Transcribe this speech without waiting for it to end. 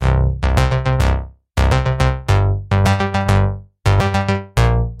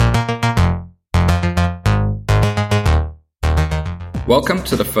Welcome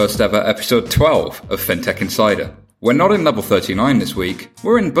to the first ever episode 12 of FinTech Insider. We're not in level 39 this week,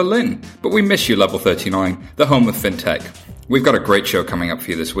 we're in Berlin, but we miss you level 39, the home of FinTech. We've got a great show coming up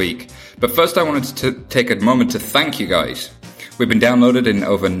for you this week, but first I wanted to take a moment to thank you guys. We've been downloaded in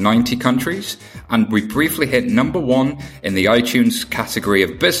over 90 countries, and we briefly hit number 1 in the iTunes category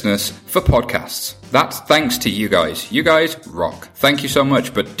of business for podcasts. That's thanks to you guys. You guys rock. Thank you so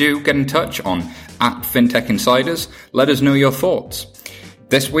much, but do get in touch on @FinTech Insiders. Let us know your thoughts.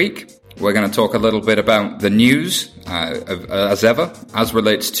 This week, we're going to talk a little bit about the news, as ever, as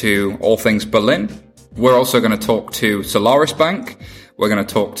relates to all things Berlin. We're also going to talk to Solaris Bank. We're going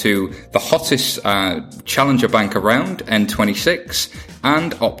to talk to the hottest challenger bank around, N26,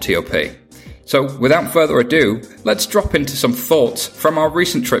 and OptioPay. So without further ado, let's drop into some thoughts from our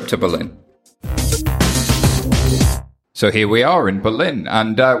recent trip to Berlin. So here we are in Berlin,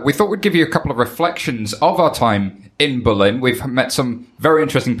 and we thought we'd give you a couple of reflections of our time in Berlin. We've met some very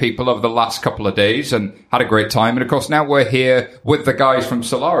interesting people over the last couple of days and had a great time. And of course, now we're here with the guys from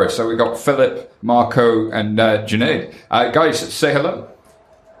Solaris. So we've got Philip, Marco, and Junaid. Guys, say hello.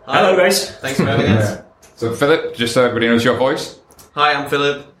 Hi. Hello, guys. Thanks for having us. So Philip, just so everybody knows your voice. Hi, I'm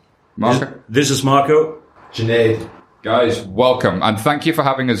Philip. Marco. This is Marco. Junaid. Guys, welcome, and thank you for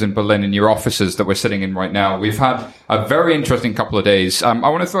having us in Berlin in your offices that we're sitting in right now. We've had a very interesting couple of days. I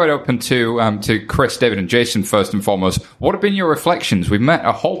want to throw it open to Chris, David, and Jason first and foremost. What have been your reflections? We've met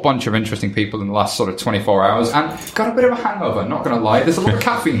a whole bunch of interesting people in the last sort of 24 hours, and got a bit of a hangover, not going to lie. There's a lot of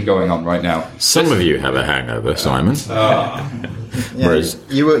caffeine going on right now. Some of you have a hangover, Simon. Whereas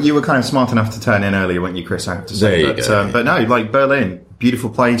you were kind of smart enough to turn in earlier, weren't you, Chris? I have to say, but no, like Berlin,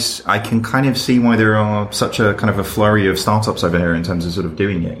 beautiful place. I can kind of see why there are such a kind of a flurry of startups over here in terms of sort of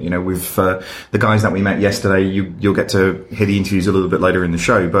doing it. You know, with the guys that we met yesterday, you'll get to hear the interviews a little bit later in the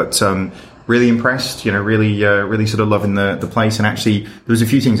show, but really impressed. You know, really sort of loving the place. And actually, there was a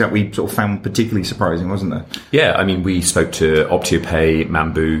few things that we sort of found particularly surprising, wasn't there? Yeah, I mean, we spoke to OptioPay,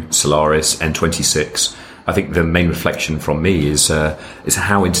 Mambu, Solaris, N26. I think the main reflection from me is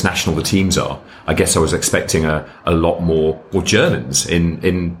how international the teams are. I guess I was expecting a lot more Germans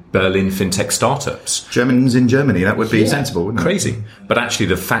in Berlin fintech startups. Germans in Germany, that would be sensible, wouldn't it? Crazy. But actually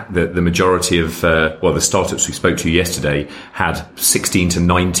the fact that the majority of, the startups we spoke to yesterday had 16 to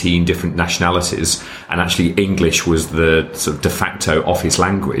 19 different nationalities, and actually English was the sort of de facto office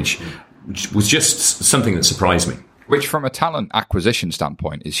language, was just something that surprised me. Which, from a talent acquisition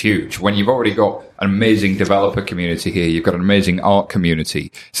standpoint, is huge. When you've already got an amazing developer community here, you've got an amazing art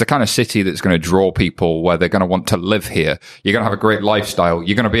community. It's the kind of city that's going to draw people where they're going to want to live here. You're going to have a great lifestyle.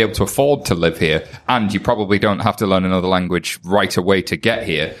 You're going to be able to afford to live here. And you probably don't have to learn another language right away to get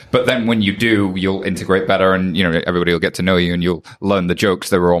here. But then when you do, you'll integrate better and, you know, everybody will get to know you and you'll learn the jokes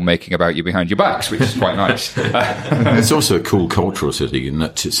they were all making about you behind your backs, which is quite nice. It's also a cool cultural city in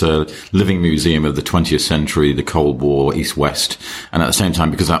that it's a living museum of the 20th century, the Cold War, East-West, and at the same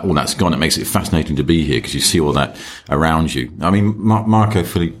time, because all that's gone, it makes it fascinating to be here because you see all that around you. I mean, Marco,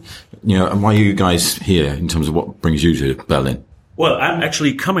 Philip, you know, and why are you guys here in terms of what brings you to Berlin? Well, I'm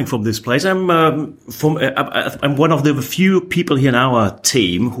actually coming from this place. I'm one of the few people here in our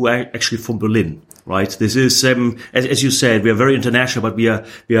team who are actually from Berlin. Right. This is, as you said, we are very international, but we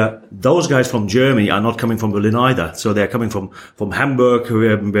are, those guys from Germany are not coming from Berlin either. So they're coming from Hamburg.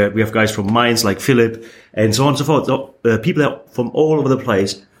 We have guys from Mainz, like Philip, and so on and so forth. So, people are from all over the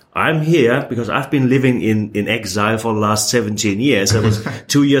place. I'm here because I've been living in exile for the last 17 years. I was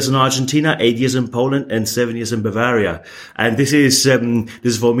 2 years in Argentina, 8 years in Poland, and 7 years in Bavaria. And this is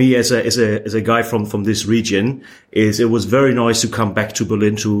for me as a guy from this region. It was very nice to come back to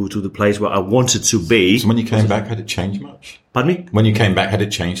Berlin, to the place where I wanted to be. So when you came back, had it changed much? Pardon me? When you came back, had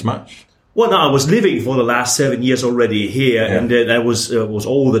it changed much? Well, no, I was living for the last 7 years already here, and then I was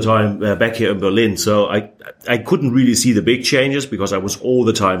all the time back here in Berlin. So I couldn't really see the big changes because I was all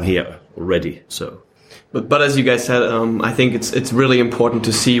the time here already. So. But as you guys said, I think it's really important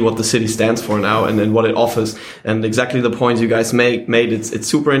to see what the city stands for now and what it offers. And exactly the points you guys made. It's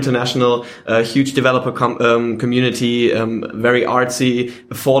super international, huge developer community, very artsy,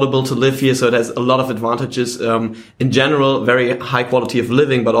 affordable to live here. So it has a lot of advantages. In general, very high quality of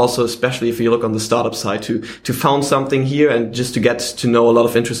living, but also especially if you look on the startup side to found something here and just to get to know a lot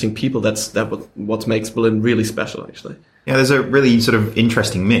of interesting people. That's what makes Berlin really special, actually. Yeah, there's a really sort of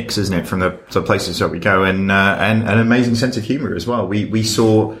interesting mix, isn't it, from the sort of places that we go, and an amazing sense of humour as well. We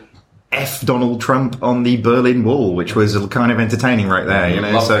saw F Donald Trump on the Berlin Wall, which was kind of entertaining right there. You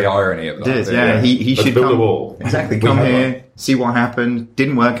know, love the irony of that. Did, yeah. He should build come. a wall. Exactly, come here, see what happened.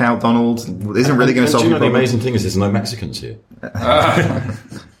 Didn't work out. Donald isn't really going to solve your problem. The amazing thing is there's no Mexicans here.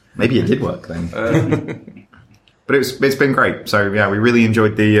 Maybe it did work then. But it's been great. So yeah, we really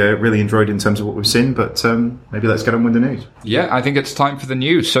enjoyed in terms of what we've seen. But maybe let's get on with the news. Yeah, I think it's time for the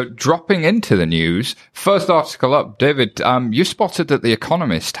news. So dropping into the news, first article up, David. You spotted that The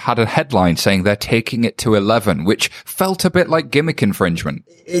Economist had a headline saying they're taking it to 11, which felt a bit like gimmick infringement.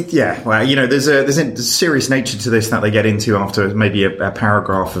 Well, there's a serious nature to this that they get into after maybe a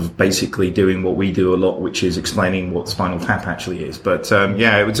paragraph of basically doing what we do a lot, which is explaining what spinal tap actually is. But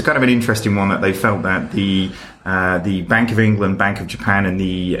it was a kind of an interesting one that they felt that the Bank of England, Bank of Japan, and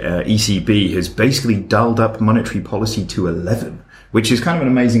the ECB has basically dialed up monetary policy to 11, which is kind of an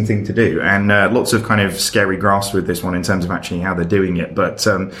amazing thing to do. And lots of kind of scary graphs with this one in terms of actually how they're doing it. But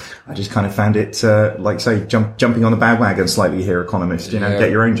I just kind of found it, jumping on the bandwagon slightly here, Economist. Get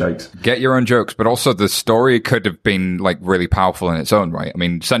your own jokes. Get your own jokes. But also the story could have been really powerful in its own right. I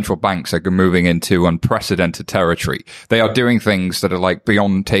mean, central banks are moving into unprecedented territory. They are doing things that are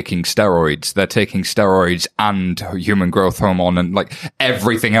beyond taking steroids. They're taking steroids and human growth hormone and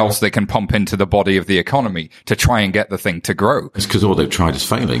everything else they can pump into the body of the economy to try and get the thing to grow. It's because all they've tried is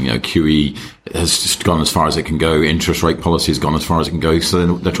failing. QE has just gone as far as it can go. Interest rate policy has gone as far as it can go.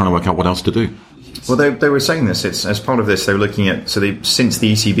 So they're trying to work out what else to do. Well, they were saying this. It's as part of this. They were looking at since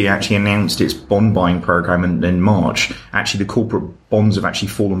the ECB actually announced its bond buying program in March. Actually, the corporate bonds have actually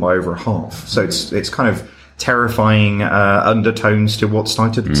fallen by over half. So it's kind of terrifying undertones to what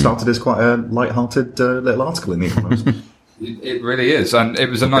started as quite a light-hearted little article in The Economist. It really is, and it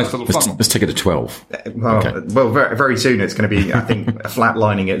was a nice little fun one. Let's take it to 12. Well, very, very soon it's going to be, I think,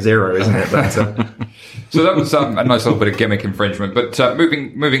 flatlining at 0, isn't it? But, so that was a nice little bit of gimmick infringement. But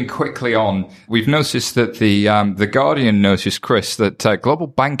moving quickly on, we've noticed that the Guardian noticed, Chris, that global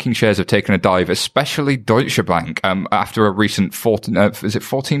banking shares have taken a dive, especially Deutsche Bank, after a recent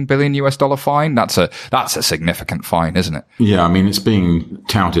 $14 billion US fine. That's a significant fine, isn't it? Yeah, I mean, it's being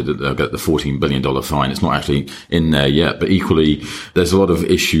touted that they'll get the $14 billion fine. It's not actually in there yet, but equally, there's a lot of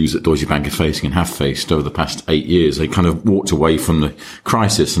issues that Deutsche Bank are facing and have faced over the past 8 years. They kind of walked away from the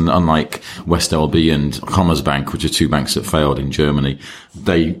crisis, and unlike West LB and Commerzbank, which are two banks that failed in Germany,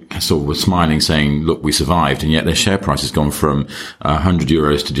 they sort of were smiling, saying, look, we survived, and yet their share price has gone from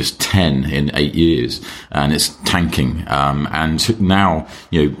 €100 to just 10 in 8 years, and it's tanking. And now,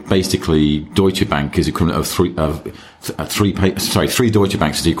 basically, Deutsche Bank is equivalent of three Deutsche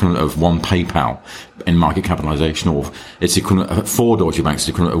Banks is the equivalent of one PayPal in market capitalization, or it's equivalent of 4 Deutsche Banks is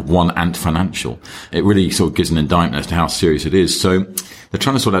the equivalent of one Ant Financial. It really sort of gives an indictment as to how serious it is. So they're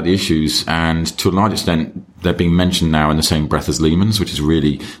trying to sort out the issues, and to a large extent, they're being mentioned now in the same breath as Lehman's, which is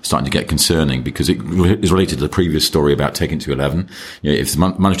really starting to get concerning because it is related to the previous story about taking it to 11. If the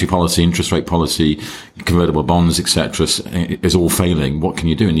monetary policy, interest rate policy, convertible bonds, etc., is all failing, what can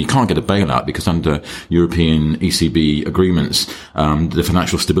you do? And you can't get a bailout because under European ECB agreements, the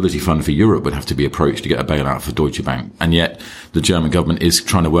Financial Stability Fund for Europe would have to be approached to get a bailout for Deutsche Bank. And yet the German government is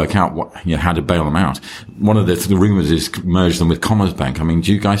trying to work out how to bail them out. One of the rumours is merge them with Commerzbank. I mean,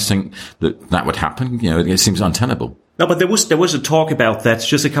 do you guys think that would happen? It seems untenable. No, but there was a talk about that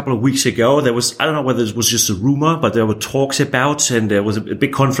just a couple of weeks ago. I don't know whether it was just a rumor, but there were talks about, and there was a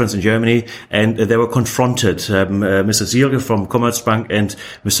big conference in Germany, and they were confronted. Mr. Zielke from Commerzbank and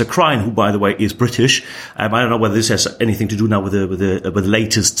Mr. Krein, who, by the way, is British. I don't know whether this has anything to do now with the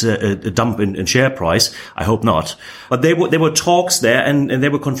latest dump in share price. I hope not. But there were talks there, and they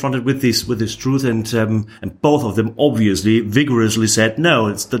were confronted with this truth, and both of them obviously vigorously said,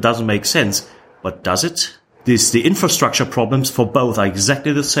 no, that doesn't make sense. But does it? The infrastructure problems for both are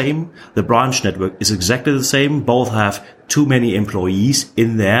exactly the same. The branch network is exactly the same. Both have too many employees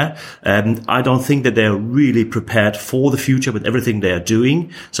in there. I don't think that they're really prepared for the future with everything they are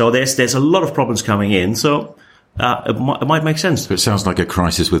doing. So there's a lot of problems coming in. So it might make sense. It sounds like a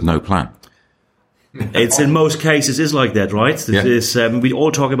crisis with no plan. It's in most cases is like that, right? Yeah. We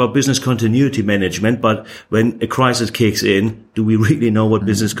all talk about business continuity management, but when a crisis kicks in, do we really know what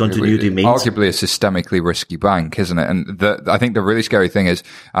business continuity means? Arguably a systemically risky bank, isn't it? And I think the really scary thing is,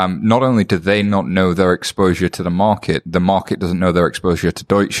 not only do they not know their exposure to the market doesn't know their exposure to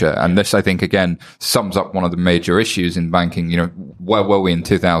Deutsche. And this, I think, again, sums up one of the major issues in banking. Where were we in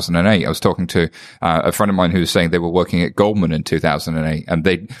 2008? I was talking to a friend of mine who was saying they were working at Goldman in 2008, and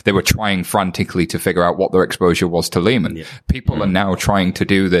they were trying frantically to figure out what their exposure was to Lehman. Yeah. People are now trying to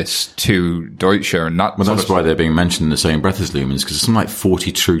do this to Deutsche, and that's why they're being mentioned in the same breath as Lehman. Lumens because it's something like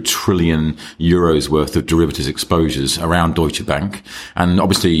 42 trillion euros worth of derivatives exposures around Deutsche Bank. And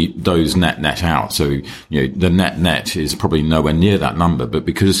obviously those net out. So, the net is probably nowhere near that number. But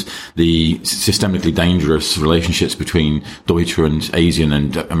because the systemically dangerous relationships between Deutsche and Asian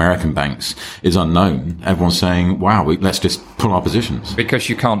and American banks is unknown, everyone's saying, wow, let's just pull our positions. Because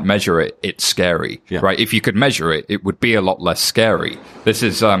you can't measure it, it's scary, right? If you could measure it, it would be a lot less scary. This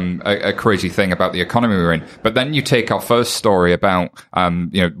is a crazy thing about the economy we're in. But then you take our first story about,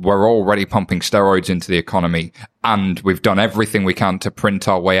 we're already pumping steroids into the economy, and we've done everything we can to print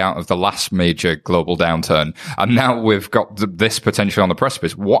our way out of the last major global downturn. And now we've got this potentially on the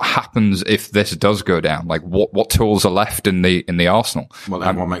precipice. What happens if this does go down? Like, what tools are left in the arsenal? Well,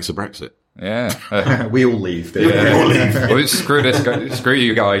 everyone makes a Brexit. Yeah. We all leave. We all leave. Well, screw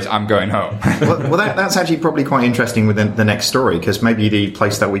you guys, I'm going home. well, that's actually probably quite interesting with the next story, because maybe the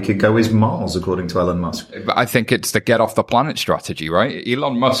place that we could go is Mars, according to Elon Musk. But I think it's the get off the planet strategy, right?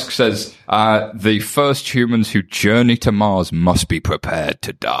 Elon Musk says the first humans who journey to Mars must be prepared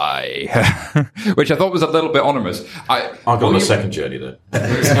to die, which I thought was a little bit onerous. I'll go on a second journey then.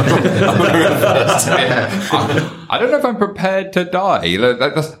 I don't know if I'm prepared to die.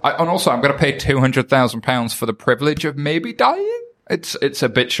 And also, I'm going to pay £200,000 for the privilege of maybe dying. It's a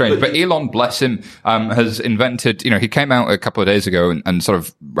bit strange, but Elon, bless him, has invented, he came out a couple of days ago and sort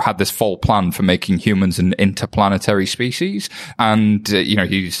of had this full plan for making humans an interplanetary species. And,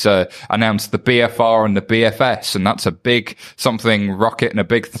 he's announced the BFR and the BFS, and that's a big something rocket and a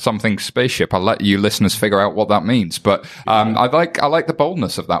big something spaceship. I'll let you listeners figure out what that means. But, I like the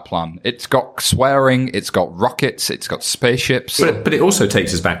boldness of that plan. It's got swearing, it's got rockets, it's got spaceships. But it also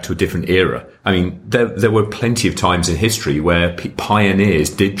takes us back to a different era. I mean, there were plenty of times in history where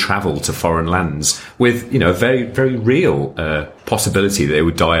pioneers did travel to foreign lands with, a very, very real possibility that they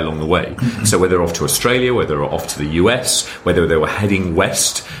would die along the way. So whether they're off to Australia, whether they're off to the US, whether they were heading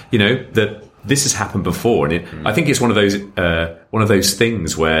west, that this has happened before. And I think it's one of those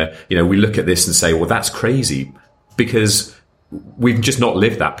things where, we look at this and say, well, that's crazy, because we've just not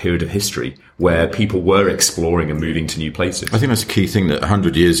lived that period of history where people were exploring and moving to new places. I think that's a key thing, that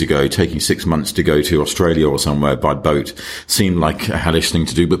 100 years ago, taking 6 months to go to Australia or somewhere by boat seemed like a hellish thing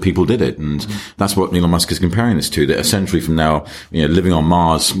to do, but people did it. And that's what Elon Musk is comparing this to, that a century from now, living on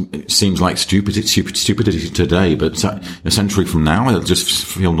Mars seems like stupidity today, but a century from now, it'll just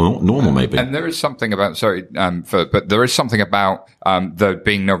feel normal maybe. And there is something about, but there is something about there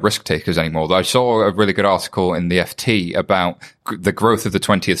being no risk takers anymore. I saw a really good article in the FT about the growth of the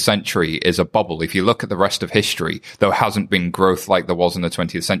 20th century is a bubble. If you look at the rest of history, there hasn't been growth like there was in the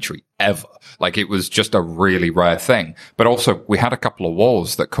 20th century ever. Like, it was just a really rare thing. But also, we had a couple of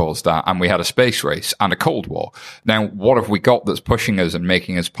wars that caused that, and we had a space race and a Cold War. Now, what have we got that's pushing us and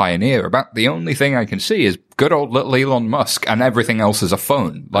making us pioneer? About the only thing I can see is good old little Elon Musk, and everything else is a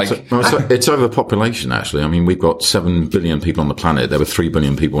phone. It's overpopulation, actually. I mean, we've got 7 billion people on the planet. There were 3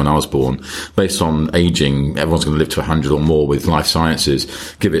 billion people when I was born. Based on aging, everyone's going to live to 100 or more with life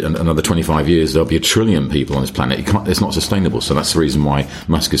sciences. Give it another 25 years, there'll be 1 trillion people on this planet. It's not sustainable. So that's the reason why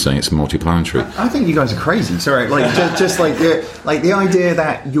Musk is saying it's multiplanetary. I think you guys are crazy. Sorry, just like the idea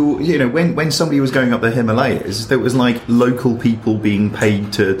that when somebody was going up the Himalayas, there was like local people being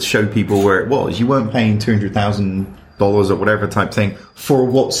paid to show people where it was. You weren't paying $200,000 or whatever type thing for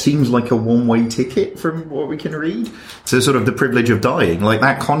what seems like a one-way ticket from what we can read. So sort of the privilege of dying, like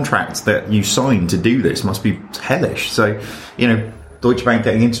that contract that you signed to do this must be hellish. So, Deutsche Bank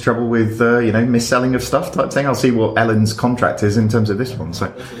getting into trouble with, mis-selling of stuff type thing. I'll see what Ellen's contract is in terms of this one.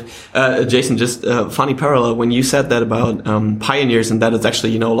 So, Jason, just a funny parallel when you said that about pioneers, and that it's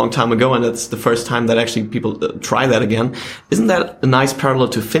actually a long time ago, and it's the first time that actually people try that again. Isn't that a nice parallel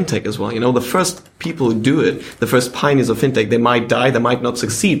to fintech as well? The first people who do it, the first pioneers of fintech, they might die, they might not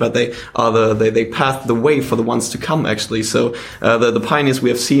succeed, but they are they path the way for the ones to come. Actually, so the pioneers we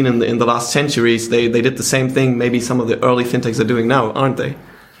have seen in the last centuries, they did the same thing. Maybe some of the early fintechs are doing now, aren't they?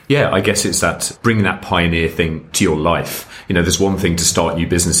 Yeah, I guess it's that bringing that pioneer thing to your life. There's one thing to start new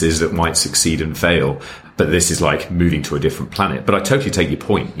businesses that might succeed and fail, but this is like moving to a different planet. But I totally take your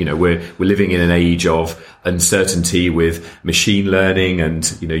point. We're living in an age of uncertainty with machine learning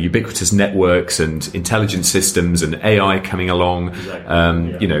and, ubiquitous networks and intelligent systems and AI coming along.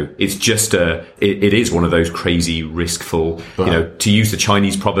 Exactly. It's just it is one of those crazy, riskful, to use the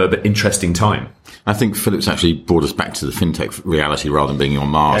Chinese proverb, interesting time. I think Philip's actually brought us back to the fintech reality rather than being on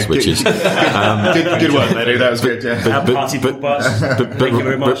Mars, which is good work, Edu. That was good. Yeah.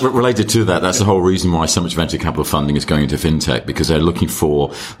 But related to that, that's the whole reason why so much venture capital funding is going into fintech, because they're looking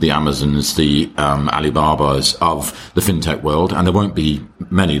for the Amazons, the Alibabas of the fintech world, and there won't be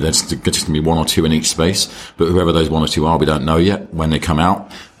many. There's just going to be one or two in each space, but whoever those one or two are, we don't know yet. When they come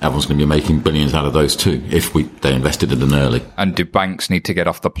out, everyone's going to be making billions out of those too, if they invested in them early. And do banks need to get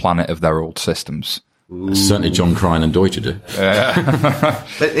off the planet of their old systems? Certainly John Crine and Deutsche do.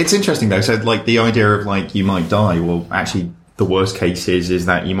 It's interesting though. So like the idea of like you might die, well actually the worst case is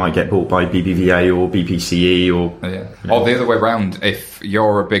that you might get bought by BBVA or BPCE or... Yeah. Or the other way around, if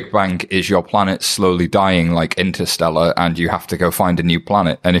you're a big bank, is your planet slowly dying like Interstellar and you have to go find a new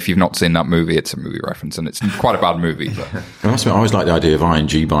planet? And if you've not seen that movie, it's a movie reference and it's quite a bad movie. But. I always like the idea of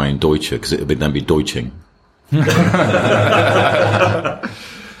ING buying Deutsche, because it would then be Deutsching.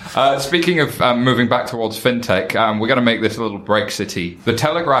 Speaking of moving back towards fintech, we're going to make this a little Brexity. The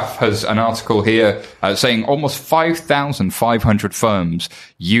Telegraph has an article here saying almost 5,500 firms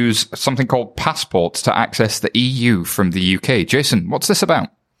use something called passports to access the EU from the UK. Jason, what's this about?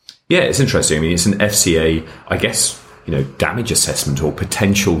 Yeah, it's interesting. I mean, it's an FCA, I guess, damage assessment or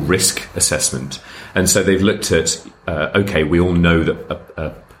potential risk assessment. And so they've looked at, we all know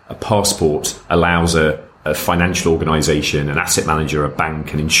that a passport allows a financial organisation, an asset manager, a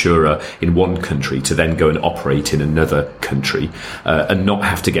bank, an insurer in one country to then go and operate in another country and not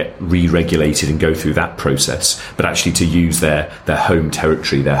have to get re-regulated and go through that process, but actually to use their home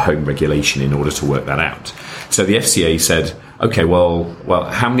territory, their home regulation in order to work that out. So the FCA said, okay, well,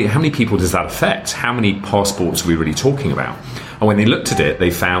 how many people does that affect? How many passports are we really talking about? And when they looked at it, they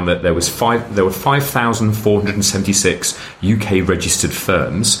found that there were 5,476 UK registered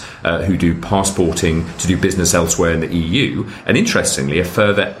firms who do passporting to do business elsewhere in the EU. And interestingly, a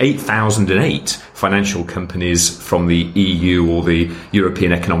further 8,008 financial companies from the EU or the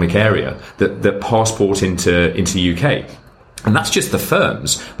European Economic Area that passport into the UK. And that's just the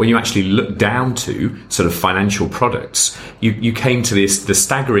firms. When you actually look down to sort of financial products, you came to the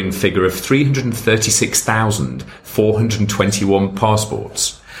staggering figure of 336,421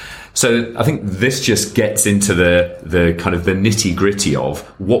 passports. So I think this just gets into the kind of the nitty gritty of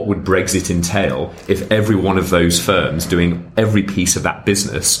what would Brexit entail if every one of those firms doing every piece of that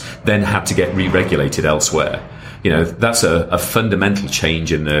business then had to get re-regulated elsewhere. That's a fundamental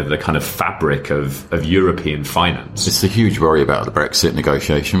change in the kind of fabric of European finance. It's the huge worry about the Brexit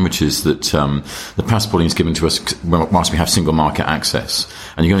negotiation, which is that the passporting is given to us whilst we have single market access.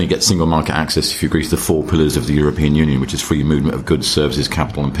 And you can only get single market access if you agree to the 4 pillars of the European Union, which is free movement of goods, services,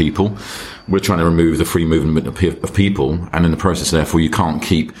 capital and people. We're trying to remove the free movement of people, and in the process, therefore, you can't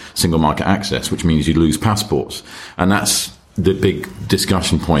keep single market access, which means you lose passports. And that's the big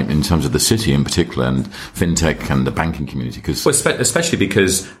discussion point in terms of the city in particular and fintech and the banking community. Especially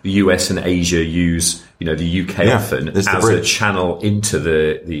because the US and Asia use the UK often as a channel into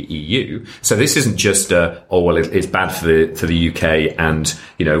the EU. So this isn't just it's bad for the UK and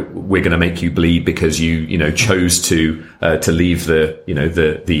we're going to make you bleed because you chose to leave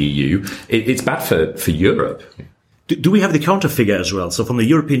the EU. It's bad for Europe. Do we have the counter figure as well? So from the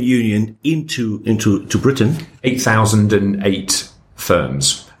European Union into Britain, 8,008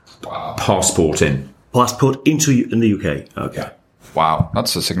 firms passport in the UK. Okay. Wow,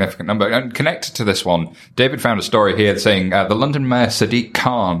 that's a significant number. And connected to this one, David found a story here saying the London Mayor Sadiq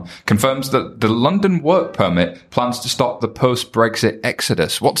Khan confirms that the London Work Permit plans to stop the post-Brexit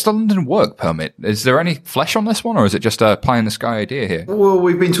exodus. What's the London Work Permit? Is there any flesh on this one, or is it just a pie-in-the-sky idea here? Well,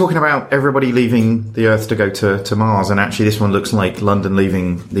 we've been talking about everybody leaving the Earth to go to Mars, and actually this one looks like London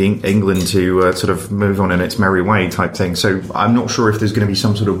leaving England to sort of move on in its merry way type thing. So I'm not sure if there's going to be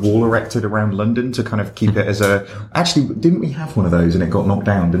some sort of wall erected around London to kind of keep it as a... Actually, didn't we have one of those? And it got knocked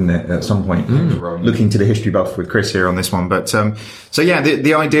down, didn't it, at some point? Looking to the history buff with Chris here on this one. But so yeah,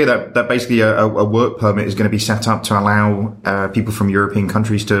 the idea that basically a work permit is going to be set up to allow people from European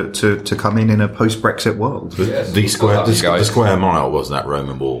countries to come in a post-Brexit world. Yes. The square mile was that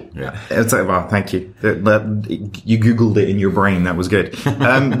Roman wall. Yeah. Well, thank you. You Googled it in your brain. That was good.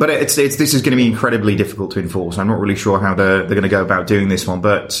 But this is going to be incredibly difficult to enforce. I'm not really sure how they're going to go about doing this one.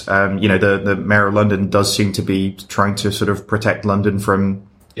 But the Mayor of London does seem to be trying to sort of protect London from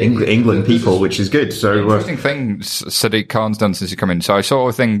England people, which is good. So interesting thing Sadiq Khan's done since he come in. So I saw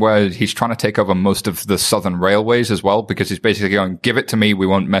a thing where he's trying to take over most of the southern railways as well, because he's basically going, give it to me, we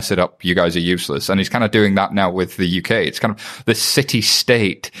won't mess it up, you guys are useless. And he's kind of doing that now with the UK. It's kind of this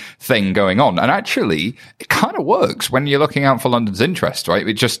city-state thing going on. And actually, it kind of works when you're looking out for London's interest, right?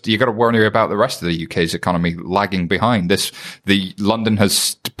 It just, you got to worry about the rest of the UK's economy lagging behind. London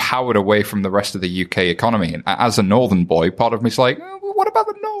has powered away from the rest of the UK economy. And as a northern boy, part of me's like, what about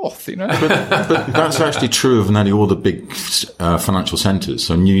the north, you know? but that's actually true of nearly all the big financial centres.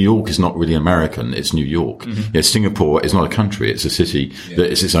 So New York is not really American, it's New York. Mm-hmm. Yeah, Singapore is not a country, it's a city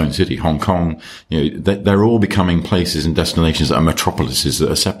that is its own city. Hong Kong, they're all becoming places and destinations that are metropolises that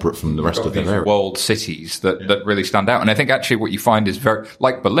are separate from the rest of their area. World cities that really stand out. And I think actually what you find is very,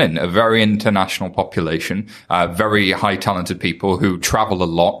 like Berlin, a very international population, very high talented people who travel a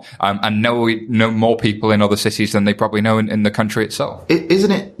lot, and know more people in other cities than they probably know in the country itself.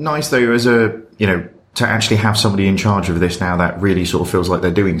 Isn't it nice though, as a, to actually have somebody in charge of this now that really sort of feels like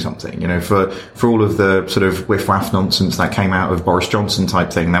they're doing something, for all of the sort of whiff-waff nonsense that came out of Boris Johnson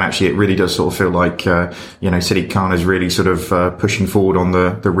type thing, then actually it really does sort of feel like, Sadiq Khan is really sort of pushing forward on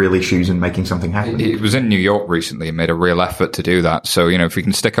the real issues and making something happen. He was in New York recently and made a real effort to do that. So, if we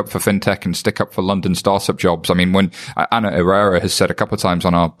can stick up for fintech and stick up for London startup jobs, I mean, when Anna Herrera has said a couple of times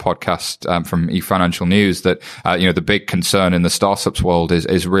on our podcast from eFinancial News that, the big concern in the startups world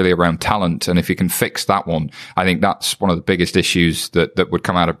is really around talent. And if you can fix that one, I think that's one of the biggest issues that would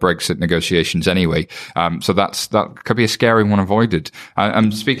come out of Brexit negotiations anyway. So that could be a scary one avoided.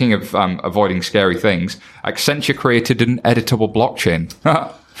 And speaking of avoiding scary things, Accenture created an editable blockchain.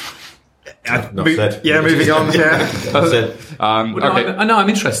 Moving on. I know I'm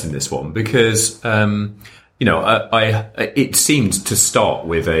interested in this one because it seemed to start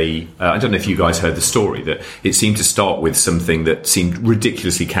with I don't know if you guys heard the story, that it seemed to start with something that seemed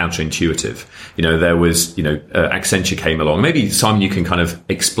ridiculously counterintuitive. There was, Accenture came along. Maybe, Simon, you can kind of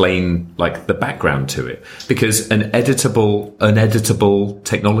explain like the background to it, because an editable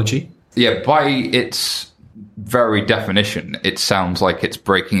technology. Yeah, by its very definition, it sounds like it's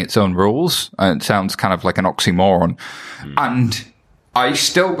breaking its own rules. It sounds kind of like an oxymoron. And I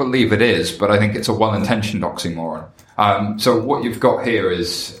still believe it is, but I think it's a well-intentioned oxymoron. So what you've got here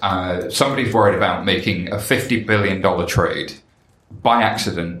is somebody's worried about making a $50 billion trade by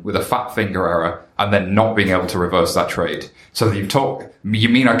accident with a fat finger error and then not being able to reverse that trade. So you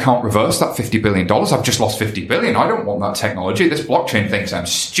mean I can't reverse that $50 billion? I've just lost $50 billion. I don't want that technology. This blockchain thing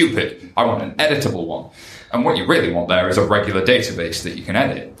sounds stupid. I want an editable one. And what you really want there is a regular database that you can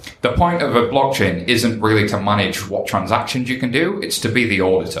edit. The point of a blockchain isn't really to manage what transactions you can do. It's to be the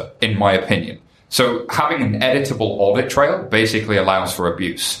auditor, in my opinion. So having an editable audit trail basically allows for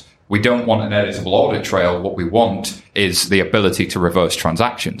abuse. We don't want an editable audit trail. What we want is the ability to reverse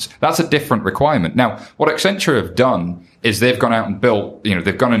transactions. That's a different requirement. Now, what Accenture have done is they've gone out and built,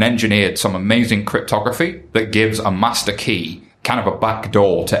 they've gone and engineered some amazing cryptography that gives a master key, kind of a back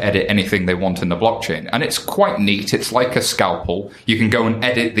door to edit anything they want in the blockchain. And it's quite neat. It's like a scalpel. You can go and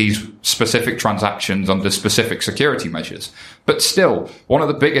edit these specific transactions under specific security measures. But still, one of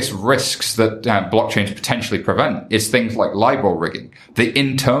the biggest risks that blockchains potentially prevent is things like LIBOR rigging. The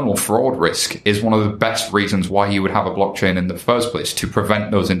internal fraud risk is one of the best reasons why you would have a blockchain in the first place, to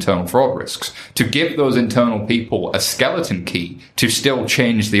prevent those internal fraud risks. To give those internal people a skeleton key to still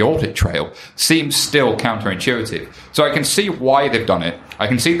change the audit trail seems still counterintuitive. So I can see why they've done it. I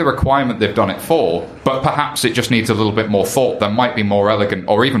can see the requirement they've done it for, but perhaps it just needs a little bit more thought. There might be more elegant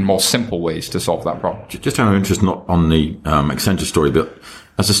or even more simple ways to solve that problem. Just out of interest, not on the Accenture story, but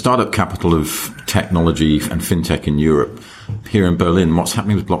as a startup capital of technology and fintech in Europe, here in Berlin, what's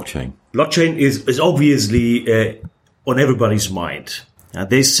happening with blockchain? Blockchain is obviously on everybody's mind.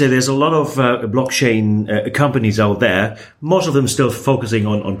 There's a lot of blockchain companies out there. Most of them still focusing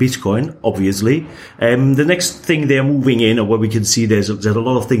on Bitcoin, obviously. The next thing they're moving in, or what we can see, there's a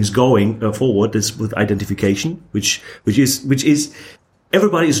lot of things going forward, is with identification, which is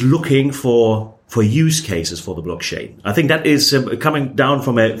everybody is looking for use cases for the blockchain. I think that is coming down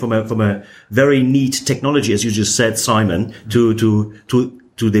from a very neat technology, as you just said, Simon, to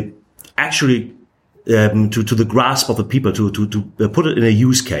the actually. To the grasp of the people, to put it in a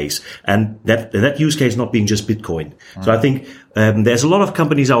use case, and that use case not being just Bitcoin. So I think there's a lot of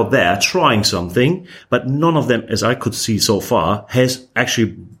companies out there trying something, but none of them, as I could see so far, has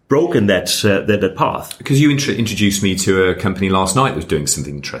actually broken that path. Because you introduced me to a company last night that was doing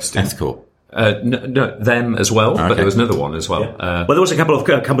something interesting. Ethical. No, them as well, but there was another one as well. Yeah. Well, there was a couple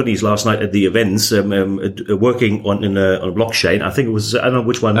of companies last night at the events working on a blockchain. I think it was, I don't know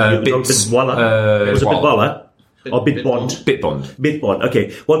which one. Bitwala. It was a Bitwala. Or Bitbond. Bitbond.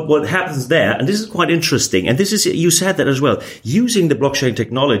 Okay. What happens there, and this is quite interesting, and this is, you said that as well, using the blockchain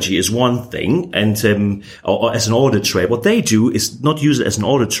technology is one thing, and, or as an audit trail. What they do is not use it as an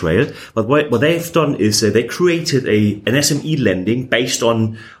audit trail, but what they've done is they created an SME lending based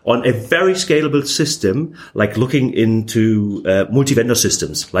on a very scalable system, like looking into, multi-vendor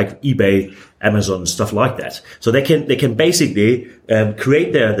systems, like eBay, Amazon, stuff like that. So they can basically,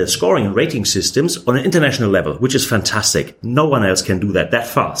 create their scoring and rating systems on an international level, which is fantastic. No one else can do that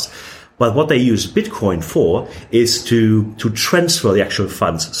fast. But what they use Bitcoin for is to transfer the actual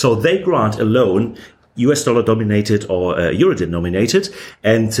funds. So they grant a loan, US dollar dominated or euro denominated,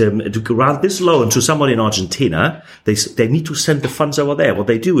 and to grant this loan to somebody in Argentina, they need to send the funds over there. What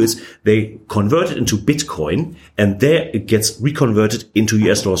they do is they convert it into Bitcoin, and there it gets reconverted into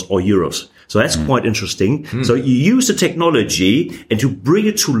US dollars or euros. So that's quite interesting. So you use the technology and to bring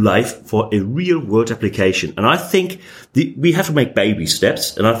it to life for a real world application. And I think we have to make baby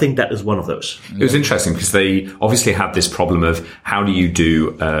steps, and I think that is one of those. It was interesting because they obviously had this problem of how do you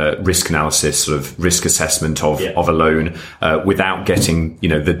do risk analysis, sort of risk assessment of a loan without getting,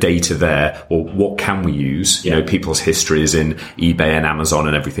 the data there, or what can we use, people's histories in eBay and Amazon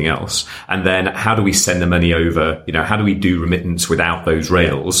and everything else. And then how do we send the money over? How do we do remittance without those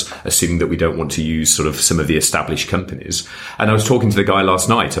rails, assuming that we don't want to use sort of some of the established companies. And I was talking to the guy last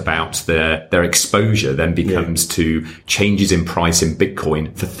night about their exposure then becomes to changes in price in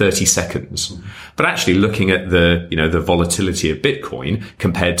Bitcoin for 30 seconds. But actually looking at the volatility of Bitcoin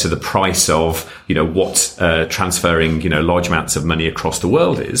compared to the price of, what transferring, large amounts of money across the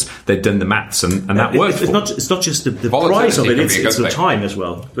world is, they've done the maths and that works. It's not just the price of it, it's the time as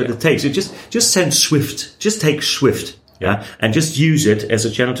well. But it takes, just send Swift, just take Swift. Yeah, and just use it as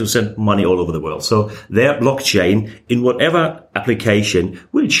a channel to send money all over the world. So their blockchain in whatever application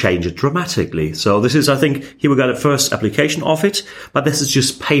will change it dramatically. So this is, I think, here we got a first application of it, but this is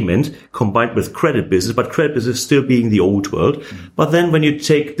just payment combined with credit business, but credit business still being the old world. But then when you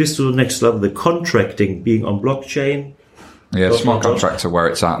take this to the next level, the contracting being on blockchain, yeah, smart contracts are where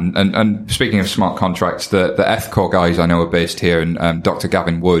it's at. And speaking of smart contracts, the Ethcore guys I know are based here, and Dr.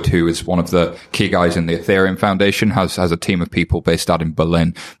 Gavin Wood, who is one of the key guys in the Ethereum Foundation, has a team of people based out in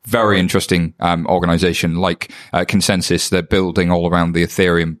Berlin. Very interesting organization like Consensus. They're building all around the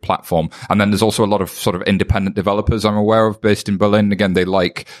Ethereum platform. And then there's also a lot of sort of independent developers I'm aware of based in Berlin. Again, they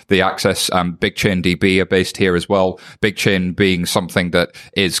like the access. BigChain DB are based here as well. BigChain being something that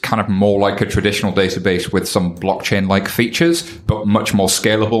is kind of more like a traditional database with some blockchain-like features, but much more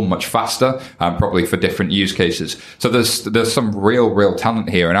scalable, much faster, probably for different use cases. So there's some real talent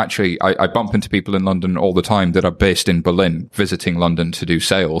here. And actually, I bump into people in London all the time that are based in Berlin, visiting London to do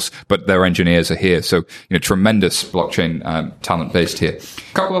sales, but their engineers are here. So, tremendous blockchain talent based here.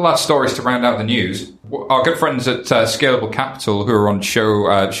 A couple of last stories to round out the news. Our good friends at Scalable Capital, who are on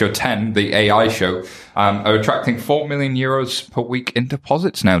show 10, the AI show, are attracting 4 million euros per week in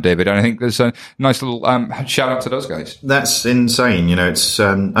deposits now, David. And I think there's a nice little shout out to those guys. That's insane. It's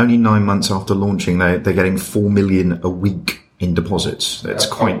only 9 months after launching, they're getting 4 million a week in deposits. That's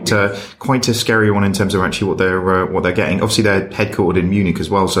quite a scary one in terms of actually what they're getting. Obviously, they're headquartered in Munich as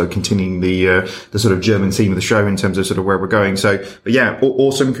well, so continuing the sort of German theme of the show in terms of sort of where we're going. So, but yeah,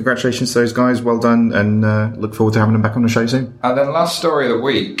 awesome. Congratulations to those guys. Well done, and look forward to having them back on the show soon. And then last story of the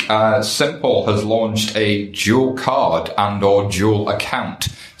week, Simple has launched a dual card and/or dual account.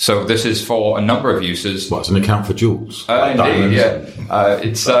 So this is for a number of uses. Well, it's an account for jewels. Indeed, yeah.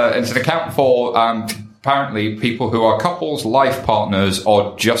 It's an account for apparently people who are couples, life partners,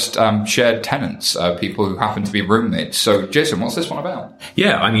 or just shared tenants, people who happen to be roommates. So, Jason, what's this one about?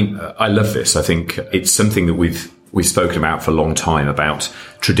 Yeah, I mean, I love this. I think it's something that we've spoken about for a long time, about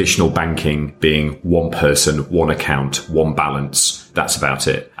traditional banking being one person, one account, one balance. That's about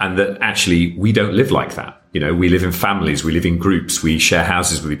it. And that actually we don't live like that. We live in families, we live in groups, we share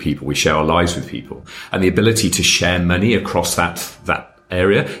houses with people, we share our lives with people. And the ability to share money across that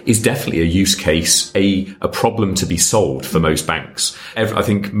area is definitely a use case, a problem to be solved for most banks. I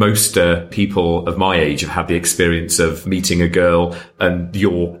think most people of my age have had the experience of meeting a girl and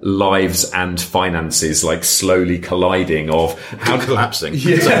your lives and finances like slowly colliding, of how collapsing.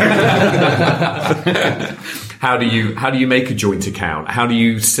 How do you make a joint account? How do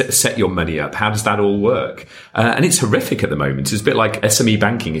you set your money up? How does that all work? And it's horrific at the moment. It's a bit like SME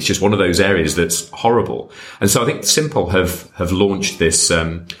banking. It's just one of those areas that's horrible. And so I think Simple have launched this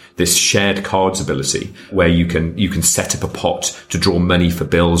shared cards ability where you can set up a pot to draw money for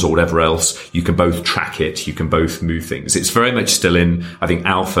bills or whatever else. You can both track it. You can both move things. It's very much still in, I think,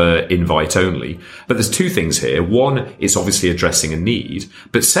 alpha invite only. But there's two things here. One, it's obviously addressing a need.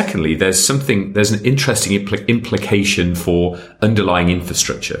 But secondly, there's an interesting implication for underlying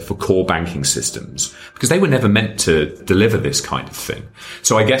infrastructure, for core banking systems, because they were never meant to deliver this kind of thing.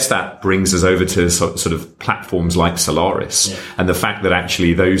 So I guess that brings us over to sort of platforms like Solaris, and the fact that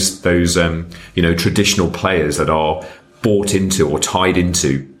actually those traditional players that are bought into or tied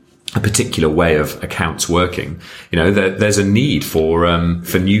into a particular way of accounts working, there's a need for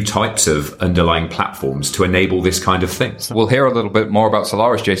new types of underlying platforms to enable this kind of thing. We'll hear a little bit more about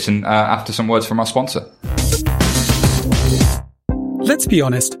Solaris, Jason, after some words from our sponsor. Let's be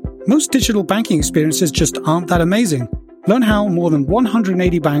honest, most digital banking experiences just aren't that amazing. Learn how more than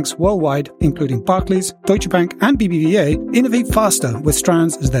 180 banks worldwide, including Barclays, Deutsche Bank, and BBVA, innovate faster with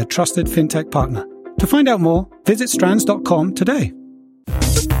Strands as their trusted fintech partner. To find out more, visit strands.com today.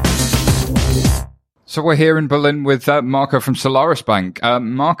 So we're here in Berlin with Marco from Solaris Bank.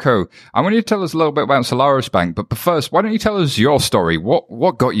 Marco, I want you to tell us a little bit about Solaris Bank, but first, why don't you tell us your story?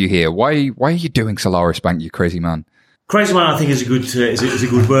 What got you here? Why are you doing Solaris Bank, you crazy man? Crazy man, I think is a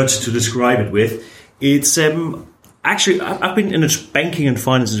good word to describe it with. It's actually I've been in banking and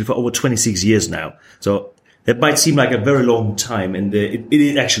finance for over 26 years now, so that might seem like a very long time, and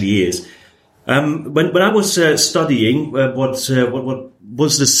it actually is. When I was studying, what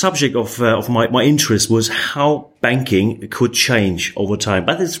was the subject of my interest was how banking could change over time.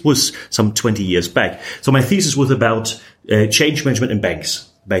 But this was some 20 years back. So my thesis was about change management in banks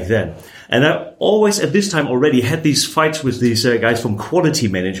back then. And I always, at this time already, had these fights with these guys from quality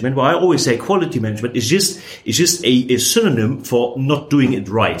management, where I always say quality management is just a synonym for not doing it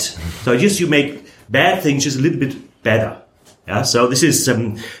right. So you make bad things just a little bit better. Yeah, so this is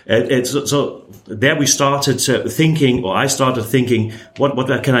so there we started thinking, or I started thinking,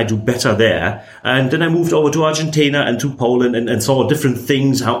 what can I do better there? And then I moved over to Argentina and to Poland and saw different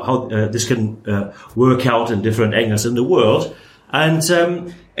things, how this can work out in different angles in the world. And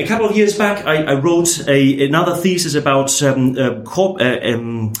a couple of years back, I wrote another thesis about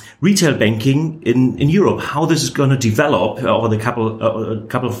retail banking in Europe, how this is going to develop over the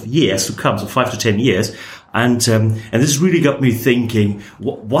couple of years to come, so 5 to 10 years. And this really got me thinking,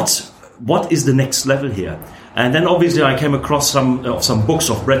 what is the next level here? And then obviously I came across some books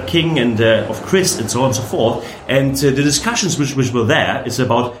of Brett King and of Chris and so on and so forth. And the discussions which were there is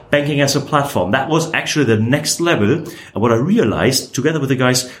about banking as a platform. That was actually the next level. And what I realized, together with the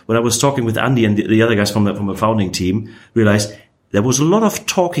guys, when I was talking with Andy and the other guys from the founding team, realized there was a lot of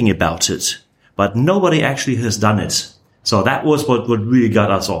talking about it, but nobody actually has done it. So that was what really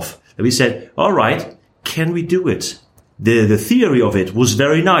got us off. And we said, all right, can we do it? The theory of it was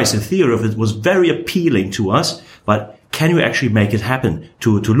very nice. The theory of it was very appealing to us, but can you actually make it happen?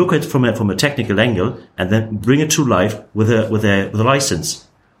 To look at it from a technical angle and then bring it to life with a license.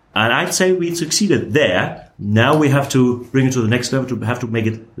 And I'd say we succeeded there. Now we have to bring it to the next level, to have to make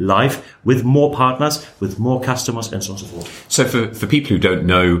it live with more partners, with more customers, and so on and so forth. So for people who don't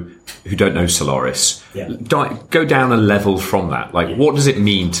know Solaris, go down a level from that. Like, what does it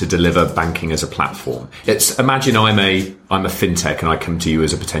mean to deliver banking as a platform? Imagine I'm a fintech and I come to you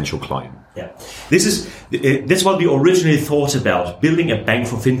as a potential client. Yeah, this is what we originally thought about, building a bank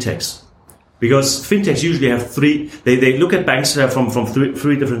for fintechs. Because fintechs usually have they look at banks from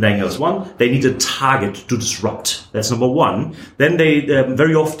three different angles. One, they need a target to disrupt. That's number one. Then they,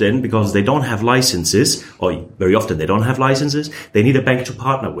 very often, because they don't have licenses, they need a bank to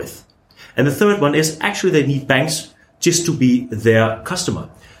partner with. And the third one is actually they need banks just to be their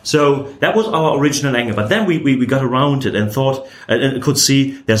customer. So that was our original angle. But then we got around it and thought, and could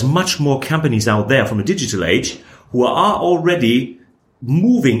see there's much more companies out there from the digital age who are already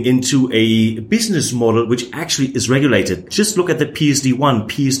moving into a business model which actually is regulated. Just look at the PSD1,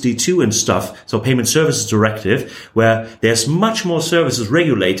 PSD2 and stuff, so Payment Services Directive, where there's much more services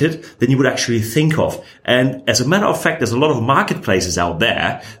regulated than you would actually think of. And as a matter of fact, there's a lot of marketplaces out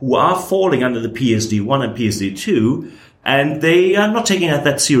there who are falling under the PSD1 and PSD2, and they are not taking it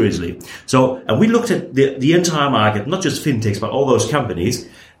that seriously. So, and we looked at the entire market, not just fintechs, but all those companies,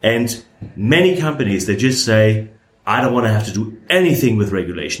 and many companies, they just say, I don't want to have to do anything with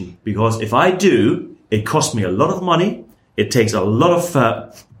regulation, because if I do, it costs me a lot of money. It takes a lot of,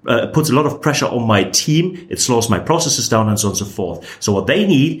 puts a lot of pressure on my team. It slows my processes down and so on and so forth. So what they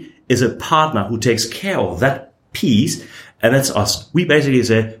need is a partner who takes care of that piece. And that's us. We basically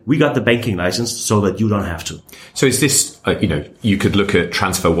say, we got the banking license so that you don't have to. So is this, you could look at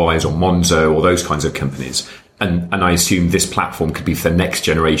TransferWise or Monzo or those kinds of companies. And I assume this platform could be for the next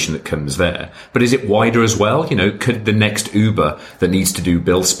generation that comes there. But is it wider as well? Could the next Uber that needs to do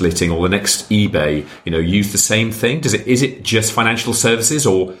bill splitting, or the next eBay, use the same thing? Is it just financial services,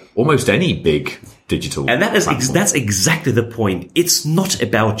 or almost any big digital. And that's exactly the point. It's not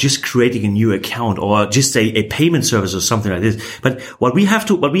about just creating a new account or just a payment service or something like this. But what we have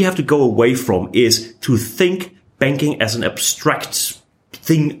to go away from is to think banking as an abstract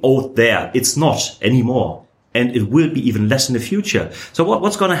thing out there. It's not anymore. And it will be even less in the future. So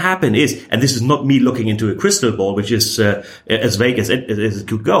what's going to happen is, and this is not me looking into a crystal ball, which is as vague as it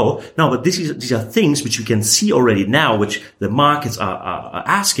could go. No, but these are things which we can see already now, which the markets are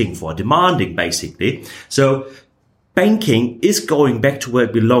asking for, demanding basically. So banking is going back to where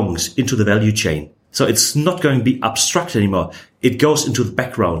it belongs, into the value chain. So it's not going to be abstract anymore. It goes into the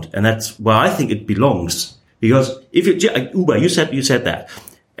background, and that's where I think it belongs. Because if Uber, you said that.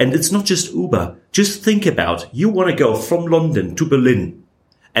 And it's not just Uber. Just think about, you want to go from London to Berlin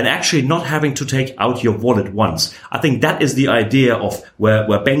and actually not having to take out your wallet once. I think that is the idea of where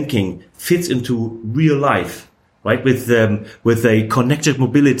banking fits into real life, right? With a connected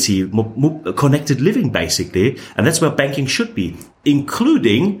mobility, connected living, basically. And that's where banking should be,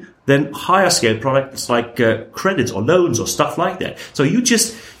 including then higher scale products like credits or loans or stuff like that. So you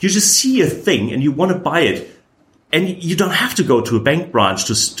just see a thing and you want to buy it. And you don't have to go to a bank branch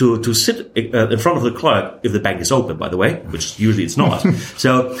to sit in front of the clerk if the bank is open, by the way, which usually it's not.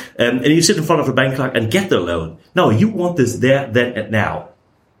 So, and you sit in front of a bank clerk and get the loan. No, you want this there, then, and now.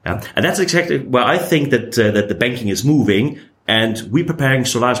 And that's exactly where I think that the banking is moving. And we're preparing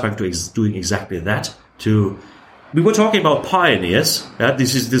Solaris Bank doing exactly that. We were talking about pioneers.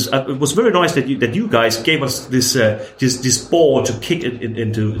 It was very nice that you guys gave us this ball to kick it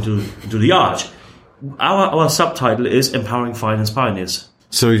into the arch. Our subtitle is Empowering Finance Pioneers.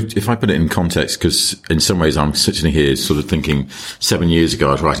 So if I put it in context, because in some ways I'm sitting here sort of thinking 7 years ago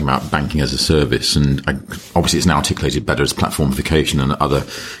I was writing about banking as a service, and obviously it's now articulated better as platformification and other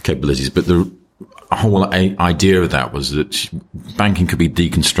capabilities, but the whole idea of that was that banking could be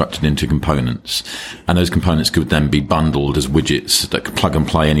deconstructed into components, and those components could then be bundled as widgets that could plug and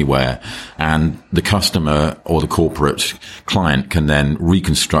play anywhere, and the customer or the corporate client can then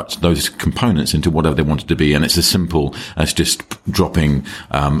reconstruct those components into whatever they want it to be. And it's as simple as just dropping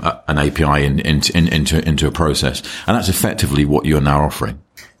an API into a process, and that's effectively what you're now offering.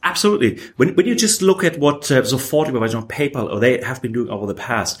 Absolutely. When you just look at what Sofortiq, by example, PayPal, or they have been doing over the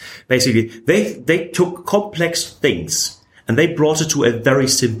past, basically they took complex things and they brought it to a very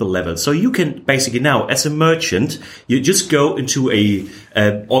simple level. So you can basically now, as a merchant, you just go into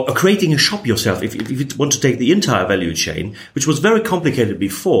or creating a shop yourself if you want to take the entire value chain, which was very complicated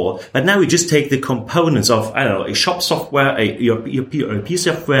before. But now you just take the components of, I don't know, a shop software, a ERP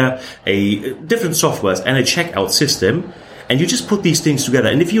software, a different softwares, and a checkout system. And you just put these things together.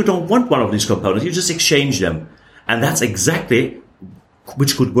 And if you don't want one of these components, you just exchange them. And that's exactly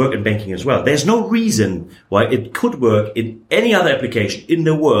which could work in banking as well. There's no reason why it could work in any other application in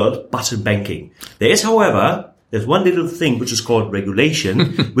the world but in banking. There's one little thing which is called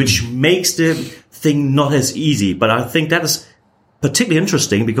regulation, which makes the thing not as easy. But I think that is particularly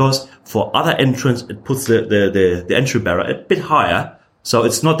interesting because for other entrants, it puts the entry barrier a bit higher. So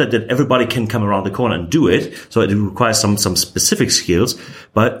it's not that everybody can come around the corner and do it. So it requires some specific skills,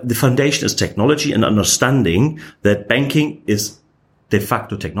 but the foundation is technology and understanding that banking is de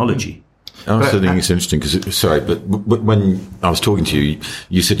facto technology. I also think it's interesting but when I was talking to you,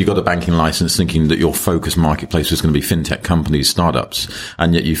 you said you got a banking license thinking that your focus marketplace was going to be fintech companies, startups,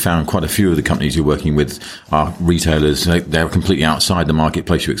 and yet you found quite a few of the companies you're working with are retailers. They're completely outside the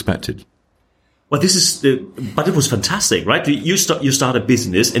marketplace you expected. Well, but it was fantastic, right? You start a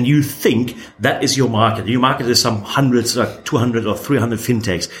business and you think that is your market. Your market is some hundreds, like 200 or 300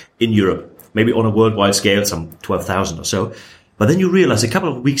 fintechs in Europe, maybe on a worldwide scale, some 12,000 or so. But then you realize a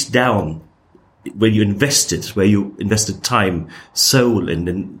couple of weeks down, where you invested time, soul,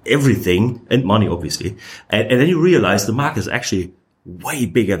 and everything, and money, obviously. And then you realize the market is actually way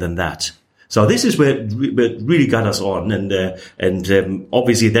bigger than that. So this is where it really got us on, and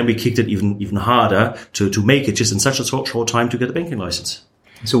obviously then we kicked it even harder to make it just in such a short time to get a banking license.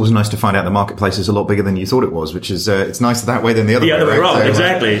 It's always nice to find out the marketplace is a lot bigger than you thought it was, which is it's nicer that way than the other way around.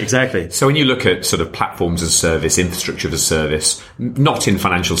 So, exactly. So when you look at sort of platforms as a service, infrastructure as a service, not in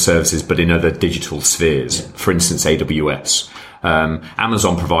financial services but in other digital spheres, for instance AWS.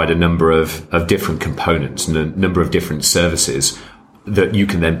 Amazon provide a number of different components and a number of different services that you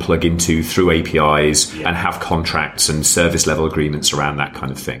can then plug into through APIs and have contracts and service level agreements around that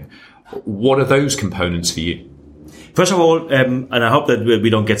kind of thing. What are those components for you? First of all, and I hope that we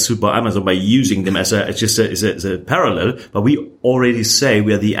don't get sued by Amazon by using them as a parallel, but we already say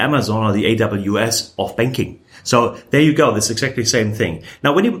we are the Amazon or the AWS of banking. So there you go. That's exactly the same thing.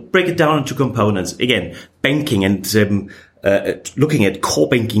 Now, when you break it down into components, again, banking and looking at core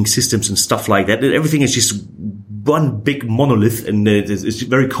banking systems and stuff like that. Everything is just one big monolith, and it's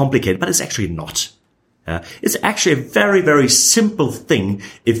very complicated, but it's actually not. It's actually a very, very simple thing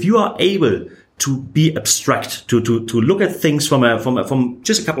if you are able to be abstract, to look at things from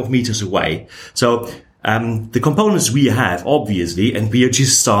just a couple of meters away. So the components we have, obviously, and we are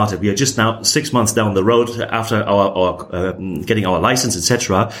just started. We are just now 6 months down the road after our getting our license,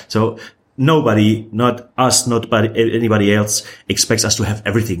 etc. So nobody, not us, not anybody else, expects us to have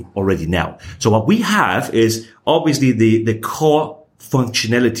everything already now. So what we have is obviously the core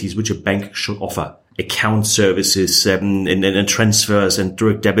functionalities which a bank should offer. Account services and transfers and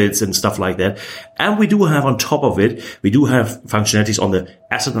direct debits and stuff like that. And we do have on top of it, we do have functionalities on the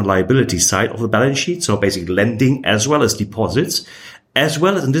asset and liability side of the balance sheet. So basically lending as well as deposits, as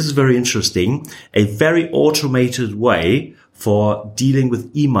well as, and this is very interesting, a very automated way for dealing with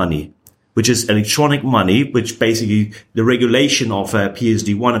e-money, which is electronic money, which basically the regulation of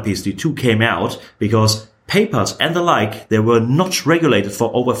PSD1 and PSD2 came out because PayPal and the like, they were not regulated for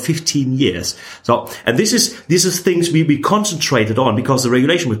over 15 years. So, and this is things we concentrated on because the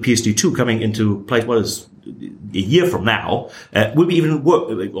regulation with PSD2 coming into place, what is a year from now, will be even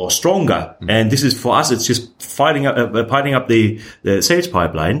stronger. And this is for us, it's just piling up the sales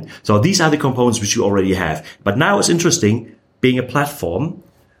pipeline. So these are the components which you already have. But now it's interesting, being a platform,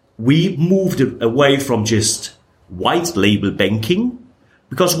 we moved away from just white label banking.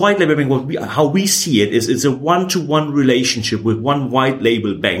 Because white label banking, how we see it is it's a one-to-one relationship with one white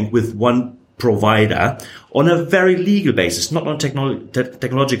label bank with one provider on a very legal basis, not on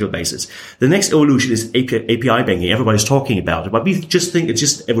technological basis. The next evolution is API banking. Everybody's talking about it, but we just think it's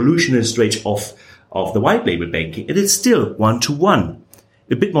just evolutionary stage of the white label banking. It is still one-to-one.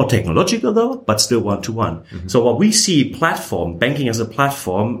 A bit more technological though, but still one-to-one. Mm-hmm. So what we see platform, banking as a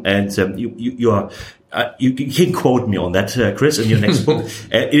platform, and you can quote me on that, Chris, in your next book.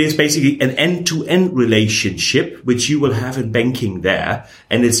 It is basically an end-to-end relationship, which you will have in banking there.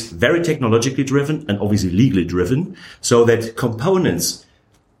 And it's very technologically driven and obviously legally driven, so that components,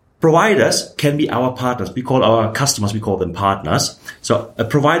 providers can be our partners. We call our customers, we call them partners. So a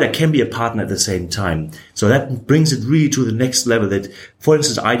provider can be a partner at the same time. So that brings it really to the next level that, for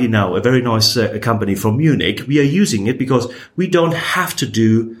instance, ID Now, a very nice company from Munich, we are using it because we don't have to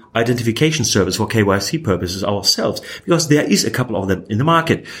do identification service for KYC purposes ourselves because there is a couple of them in the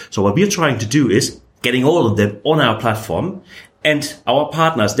market. So what we are trying to do is getting all of them on our platform, and our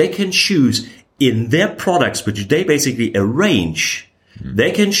partners, they can choose in their products, which they basically arrange.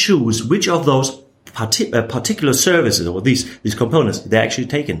 They can choose which of those particular services or these components they're actually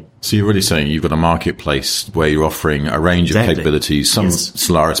taking. So you're really saying you've got a marketplace where you're offering a range of capabilities, some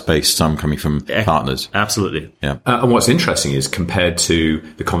Solaris-based, some coming from partners. Absolutely. Yeah. And what's interesting is compared to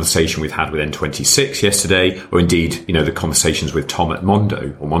the conversation we've had with N26 yesterday, or indeed, the conversations with Tom at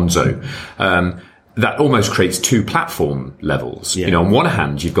Monzo, that almost creates two platform levels. Yeah. On one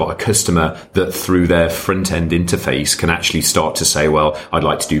hand, you've got a customer that through their front end interface can actually start to say, well, I'd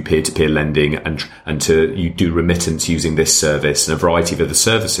like to do peer-to-peer lending and you do remittance using this service and a variety of other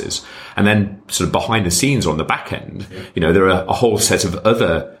services. And then sort of behind the scenes on the back end, there are a whole set of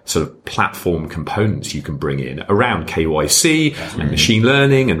other sort of platform components you can bring in around KYC and machine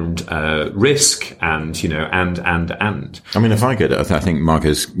learning and risk and. I mean, if I get it, I think Mark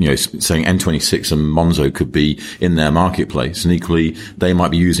is saying N26 and Monzo could be in their marketplace, and equally they might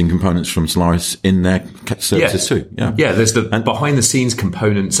be using components from Solaris in their services too. Yeah, there's the behind the scenes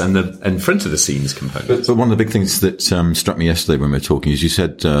components and the front of the scenes components. But one of the big things that struck me yesterday when we were talking is you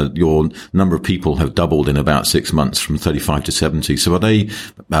said your number of people have doubled in about 6 months from 35 to 70. So are they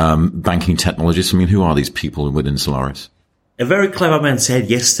banking technologists? I mean, who are these people within Solaris? A very clever man said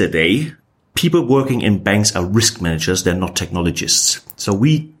yesterday, people working in banks are risk managers, they're not technologists. So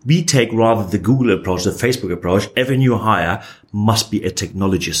we take rather the Google approach, the Facebook approach. Every new hire must be a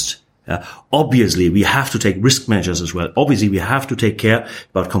technologist. Obviously, we have to take risk managers as well. Obviously, we have to take care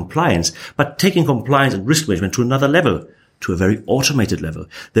about compliance, but taking compliance and risk management to another level, to a very automated level.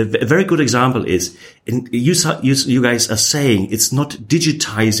 A very good example is, you guys are saying it's not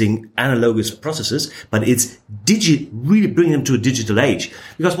digitizing analogous processes, but it's really bringing them to a digital age.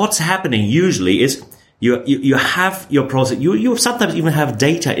 Because what's happening usually is you have your process, you sometimes even have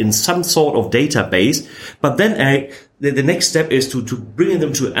data in some sort of database, but then the next step is to bring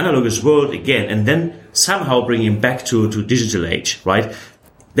them to an analogous world again, and then somehow bring them back to digital age, right?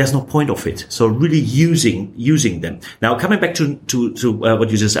 There's no point of it. So really using them. Now, coming back to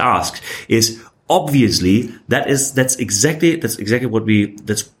what you just asked is obviously that's exactly what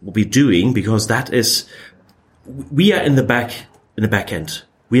we're doing, because we are in the back end.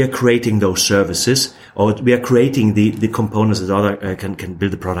 We are creating those services. or we are creating the components that other can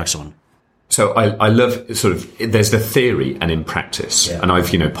build the products on. So I love sort of, there's the theory and in practice. Yeah. And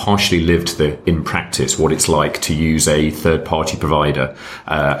I've, partially lived in practice what it's like to use a third party provider,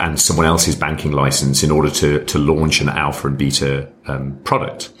 and someone else's banking license in order to launch an alpha and beta,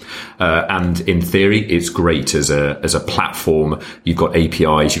 product. And in theory, it's great as a platform. You've got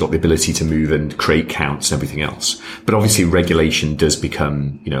APIs, you've got the ability to move and create counts and everything else. But obviously regulation does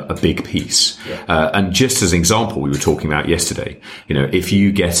become, a big piece. Yeah. And just as an example, we were talking about yesterday, if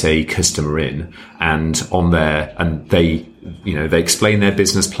you get a customer in and on there and they explain their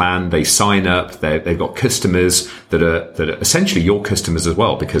business plan, they sign up, they've got customers that are essentially your customers as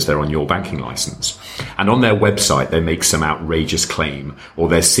well because they're on your banking license. And on their website, they make some outrageous claim, or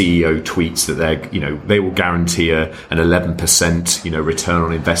their CEO tweets that they will guarantee an 11%, return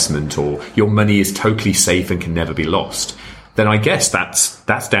on investment, or your money is totally safe and can never be lost. Then I guess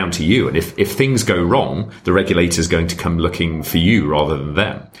that's down to you. And if things go wrong, the regulator is going to come looking for you rather than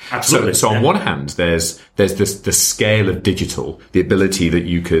them. Absolutely. So on one hand, there's the scale of digital, the ability that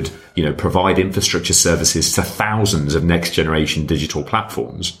you could, provide infrastructure services to thousands of next generation digital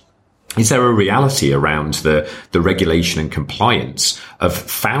platforms. Is there a reality around the regulation and compliance of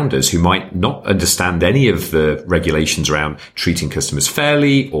founders who might not understand any of the regulations around treating customers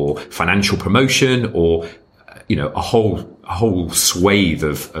fairly or financial promotion or a whole swathe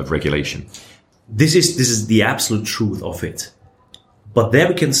of regulation? This is the absolute truth of it. But there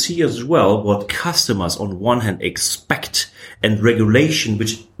we can see as well what customers on one hand expect and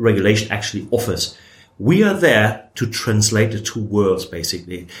which regulation actually offers. We are there to translate the two worlds,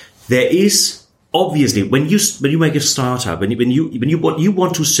 basically. There is obviously when you make a startup, when you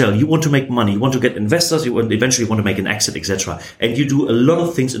want to sell, you want to make money, you want to get investors, eventually want to make an exit, etc. And you do a lot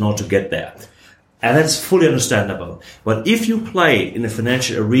of things in order to get there. And that's fully understandable. But if you play in the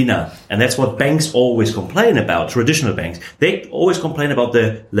financial arena, and that's what banks always complain about, traditional banks, they always complain about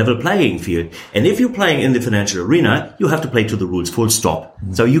the level playing field. And if you're playing in the financial arena, you have to play to the rules, full stop.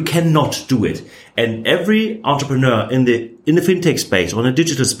 So you cannot do it. And every entrepreneur in the fintech space or in the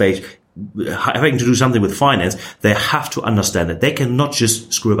digital space, having to do something with finance, they have to understand that they cannot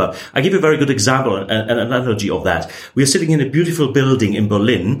just screw about. I give you a very good example, an analogy of that. We are sitting in a beautiful building in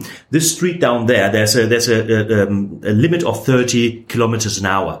Berlin. This street down there, there's a limit of 30 kilometers an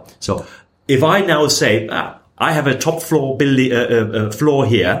hour. So if I now say, I have a top floor floor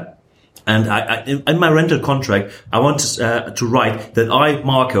here, and in my rental contract, I want to write that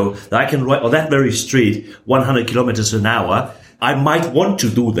Marco, that I can write on that very street 100 kilometers an hour. I might want to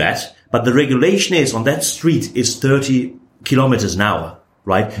do that, but the regulation is on that street is 30 kilometers an hour,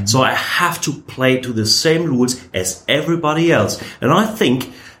 right? Mm-hmm. So I have to play to the same rules as everybody else. And I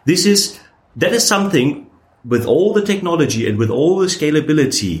think that is something with all the technology and with all the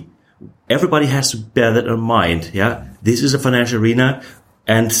scalability, everybody has to bear that in mind. Yeah. This is a financial arena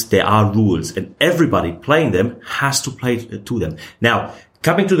and there are rules and everybody playing them has to play to them. Now,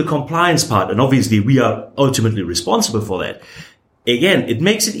 coming to the compliance part, and obviously we are ultimately responsible for that. Again, it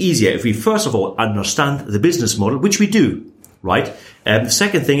makes it easier if we first of all understand the business model, which we do, right? And the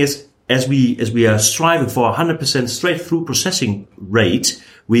second thing is, as we are striving for 100% straight through processing rate,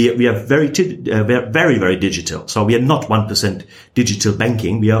 we are very, very digital. So we are not 1% digital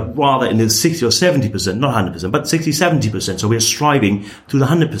banking. We are rather in the 60 or 70%, not 100%, but 60, 70%. So we are striving to the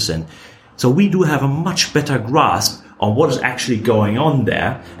 100%. So we do have a much better grasp on what is actually going on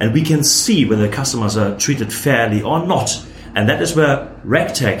there. And we can see whether customers are treated fairly or not. And that is where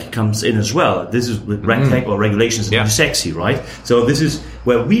RegTech comes in as well. This is with RegTech or regulations is sexy, right? So this is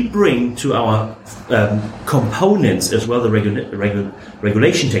where we bring to our components as well the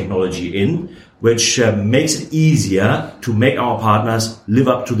regulation technology in, which makes it easier to make our partners live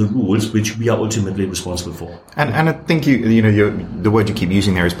up to the rules, which we are ultimately responsible for. And I think the word you keep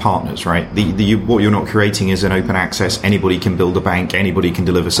using there is partners, right? What you're not creating is an open access. Anybody can build a bank. Anybody can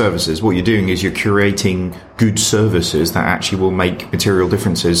deliver services. What you're doing is you're curating good services that actually will make material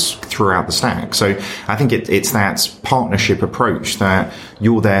differences throughout the stack. So I think it's that partnership approach that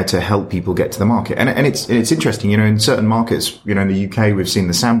you're there to help people get to the market. And it's interesting, in certain markets, in the UK, we've seen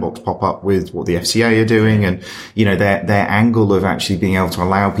the sandbox pop up with what the FCA are doing and, their angle of actually being able to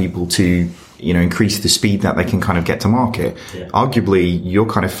allow people to, increase the speed that they can kind of get to market. Yeah. Arguably, you're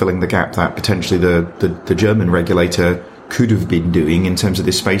kind of filling the gap that potentially the German regulator could have been doing in terms of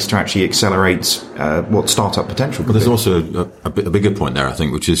this space to actually accelerate what startup potential could be. But there's also a bigger point there, I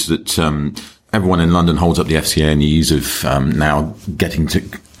think, which is that everyone in London holds up the FCA and the ease of now getting to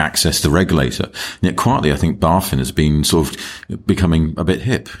access the regulator. And yet quietly, I think BaFin has been sort of becoming a bit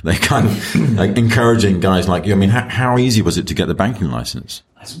hip. They're kind of like encouraging guys like you. I mean, how easy was it to get the banking license?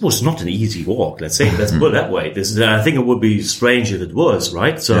 It was not an easy walk, let's say. Let's put it that way. I think it would be strange if it was,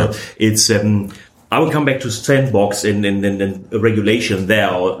 right? So it's... I will come back to Sandbox in regulation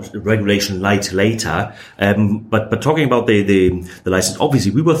there, or regulation light later. But talking about the license,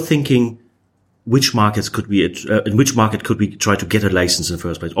 obviously we were thinking in which market could we try to get a license in the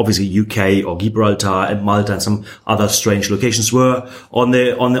first place? Obviously UK or Gibraltar and Malta and some other strange locations were on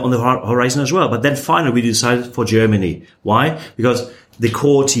the horizon as well. But then finally we decided for Germany. Why? Because the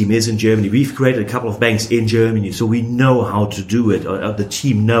core team is in Germany. We've created a couple of banks in Germany, so we know how to do it, or the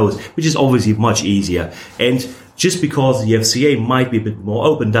team knows, which is obviously much easier. And just because the FCA might be a bit more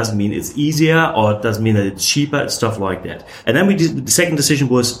open doesn't mean it's easier, or it doesn't mean that it's cheaper, stuff like that. And then the second decision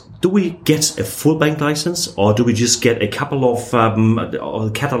was, do we get a full bank license, or do we just get a couple of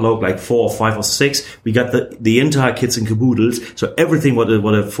or catalog, like 4 or 5 or 6? We got the entire kits and caboodles, so everything what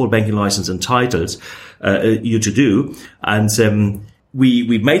a full banking license entitles you to do. And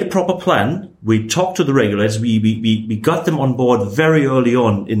we made a proper plan. We talked to the regulators. We got them on board very early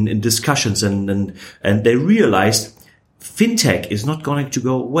on in discussions, and they realized fintech is not going to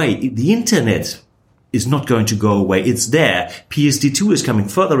go away. The internet is not going to go away. It's there. PSD2 is coming.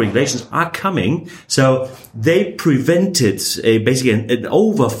 Further regulations are coming. So they prevented basically an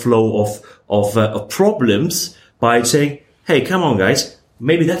overflow of problems by saying, hey, come on, guys.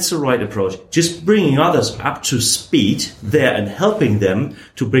 Maybe that's the right approach. Just bringing others up to speed there and helping them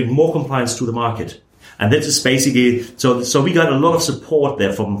to bring more compliance to the market. And that is basically, so we got a lot of support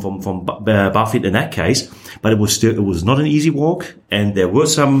there from BaFin in that case, but it was not an easy walk, and there were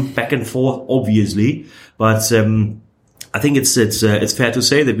some back and forth, obviously, but, I think it's fair to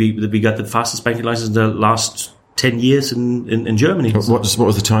say that we got the fastest banking license in the last 10 years in Germany. What was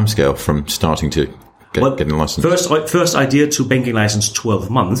the timescale from starting to getting a license? First idea to banking license 12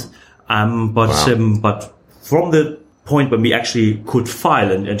 months. But from the point when we actually could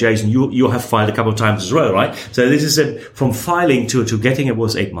file, and Jason, you have filed a couple of times as well, right? So this is from filing to getting it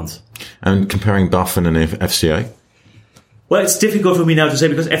was 8 months. And comparing BaFin and FCA? Well, it's difficult for me now to say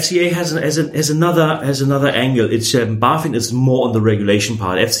because FCA has another angle. It's BaFin is more on the regulation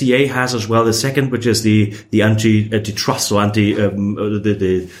part. FCA has as well the second, which is the antitrust or the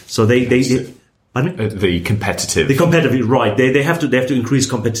competitive. The competitive, right. They have to increase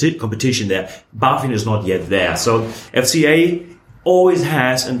competition there. BaFin is not yet there. So FCA always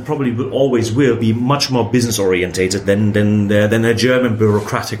has and probably always will be much more business orientated than a German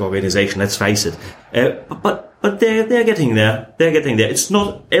bureaucratic organization, let's face it. But they're getting there. They're getting there. It's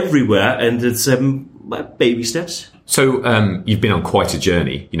not everywhere, and it's baby steps. So you've been on quite a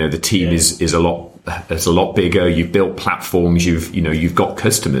journey. You know, the team is a lot bigger. You've built platforms. You've got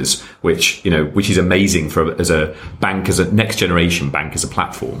customers, which is amazing as a bank, as a next generation bank, as a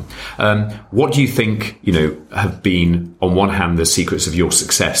platform. What do you think have been, on one hand, the secrets of your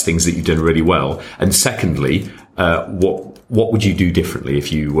success, things that you've done really well, and secondly, what would you do differently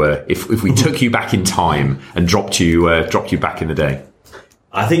if we took you back in time and dropped you back in the day?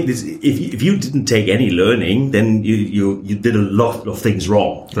 I think if you didn't take any learning, then you did a lot of things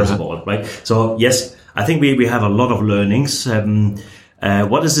wrong, first of all, right? So yes, I think we have a lot of learnings.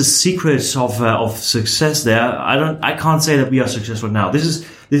 What is the secret of success there? I can't say that we are successful now. This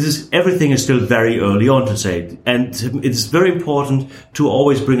is everything is still very early on to say, and it's very important to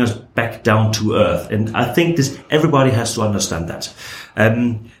always bring us back down to earth. And I think everybody has to understand that.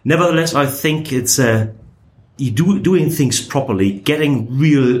 Nevertheless, I think it's doing things properly, getting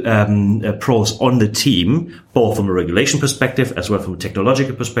real pros on the team, both from a regulation perspective as well from a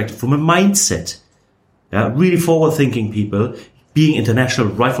technological perspective, from a mindset. Really forward-thinking people, being international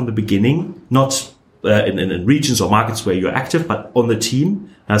right from the beginning, not in regions or markets where you're active, but on the team.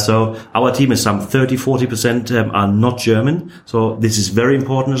 So our team is some 30-40% are not German. So this is very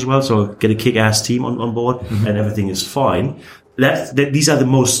important as well. So get a kick-ass team on board, and everything is fine. These are the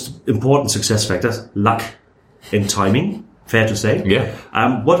most important success factors. Luck and timing, fair to say. Yeah.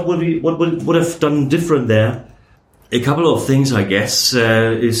 What would have done different there? A couple of things, I guess,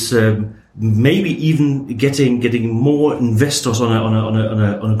 is maybe even getting more investors on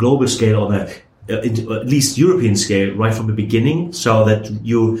a global scale, at least European scale, right from the beginning, so that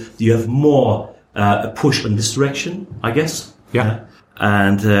you have more a push in this direction, I guess. Yeah.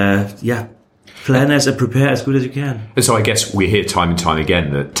 Plan and prepare as good as you can. And so I guess we hear time and time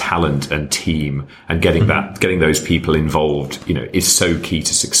again that talent and team and getting those people involved, is so key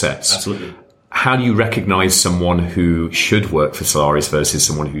to success. Absolutely. How do you recognize someone who should work for Solaris versus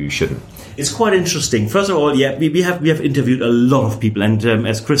someone who shouldn't? It's quite interesting. First of all, we have interviewed a lot of people, and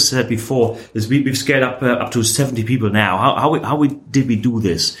as Chris said before, we've scaled up to 70 people now. How did we do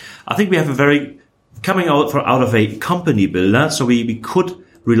this? I think we have coming out of a company builder, so we could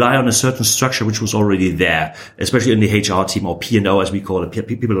rely on a certain structure which was already there, especially in the HR team, or P&O as we call it,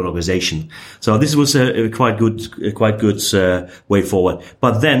 people in organization. So this was a quite good way forward.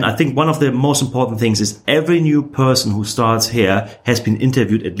 But then I think one of the most important things is every new person who starts here has been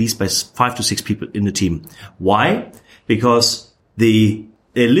interviewed at least by 5 to 6 people in the team. Why? Because a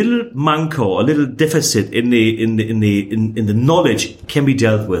little manco, a little deficit in the knowledge can be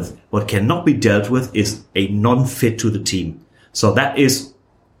dealt with. What cannot be dealt with is a non-fit to the team. So that is,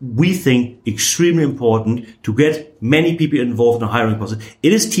 we think, extremely important to get many people involved in a hiring process.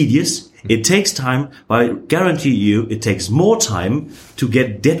 It is tedious. It takes time, but I guarantee you it takes more time to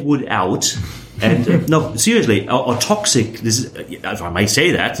get deadwood out. And no, seriously, or toxic. This is, if I may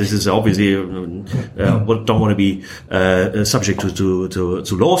say that, this is obviously don't want to be subject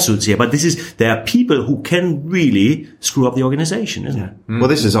to lawsuits here. But there are people who can really screw up the organization, isn't it? Well,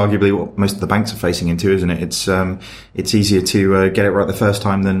 this is arguably what most of the banks are facing into, isn't it? It's easier to get it right the first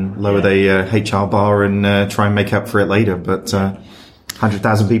time than lower the HR bar and try and make up for it later. But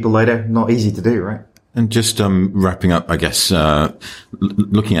 100,000 people later, not easy to do, right? And just wrapping up, I guess,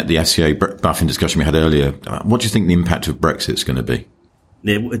 looking at the FCA BaFin discussion we had earlier, what do you think the impact of Brexit is going to be?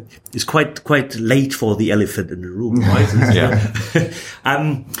 It's quite late for the elephant in the room, right?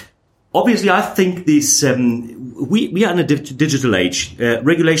 Yeah. Obviously, I think this we are in a digital age.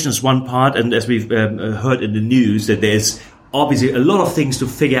 Regulation is one part, and as we've heard in the news, that there's obviously a lot of things to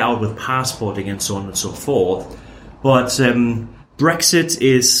figure out with passporting and so on and so forth. But Brexit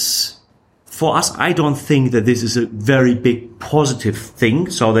is, for us, I don't think that this is a very big positive thing,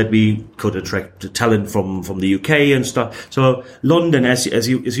 so that we could attract talent from the UK and stuff. So London, as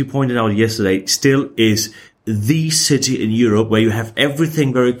you pointed out yesterday, still is the city in Europe where you have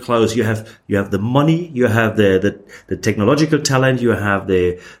everything very close. You have the money, you have the technological talent, you have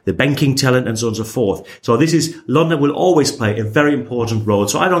the banking talent, and so on and so forth. So London will always play a very important role.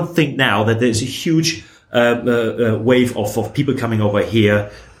 So I don't think now that there's a huge wave of people coming over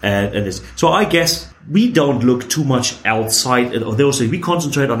here. So I guess we don't look too much outside of those things. We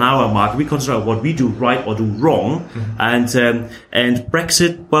concentrate on our market. We concentrate on what we do right or do wrong. Mm-hmm. And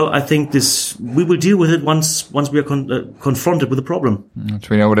Brexit, well, I think we will deal with it once we are confronted with the problem. Once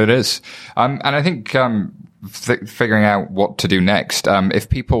we know what it is. And I think figuring out what to do next. If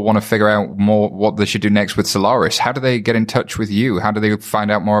people want to figure out more what they should do next with Solaris, how do they get in touch with you? How do they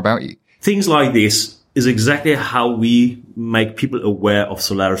find out more about you? Things like this is exactly how we make people aware of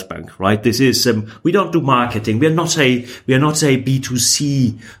Solaris Bank, right? This is, we don't do marketing. We are not a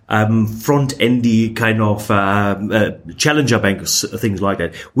B2C, front-endy kind of, challenger bank, things like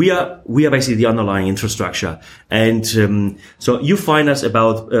that. We are basically the underlying infrastructure. And, so you find us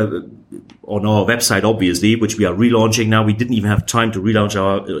about, on our website, obviously, which we are relaunching now. We didn't even have time to relaunch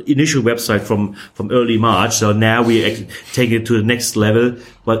our initial website from early March. So now we take it to the next level,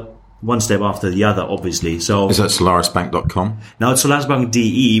 but one step after the other, obviously. So is that solarisbank.com? Now it's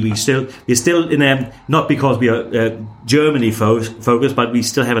solarisbank.de. We're still in not because we are Germany focused, but we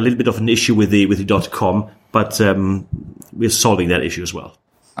still have a little bit of an issue with the .com. But we're solving that issue as well.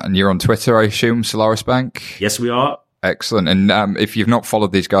 And you're on Twitter, I assume, Solaris Bank? Yes, we are. Excellent. And if you've not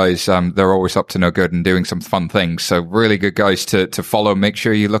followed these guys, they're always up to no good and doing some fun things. So really good guys to follow. Make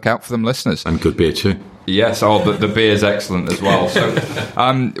sure you look out for them, listeners. And good beer too. Yes, the beer's excellent as well.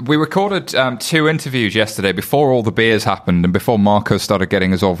 So we recorded 2 interviews yesterday before all the beers happened and before Marco started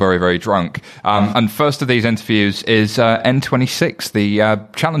getting us all very, very drunk. And first of these interviews is N26, the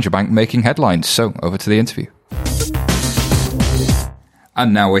challenger bank making headlines. So over to the interview.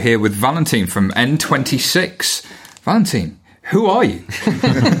 And now we're here with Valentin from N26. Valentin, who are you?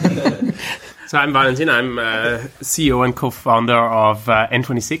 So I'm Valentin. I'm CEO and co-founder of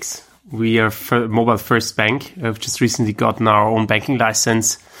N26. We are mobile first bank. We've just recently gotten our own banking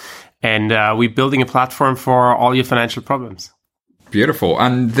license, and we're building a platform for all your financial problems. Beautiful.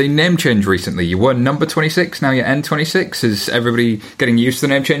 And the name change recently, you were number 26, now you're N26. Is everybody getting used to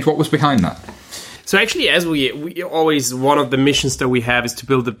the name change? What was behind that? So actually, as we always, one of the missions that we have is to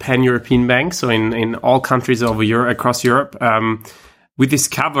build a pan-European bank. So in all countries across Europe, we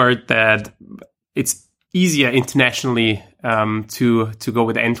discovered that it's easier internationally to go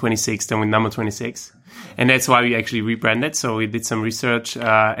with N26 than with number 26. And that's why we actually rebranded. So we did some research.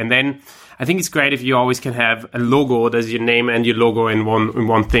 And then I think it's great if you always can have a logo that's your name and your logo in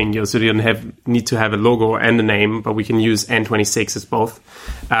one thing. So you don't need to have a logo and a name, but we can use N26 as both.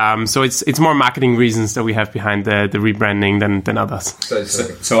 So it's more marketing reasons that we have behind the rebranding than others.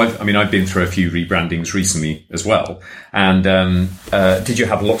 So I've been through a few rebrandings recently as well. And did you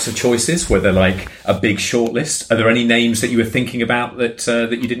have lots of choices? Were there like a big shortlist? Are there any names that you were thinking about that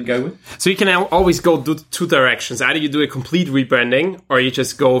you didn't go with? So you can always go two directions. Either you do a complete rebranding, or you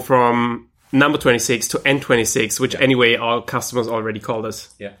just go from number 26 to N26, which anyway our customers already called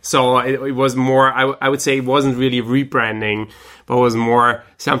us. Yeah. So it was more, I would say it wasn't really rebranding, but it was more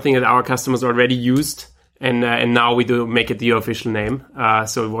something that our customers already used. And now we do make it the official name.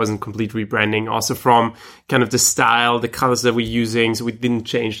 So it wasn't complete rebranding. Also from kind of the style, the colors that we're using. So we didn't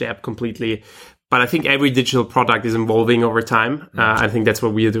change the app completely. But I think every digital product is evolving over time. I think that's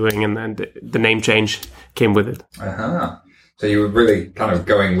what we are doing. And the name change came with it. Uh-huh. So you were really kind of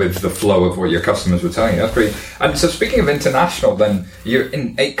going with the flow of what your customers were telling you. That's pretty. And so speaking of international, then you're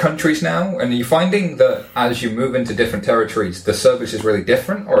in 8 countries now, and are you finding that as you move into different territories, the service is really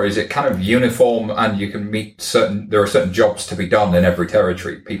different, or is it kind of uniform and you can meet there are certain jobs to be done in every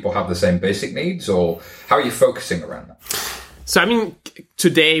territory? People have the same basic needs, or how are you focusing around that? So, I mean,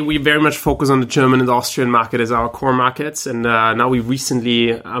 today we very much focus on the German and Austrian market as our core markets. And now we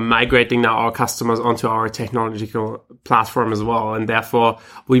recently are migrating now our customers onto our technological platform as well. And therefore,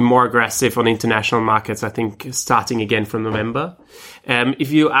 we're more aggressive on international markets, I think, starting again from November.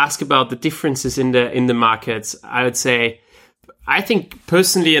 If you ask about the differences in the markets, I would say, I think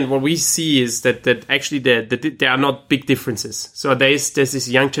personally, and what we see is that actually there are not big differences. So there's this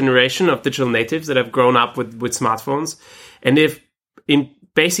young generation of digital natives that have grown up with smartphones. And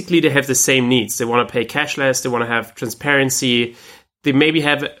basically they have the same needs. They want to pay cashless. They want to have transparency. They maybe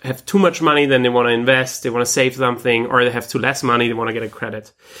have too much money, then they want to invest. They want to save something, or they have too less money. They want to get a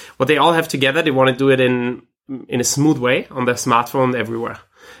credit. What they all have together, they want to do it in a smooth way on their smartphone everywhere.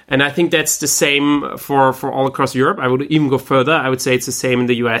 And I think that's the same for all across Europe. I would even go further. I would say it's the same in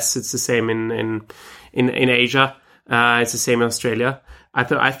the US. It's the same in Asia. It's the same in Australia.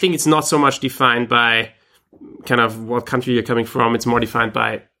 I think it's not so much defined by kind of what country you're coming from. It's more defined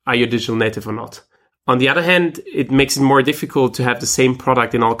by, are you a digital native or not? On the other hand, it makes it more difficult to have the same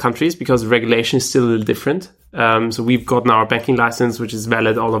product in all countries because the regulation is still a little different. So we've gotten our banking license, which is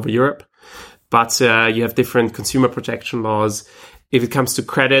valid all over Europe, but you have different consumer protection laws. If it comes to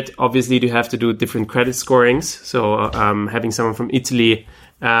credit, obviously you have to do different credit scorings. So having someone from Italy,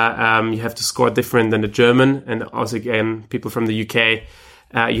 you have to score different than the German, and also again, people from the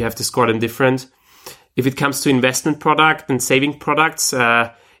UK, you have to score them different. If it comes to investment product and saving products,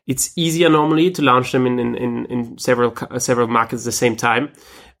 it's easier normally to launch them in several markets at the same time.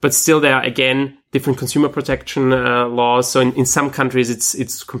 But still, there are, again, different consumer protection laws. So in some countries,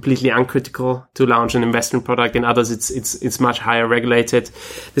 it's completely uncritical to launch an investment product. In others, it's much higher regulated.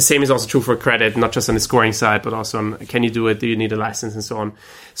 The same is also true for credit, not just on the scoring side, but also on can you do it, do you need a license, and so on.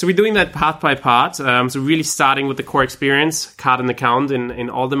 So we're doing that part by part. So really starting with the core experience, card and account in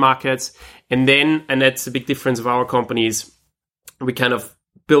all the markets. And that's the big difference of our companies. We kind of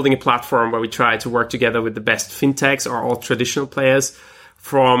building a platform where we try to work together with the best fintechs or all traditional players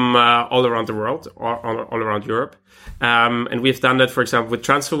from all around the world or all around Europe. And we've done that, for example, with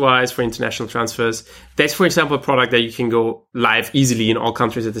TransferWise for international transfers. That's, for example, a product that you can go live easily in all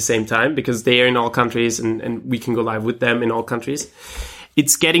countries at the same time because they are in all countries and we can go live with them in all countries.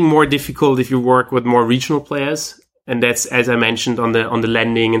 It's getting more difficult if you work with more regional players. And that's, as I mentioned, on the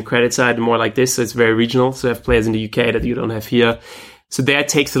lending and credit side, more like this. So it's very regional. So you have players in the UK that you don't have here. So that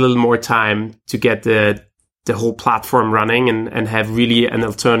takes a little more time to get the whole platform running and have really an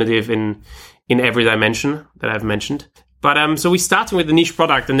alternative in every dimension that I've mentioned. But so we're starting with the niche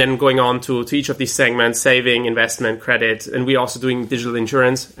product and then going on to each of these segments, saving, investment, credit. And we're also doing digital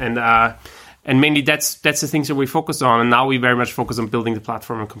insurance. And mainly that's the things that we focus on. And now we very much focus on building the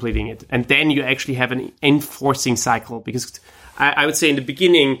platform and completing it. And then you actually have an enforcing cycle because I would say in the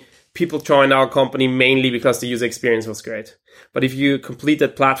beginning, people joined our company mainly because the user experience was great. But if you complete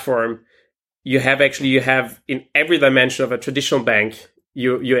that platform, you have in every dimension of a traditional bank,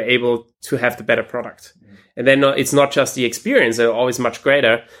 you're able to have the better product. And then it's not just the experience, they're always much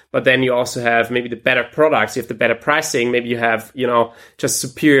greater, but then you also have maybe the better products, you have the better pricing, maybe you have, just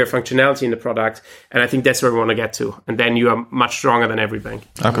superior functionality in the product. And I think that's where we want to get to. And then you are much stronger than every bank.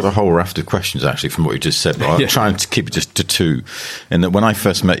 I've got a whole raft of questions actually from what you just said, but I'm trying to keep it just to two. And that when I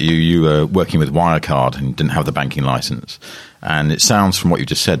first met you, you were working with Wirecard and didn't have the banking license. And it sounds from what you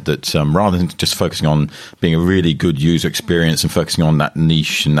just said that rather than just focusing on being a really good user experience and focusing on that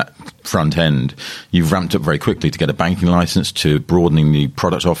niche and that front end, you've ramped up very quickly to get a banking license, to broadening the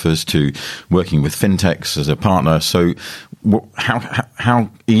product offers, to working with fintechs as a partner. So how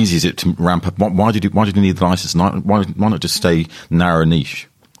easy is it to ramp up? Why did you need the license? Why not just stay narrow niche?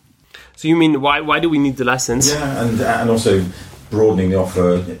 So you mean why do we need the license? Yeah, and also broadening the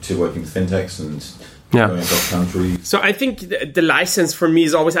offer to working with fintechs and going across country. So I think the license for me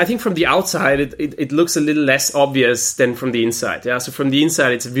is always, I think from the outside it looks a little less obvious than from the inside. Yeah, so from the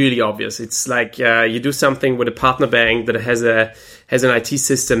inside it's really obvious. It's like you do something with a partner bank that has an IT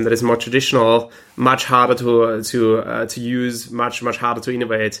system that is more traditional, much harder to use, much harder to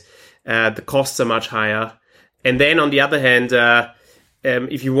innovate. The costs are much higher, and then on the other hand,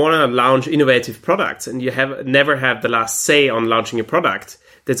 if you want to launch innovative products and you never have the last say on launching a product,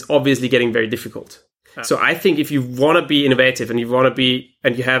 that's obviously getting very difficult. So I think if you want to be innovative and you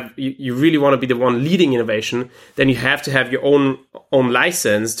really want to be the one leading innovation, then you have to have your own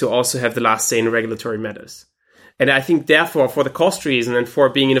license to also have the last say in regulatory matters. And I think therefore, for the cost reason and for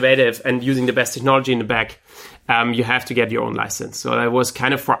being innovative and using the best technology in the back, you have to get your own license. So that was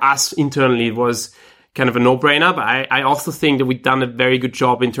kind of, for us internally, it was kind of a no-brainer. But I also think that we've done a very good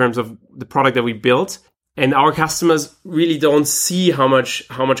job in terms of the product that we built. And our customers really don't see how much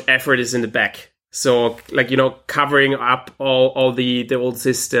effort is in the back. So, covering up all the old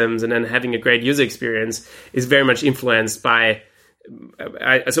systems and then having a great user experience is very much influenced by.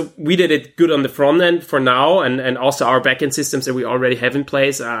 So we did it good on the front end for now, and also our backend systems that we already have in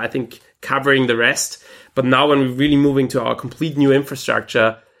place. I think covering the rest. But now, when we're really moving to our complete new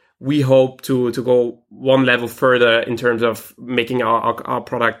infrastructure, we hope to go one level further in terms of making our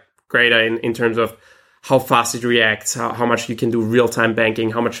product greater in terms of how fast it reacts, how much you can do real-time banking,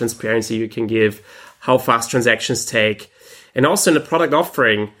 how much transparency you can give, how fast transactions take. And also in the product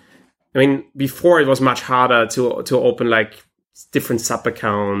offering, I mean, before it was much harder to open like different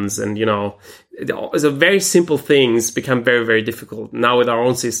sub-accounts and, so very simple things become very, very difficult. Now with our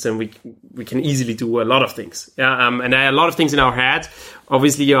own system, we can easily do a lot of things. Yeah, and there are a lot of things in our head.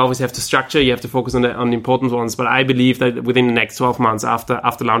 Obviously, you always have to structure, you have to focus on the important ones. But I believe that within the next 12 months after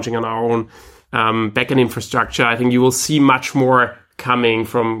launching on our own backend infrastructure, I think you will see much more coming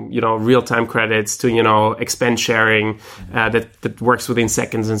from real-time credits to expense sharing that works within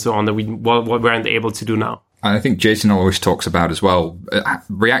seconds and so on that we weren't able to do now. And I think Jason always talks about as well,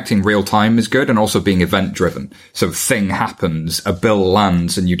 reacting real time is good and also being event driven. So thing happens, a bill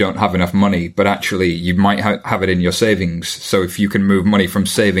lands and you don't have enough money, but actually you might have it in your savings. So if you can move money from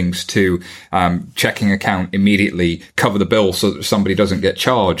savings to checking account immediately, cover the bill so that somebody doesn't get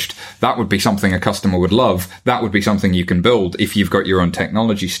charged, that would be something a customer would love. That would be something you can build if you've got your own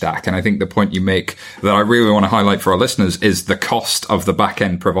technology stack. And I think the point you make that I really want to highlight for our listeners is the cost of the back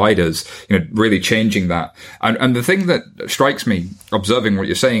end providers, really changing that. And the thing that strikes me observing what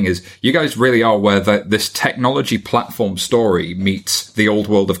you're saying is you guys really are where this technology platform story meets the old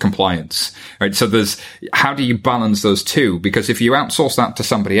world of compliance, right? So how do you balance those two? Because if you outsource that to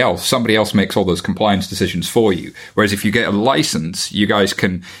somebody else makes all those compliance decisions for you. Whereas if you get a license, you guys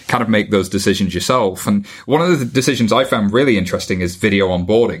can kind of make those decisions yourself. And one of the decisions I found really interesting is video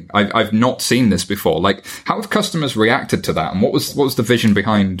onboarding. I've not seen this before. Like, how have customers reacted to that? And what was the vision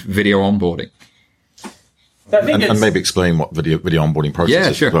behind video onboarding? And maybe explain what video onboarding process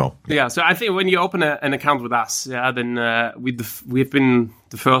is as well. Yeah, so I think when you open an account with us, then we've been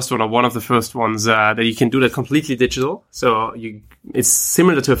the first one or one of the first ones that you can do that completely digital. So it's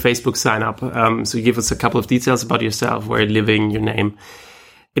similar to a Facebook sign up. So you give us a couple of details about yourself, where you're living, your name.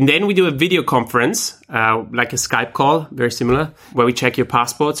 And then we do a video conference, like a Skype call, very similar, where we check your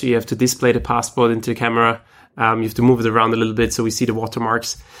passport. So you have to display the passport into the camera. You have to move it around a little bit so we see the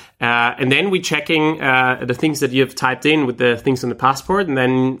watermarks. And then we're checking the things that you have typed in with the things on the passport, and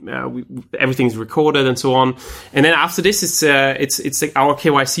then everything's recorded and so on. And then after this, it's like our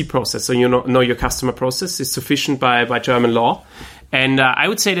KYC process. So know your customer process is sufficient by German law. And I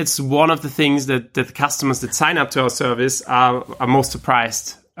would say that's one of the things that the customers that sign up to our service are most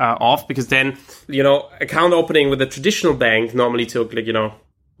surprised of, because then, account opening with a traditional bank normally took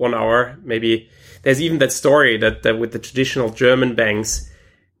 1 hour, maybe. There's even that story that with the traditional German banks,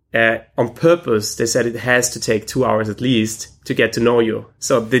 on purpose, they said it has to take 2 hours at least to get to know you.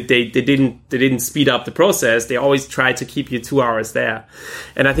 So they didn't speed up the process. They always try to keep you 2 hours there.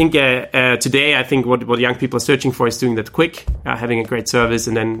 And I think today, I think what young people are searching for is doing that quick, having a great service,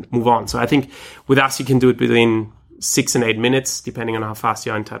 and then move on. So I think with us, you can do it within 6 and 8 minutes, depending on how fast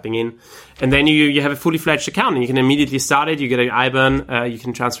you are in typing in. And then you have a fully fledged account and you can immediately start it. You get an IBAN, you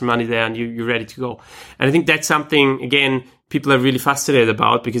can transfer money there, and you're ready to go. And I think that's something, again, people are really fascinated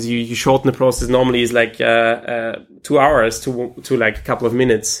about, because you shorten the process. Normally is like 2 hours to like a couple of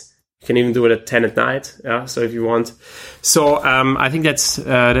minutes. You can even do it at 10 at night. Yeah, so if you want. So I think that's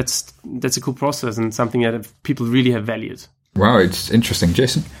a cool process and something that people really have valued. Wow, it's interesting.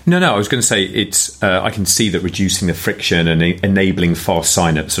 Jason? No, I was going to say it's. I can see that reducing the friction and enabling fast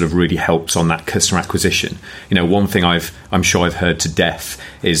sign-up sort of really helps on that customer acquisition. One thing I'm sure I've heard to death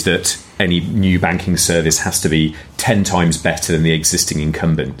is that any new banking service has to be 10 times better than the existing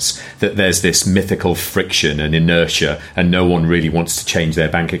incumbents. That there's this mythical friction and inertia, and no one really wants to change their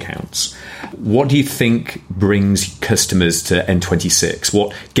bank accounts. What do you think brings customers to N26?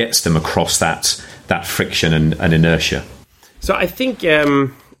 What gets them across that friction and inertia? So I think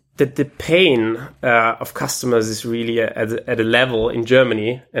that the pain of customers is really at a level in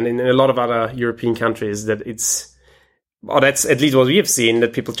Germany and in a lot of other European countries that that's at least what we have seen,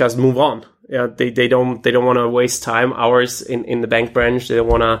 that people just move on. Yeah, they don't want to waste hours in the bank branch. They don't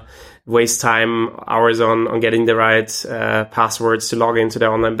want to waste hours on getting the right passwords to log into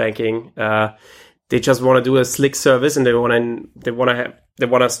their online banking. They just want to do a slick service, and they want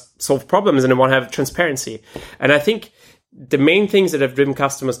to solve problems, and they want to have transparency. And I think the main things that have driven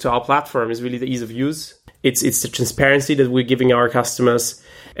customers to our platform is really the ease of use. It's the transparency that we're giving our customers.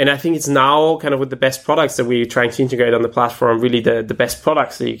 And I think it's now kind of with the best products that we're trying to integrate on the platform, really the best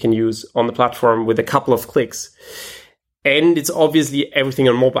products that you can use on the platform with a couple of clicks. And it's obviously everything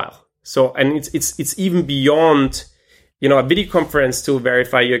on mobile. So, and it's even beyond, a video conference to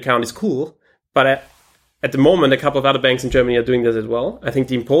verify your account is cool. But at the moment, a couple of other banks in Germany are doing that as well. I think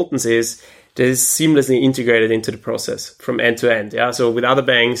the importance is that it's seamlessly integrated into the process from end to end. Yeah. So with other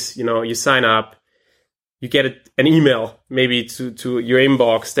banks, you sign up, you get an email maybe to your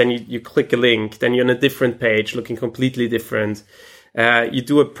inbox, then you click a link, then you're on a different page looking completely different. You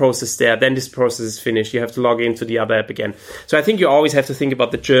do a process there, then this process is finished. You have to log into the other app again. So I think you always have to think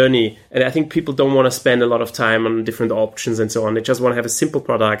about the journey. And I think people don't want to spend a lot of time on different options and so on. They just want to have a simple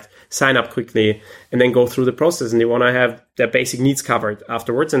product, sign up quickly, and then go through the process. And they want to have their basic needs covered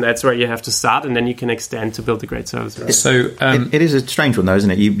afterwards. And that's where you have to start. And then you can extend to build a great service. Right? So it is a strange one, though,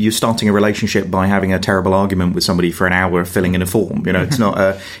 isn't it? You're starting a relationship by having a terrible argument with somebody for an hour, filling in a form. It's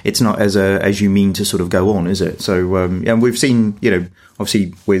not as you mean to sort of go on, is it? So and we've seen,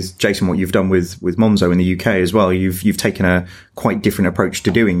 obviously with Jason, what you've done with Monzo in the UK as well, you've taken a quite different approach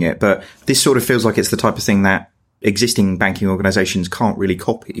to doing it. But this sort of feels like it's the type of thing that existing banking organizations can't really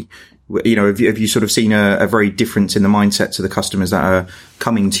copy. Have you sort of seen a very difference in the mindsets of the customers that are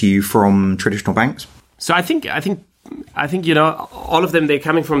coming to you from traditional banks? So I think all of them, they're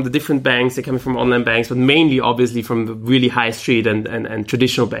coming from the different banks, they're coming from online banks, but mainly obviously from the really high street and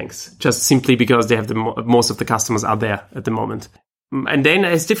traditional banks, just simply because they have most of the customers are there at the moment. And then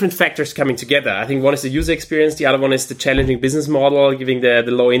there's different factors coming together. I think one is the user experience. The other one is the challenging business model, giving the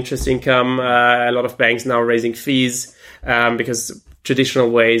low interest income. A lot of banks now raising fees because traditional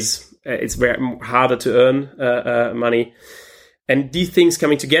ways, it's very harder to earn money. And these things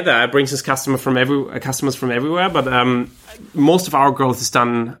coming together brings us customers from everywhere. But most of our growth is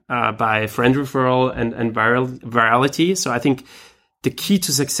done by friend referral and virality. So I think the key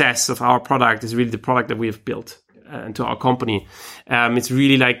to success of our product is really the product that we have built. To our company. It's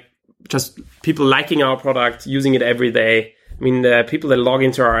really like just people liking our product, using it every day. I mean, the people that log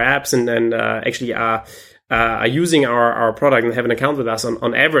into our apps and actually are using our product and have an account with us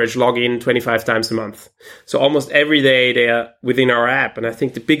on average log in 25 times a month. So almost every day they are within our app. And I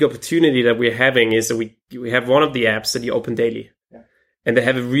think the big opportunity that we're having is that we have one of the apps that you open daily. Yeah. And they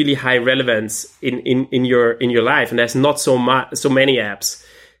have a really high relevance in your life. And there's not so many apps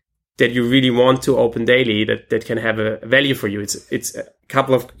that you really want to open daily that can have a value for you. It's a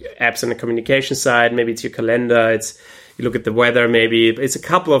couple of apps on the communication side. Maybe it's your calendar. You look at the weather. Maybe it's a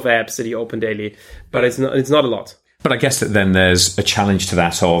couple of apps that you open daily, but it's not a lot. But I guess that then there's a challenge to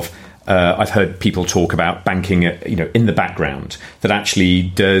that of I've heard people talk about banking, in the background. That actually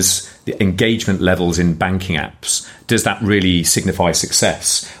does the engagement levels in banking apps. Does that really signify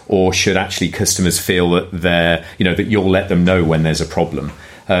success, or should actually customers feel that that you'll let them know when there's a problem?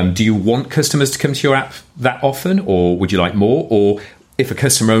 Do you want customers to come to your app that often, or would you like more? Or if a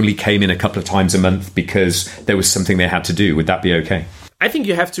customer only came in a couple of times a month because there was something they had to do, would that be okay? I think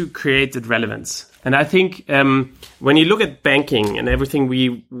you have to create that relevance. And I think when you look at banking and everything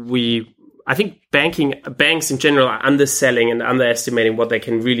I think banks in general are underselling and underestimating what they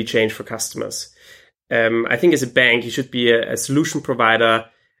can really change for customers. I think as a bank, you should be a solution provider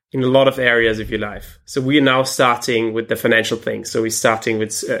in a lot of areas of your life. So we are now starting with the financial things. So we're starting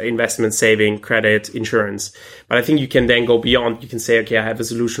with investment, saving, credit, insurance. But I think you can then go beyond. You can say, okay, I have a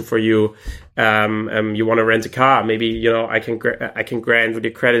solution for you. You want to rent a car. Maybe, I can grant with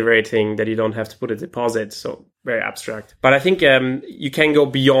your credit rating that you don't have to put a deposit. So very abstract. But I think you can go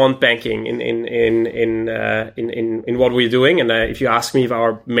beyond banking in what we're doing. And if you ask me if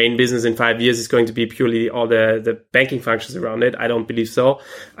our main business in 5 years is going to be purely all the banking functions around it, I don't believe so.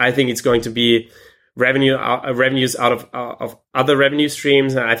 I think it's going to be revenues out of other revenue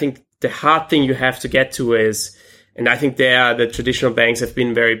streams. And I think the hard thing you have to get to is, and I think the traditional banks have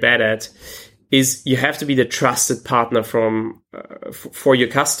been very bad at, is you have to be the trusted partner for your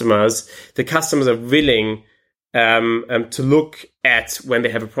customers. The customers are willing to look at when they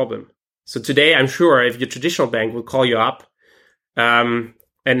have a problem. So today, I'm sure if your traditional bank will call you up, and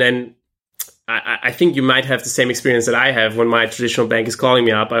then I think you might have the same experience that I have when my traditional bank is calling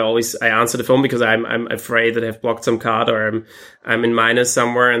me up. I answer the phone because I'm afraid that I've blocked some card or I'm in minus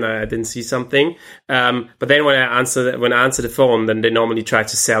somewhere and I didn't see something. But then when I answer the phone, then they normally try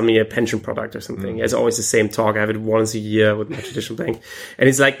to sell me a pension product or something. It's always the same talk. I have it once a year with my traditional bank, and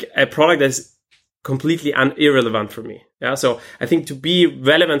it's like a product that's completely irrelevant for me. Yeah. So I think to be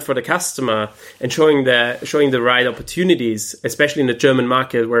relevant for the customer and showing the right opportunities, especially in the German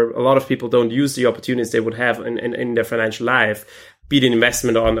market where a lot of people don't use the opportunities they would have in their financial life, be it an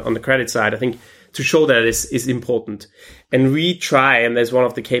investment or on the credit side, I think to show that is important. And we try, and there's one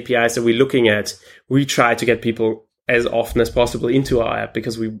of the KPIs that we're looking at, we try to get people as often as possible into our app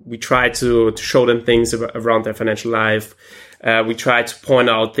because we try to show them things around their financial life. We try to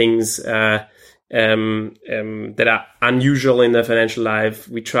point out things, that are unusual in their financial life.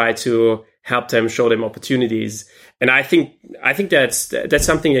 We try to help them, show them opportunities. And I think that's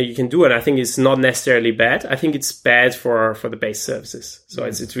something that you can do. And I think it's not necessarily bad. I think it's bad for the base services. So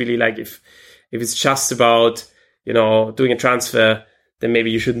it's really like if it's just about, doing a transfer, then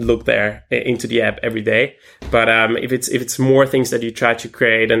maybe you shouldn't look there into the app every day. But if it's more things that you try to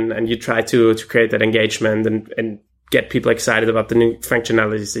create and you try to create that engagement and get people excited about the new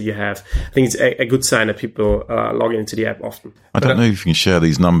functionalities that you have, I think it's a good sign that people log into the app often. I don't know if you can share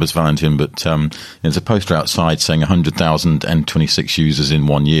these numbers, Valentin, but there's a poster outside saying 100,000 N26 users in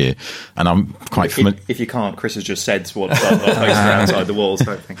 1 year. And I'm quite familiar. If you can't, Chris has just said what poster outside the walls.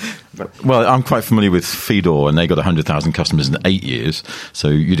 Well, I'm quite familiar with Fidor, and they got 100,000 customers in 8 years. So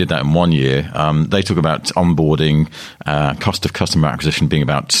you did that in 1 year. They talk about onboarding, cost of customer acquisition being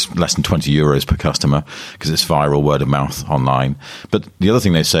about less than €20 per customer because it's viral word of mouth online. But the other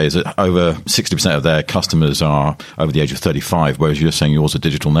thing they say is that over 60% of their customers are over the age of 35, whereas you're saying yours are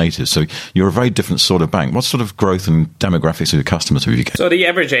digital natives. So you're a very different sort of bank. What sort of growth and demographics of your customers have you got? So the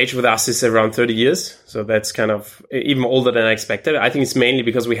average age with us is around 30 years. So that's kind of even older than I expected. I think it's mainly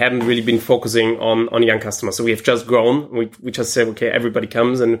because we haven't really been focusing on young customers. So we have just grown. We just said, okay, everybody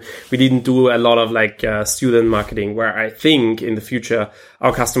comes, and we didn't do a lot of student marketing, where I think in the future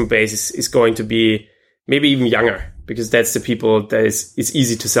our customer base is going to be maybe even younger, because that's the people that it's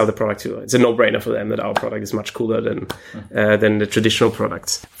easy to sell the product to. It's a no-brainer for them that our product is much cooler than the traditional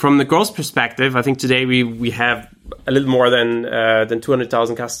products. From the growth perspective, I think today we have a little more than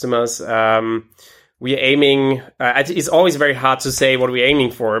 200,000 customers. We're aiming, it's always very hard to say what we're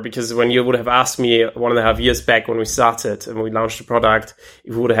aiming for, because when you would have asked me 1.5 years back when we started and we launched the product,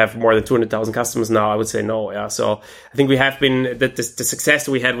 if we would have more than 200,000 customers now, I would say no. Yeah. So I think we have been, the success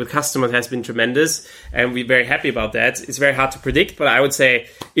that we had with customers has been tremendous, and we're very happy about that. It's very hard to predict, but I would say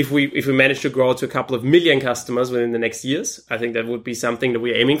if we manage to grow to a couple of million customers within the next years, I think that would be something that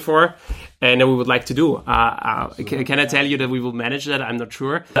we're aiming for and that we would like to do. Can I tell you that we will manage that? I'm not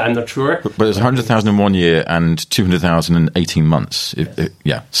sure. But it's 100,000 in 1 year and 200,000 in 18 months.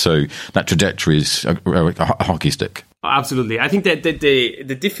 Yeah. So that trajectory is a hockey stick. Absolutely. I think that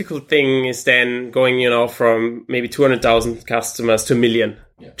the difficult thing is then going, from maybe 200,000 customers to 1 million.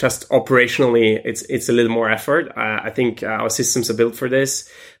 Yeah. Just operationally, it's a little more effort. I think our systems are built for this,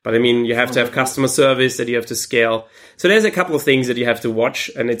 but I mean, you have to have customer service that you have to scale. So there's a couple of things that you have to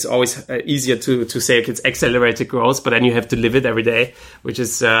watch, and it's always easier to say it's accelerated growth, but then you have to live it every day, which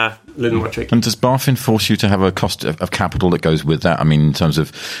is a little more tricky. And does BaFin force you to have a cost of capital that goes with that? I mean, in terms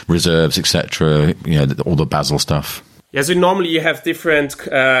of reserves, etc., all the Basel stuff. Yeah, so normally you have different quality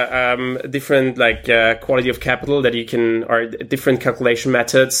of capital that you can, or different calculation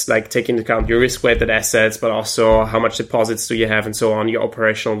methods, like taking into account your risk-weighted assets, but also how much deposits do you have and so on, your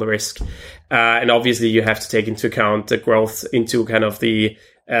operational risk. And obviously you have to take into account the growth into kind of the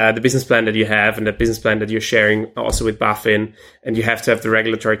business plan that you have and the business plan that you're sharing also with BaFin. And you have to have the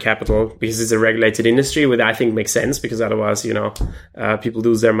regulatory capital because it's a regulated industry, which I think makes sense, because otherwise, people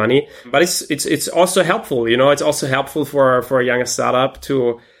lose their money. But it's also helpful, it's also helpful for a younger startup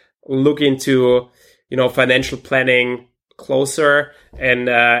to look into, financial planning closer and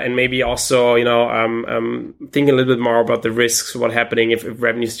maybe also, thinking a little bit more about the risks, what's happening if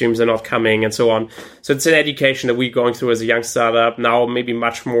revenue streams are not coming and so on. So it's an education that we're going through as a young startup now, maybe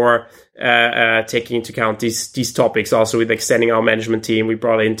much more taking into account these topics. Also with extending our management team, we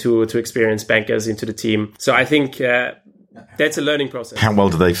brought in two experienced bankers into the team. So I think that's a learning process. How well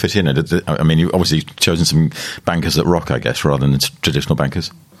do they fit in? I mean, you've obviously chosen some bankers that rock, I guess, rather than traditional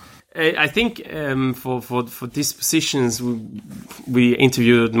bankers. I think for these positions, we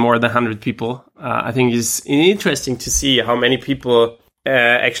interviewed more than 100 people. I think it's interesting to see how many people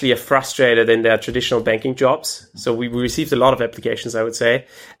actually are frustrated in their traditional banking jobs. So we received a lot of applications, I would say.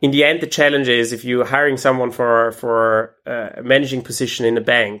 In the end, the challenge is if you're hiring someone for a managing position in a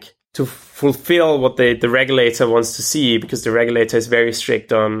bank, to fulfill what the regulator wants to see, because the regulator is very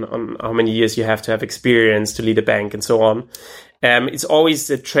strict on how many years you have to have experience to lead a bank and so on. It's always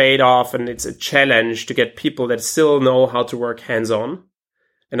a trade-off, and it's a challenge to get people that still know how to work hands-on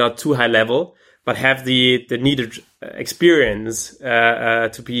and not too high level, but have the needed experience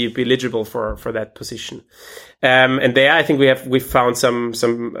to be eligible for that position. And there, I think we've found some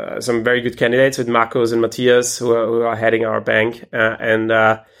very good candidates with Marcos and Matthias who are heading our bank, and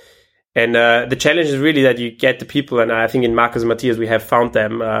the challenge is really that you get the people, and I think in Marcos and Matthias we have found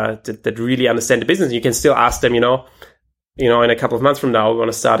them that really understand the business. You can still ask them, in a couple of months from now, we want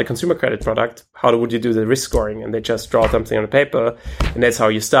to start a consumer credit product. How would you do the risk scoring? And they just draw something on a paper, and that's how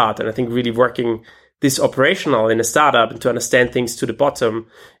you start. And I think really working this operational in a startup and to understand things to the bottom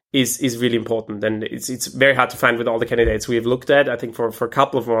is really important. And it's very hard to find with all the candidates we have looked at. I think for a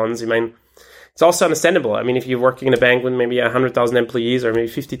couple of ones, it's also understandable. I mean, if you're working in a bank with maybe 100,000 employees or maybe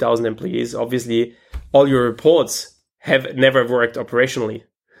 50,000 employees, obviously all your reports have never worked operationally.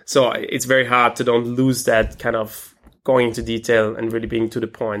 So it's very hard to don't lose that kind of going into detail and really being to the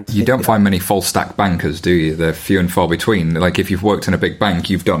point. You don't find many full stack bankers, do you? They're few and far between. Like if you've worked in a big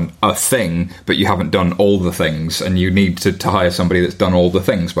bank, you've done a thing, but you haven't done all the things, and you need to hire somebody that's done all the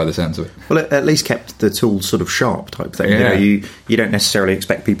things by the sense of it. Well, at least kept the tools sort of sharp type thing. Yeah. You don't necessarily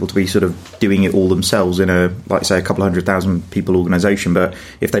expect people to be sort of doing it all themselves in a, like say, a couple 100,000 people organisation, but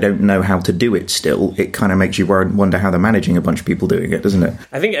if they don't know how to do it still, it kind of makes you wonder how they're managing a bunch of people doing it, doesn't it?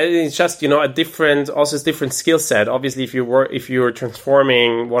 I think it's just, a different skill set. Obviously, if you're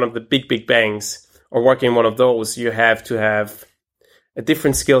transforming one of the big banks or working in one of those, you have to have a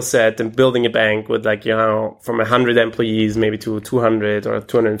different skill set than building a bank with from 100 employees maybe to 200 or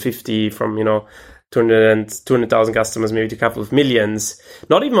 250, from 200,000 customers maybe to a couple of millions.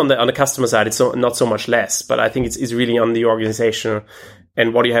 Not even on the customer side, it's not so much less, but I think it's really on the organization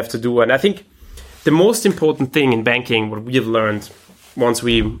and what you have to do. And I think the most important thing in banking, what we have learned once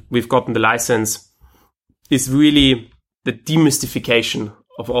we've gotten the license, is really the demystification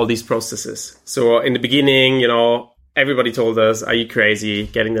of all these processes. So in the beginning, everybody told us, are you crazy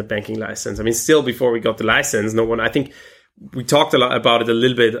getting the banking license? I mean, still before we got the license, I think we talked a lot about it a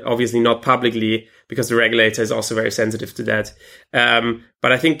little bit, obviously not publicly, because the regulator is also very sensitive to that.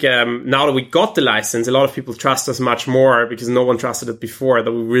 But I think now that we got the license, a lot of people trust us much more, because no one trusted it before,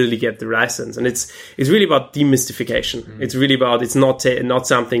 that we really get the license. And it's really about demystification. Mm-hmm. It's really about, it's not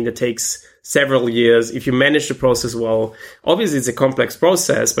something that takes several years. If you manage the process well, obviously it's a complex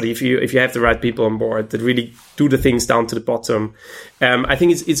process, but if you have the right people on board that really do the things down to the bottom, I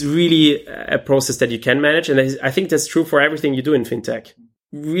think it's really a process that you can manage. And I think that's true for everything you do in fintech.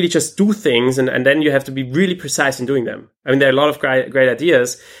 Really just do things, and then you have to be really precise in doing them. I mean, there are a lot of great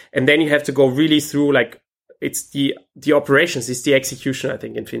ideas, and then you have to go really through, it's the operations, it's the execution, I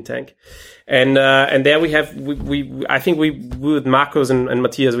think, in fintech. And there I think we with Marcos and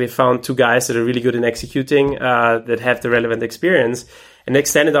Matthias, we found two guys that are really good in executing, that have the relevant experience, and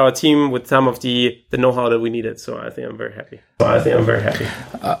extended our team with some of the know-how that we needed. So I think I'm very happy.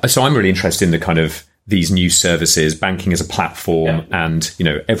 So I'm really interested in the kind of these new services, banking as a platform, and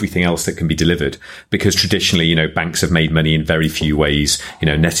everything else that can be delivered, because traditionally banks have made money in very few ways,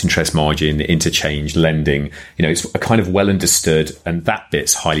 net interest margin, interchange, lending, it's a kind of well understood, and that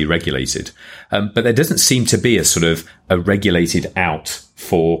bit's highly regulated, but there doesn't seem to be a sort of a regulated out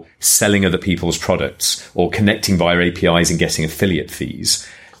for selling other people's products or connecting via APIs and getting affiliate fees.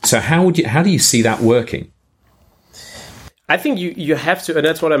 So how do you see that working? I think you have to, and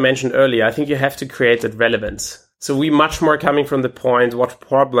that's what I mentioned earlier, I think you have to create that relevance. So we much more coming from the point, what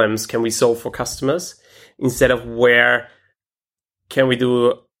problems can we solve for customers, instead of where can we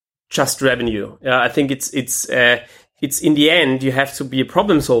do just revenue. I think it's in the end, you have to be a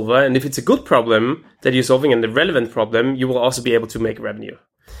problem solver. And if it's a good problem that you're solving and the relevant problem, you will also be able to make revenue.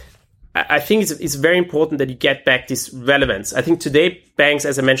 I think it's very important that you get back this relevance. I think today banks,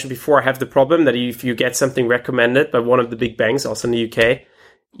 as I mentioned before, have the problem that if you get something recommended by one of the big banks, also in the UK,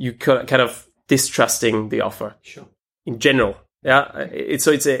 you kind of distrusting the offer. Sure. In general, yeah.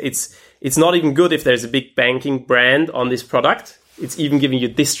 It's not even good if there's a big banking brand on this product. It's even giving you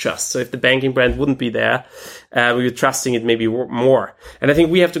distrust. So if the banking brand wouldn't be there, we were trusting it maybe more. And I think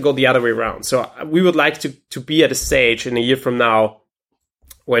we have to go the other way around. So we would like to be at a stage in a year from now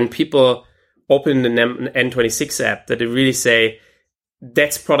when people open the N26 app that they really say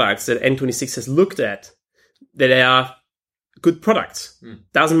that's products that N26 has looked at, that they are good products.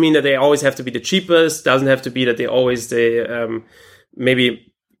 Doesn't mean that they always have to be the cheapest. Doesn't have to be that they always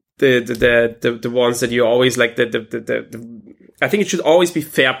maybe the ones that you always like. I think it should always be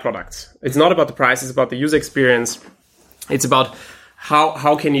fair products. It's not about the price. It's about the user experience. It's about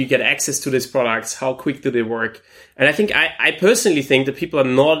how can you get access to these products? How quick do they work? And I think I personally think that people are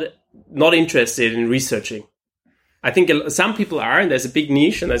not interested in researching. I think some people are, and there's a big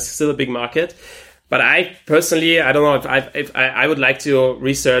niche, and there's still a big market. But I personally, I don't know if I would like to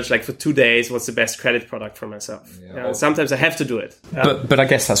research like for 2 days what's the best credit product for myself. Yeah. Sometimes I have to do it. But I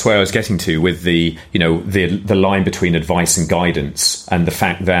guess that's where I was getting to with the line between advice and guidance, and the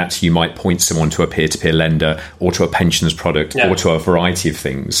fact that you might point someone to a peer-to-peer lender or to a pensions product or to a variety of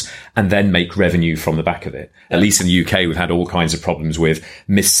things, and then make revenue from the back of it. At least in the UK, we've had all kinds of problems with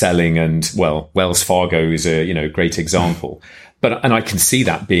mis-selling, and Wells Fargo is a great example. And I can see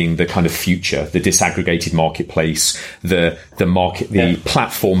that being the kind of future, the disaggregated marketplace, the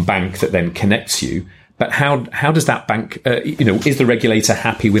platform bank that then connects you. But how does that bank, is the regulator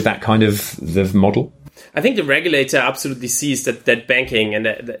happy with that kind of the model? I think the regulator absolutely sees that banking, and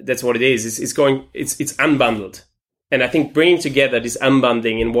that's what it is. It's unbundled. And I think bringing together this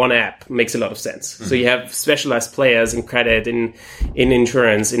unbundling in one app makes a lot of sense. Mm-hmm. So you have specialized players in credit, in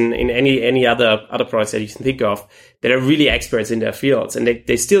insurance, in any other products that you can think of that are really experts in their fields, and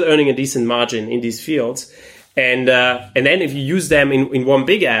they're still earning a decent margin in these fields. And then if you use them in one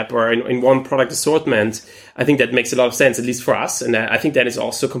big app or in one product assortment, I think that makes a lot of sense, at least for us. And I think that is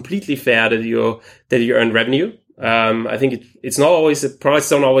also completely fair that you earn revenue. I think it's not always, products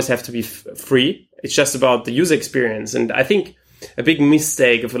don't always have to be free. It's just about the user experience. And I think a big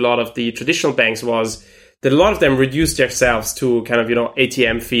mistake of a lot of the traditional banks was that a lot of them reduced themselves to kind of,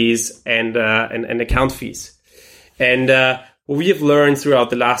 ATM fees and account fees. And what we have learned throughout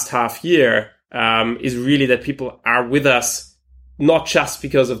the last half year is really that people are with us not just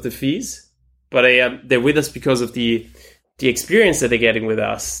because of the fees, but they're with us because of the experience that they're getting with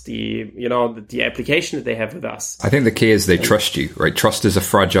us, the application that they have with us. I think the key is they trust you, right? Trust is a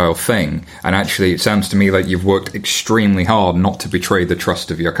fragile thing. And actually, it sounds to me like you've worked extremely hard not to betray the trust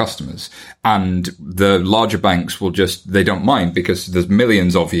of your customers. And the larger banks they don't mind because there's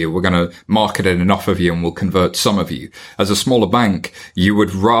millions of you. We're going to market it enough of you and we'll convert some of you. As a smaller bank, you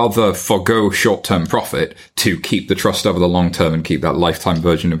would rather forgo short-term profit to keep the trust over the long term and keep that lifetime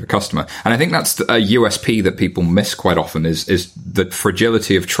version of a customer. And I think that's a USP that people miss quite often is the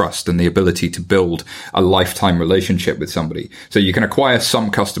fragility of trust and the ability to build a lifetime relationship with somebody. So you can acquire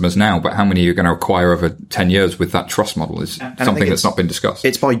some customers now, but how many you're going to acquire over 10 years with that trust model is something that's not been discussed.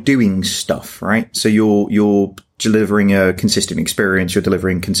 It's by doing stuff, right? So you're delivering a consistent experience, you're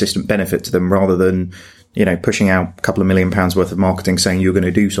delivering consistent benefit to them rather than, pushing out a couple of £1 million worth of marketing saying you're going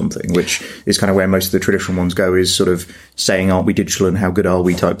to do something, which is kind of where most of the traditional ones go, is sort of saying, aren't we digital and how good are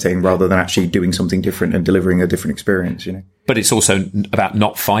we type thing, rather than actually doing something different and delivering a different experience, But it's also about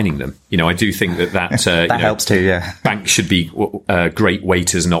not finding them. I do think that that helps too, yeah. Banks should be great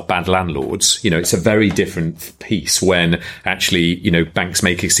waiters, not bad landlords. It's a very different piece when actually, banks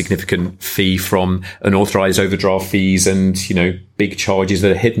make a significant fee from unauthorized overdraft fees and, big charges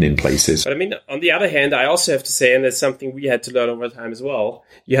that are hidden in places. But on the other hand, I also have to say, and that's something we had to learn over time as well,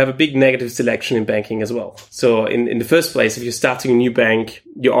 you have a big negative selection in banking as well. So in the first place, if you're starting a new bank,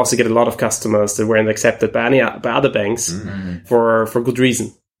 you also get a lot of customers that weren't accepted by other banks for good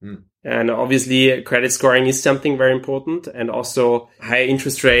reason. Mm. And obviously, credit scoring is something very important. And also, high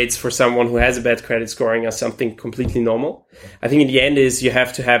interest rates for someone who has a bad credit scoring are something completely normal. I think in the end is you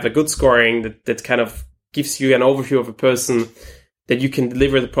have to have a good scoring that kind of gives you an overview of a person, that you can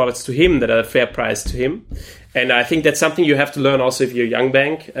deliver the products to him that are a fair price to him. And I think that's something you have to learn also if you're a young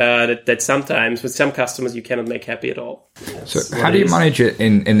bank, that sometimes with some customers you cannot make happy at all. So how do you manage it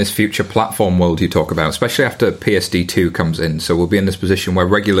in this future platform world you talk about, especially after PSD2 comes in? So we'll be in this position where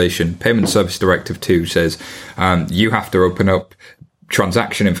regulation, Payment Service Directive 2 says you have to open up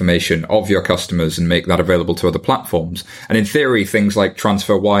transaction information of your customers and make that available to other platforms. And in theory, things like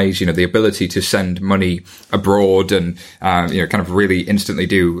TransferWise, the ability to send money abroad and, kind of really instantly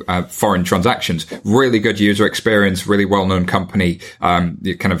do foreign transactions, really good user experience, really well-known company,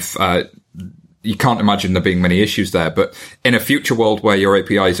 you can't imagine there being many issues there. But in a future world where your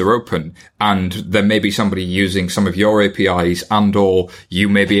APIs are open and there may be somebody using some of your APIs and or you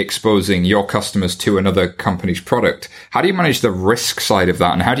may be exposing your customers to another company's product, how do you manage the risk side of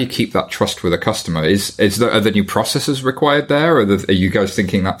that? And how do you keep that trust with a customer? Are there new processes required there? Or are you guys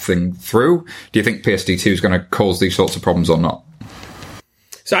thinking that thing through? Do you think PSD2 is going to cause these sorts of problems or not?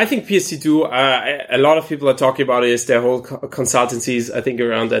 So I think PSD2, a lot of people are talking about it, their whole consultancies, I think,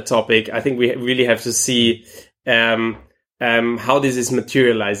 around that topic. I think we really have to see how this is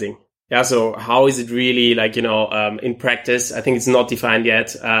materializing. Yeah, so how is it really in practice? I think it's not defined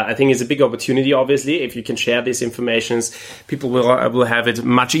yet. I think it's a big opportunity, obviously. If you can share these informations, people will have it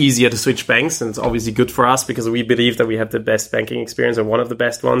much easier to switch banks. And it's obviously good for us because we believe that we have the best banking experience or one of the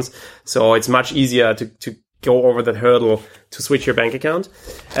best ones. So it's much easier to go over that hurdle to switch your bank account.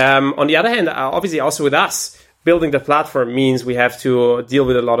 On the other hand, obviously also with us, building the platform means we have to deal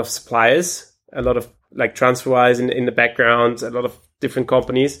with a lot of suppliers, a lot of TransferWise in the background, a lot of different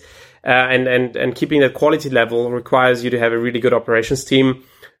companies. And keeping that quality level requires you to have a really good operations team,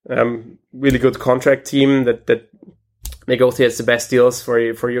 really good contract team that negotiates the best deals for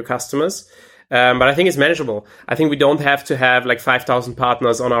your customers. But I think it's manageable. I think we don't have to have 5,000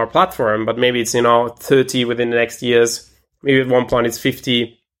 partners on our platform, but maybe it's, 30 within the next years. Maybe at one point it's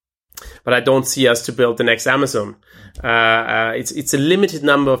 50, but I don't see us to build the next Amazon. It's a limited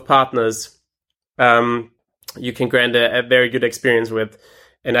number of partners you can grant a very good experience with.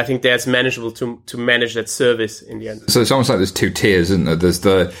 And I think that's manageable to manage that service in the end. So it's almost like there's two tiers, isn't there? There's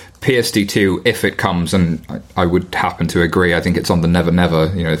the PSD2, if it comes, and I would happen to agree. I think it's on the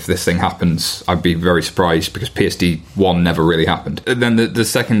never. If this thing happens, I'd be very surprised because PSD1 never really happened. And then the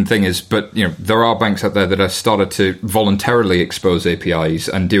second thing is, but there are banks out there that have started to voluntarily expose APIs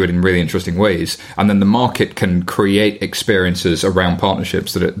and do it in really interesting ways. And then the market can create experiences around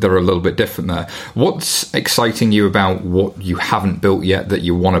partnerships that are a little bit different there. What's exciting you about what you haven't built yet that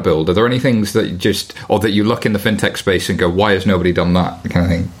you want to build? Are there any things that that you look in the fintech space and go, why has nobody done that kind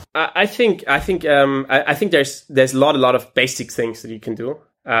of thing? I think there's a lot of basic things that you can do.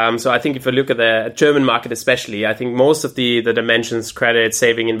 So I think if you look at the German market especially, I think most of the dimensions, credit,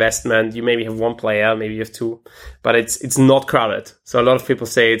 saving, investment, you maybe have one player, maybe you have two, but it's not crowded. So a lot of people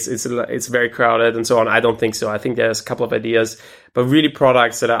say it's very crowded and so on. I don't think so. I think there's a couple of ideas, but really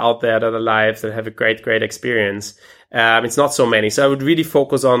products that are out there that are live, that have a great experience. It's not so many. So I would really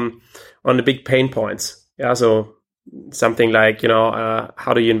focus on the big pain points. Yeah. So something like,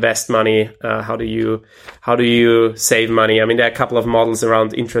 how do you invest money? How do you save money? I mean, there are a couple of models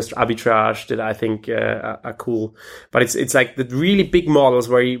around interest arbitrage that I think are cool, but it's like the really big models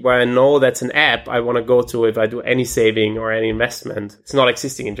where I know that's an app I want to go to if I do any saving or any investment. It's not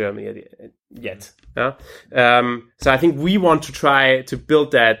existing in Germany yet. Yeah. So I think we want to try to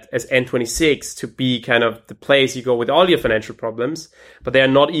build that as N26 to be kind of the place you go with all your financial problems, but they are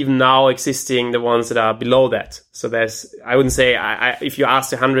not even now existing, the ones that are below that. So I wouldn't say, if you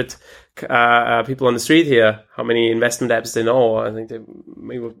asked 100 people on the street here how many investment apps they know, I think they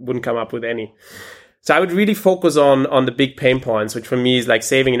maybe wouldn't come up with any. So I would really focus on the big pain points, which for me is like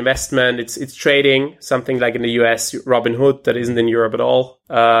saving investment. It's trading, something like in the US, Robinhood, that isn't in Europe at all,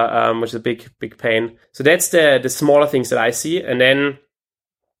 which is a big pain. So that's the smaller things that I see. And then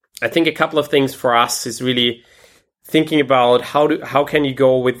I think a couple of things for us is really thinking about how can you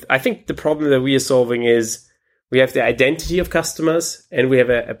go with, I think the problem that we are solving is we have the identity of customers and we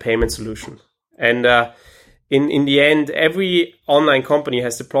have a payment solution. And in the end, every online company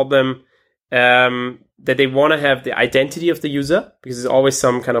has the problem that they want to have the identity of the user, because there's always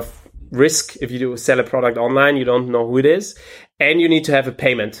some kind of risk. If you do sell a product online, you don't know who it is, and you need to have a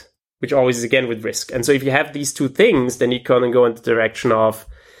payment, which always is again with risk. And so if you have these two things, then you can go in the direction of,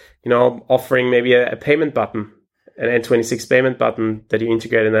 offering maybe a payment button, an N26 payment button that you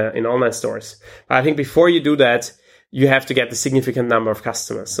integrate in online stores. But I think before you do that, you have to get the significant number of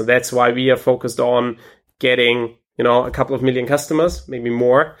customers. So that's why we are focused on getting a couple of million customers, maybe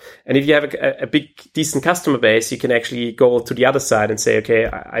more. And if you have a big, decent customer base, you can actually go to the other side and say, okay,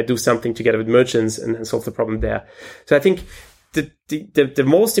 I do something together with merchants and solve the problem there. So I think the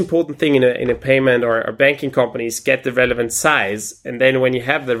most important thing in a payment or banking company is get the relevant size. And then when you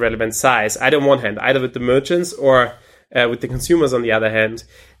have the relevant size, either on one hand, either with the merchants or with the consumers on the other hand,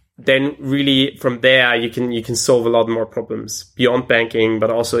 then really from there you can solve a lot more problems beyond banking, but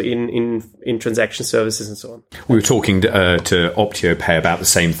also in transaction services and so on. We were talking to OptioPay about the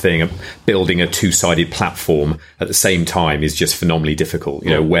same thing. Building a two-sided platform at the same time is just phenomenally difficult.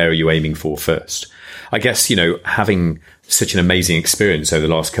 Where are you aiming for first? I guess, having such an amazing experience over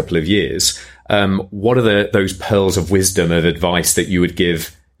the last couple of years, what are those pearls of wisdom of advice that you would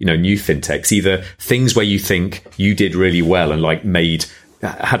give, new fintechs? Either things where you think you did really well and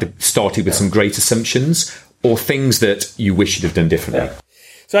had started with some great assumptions, or things that you wish you'd have done differently. Yeah.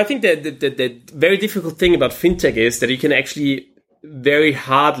 So I think that the very difficult thing about fintech is that you can actually very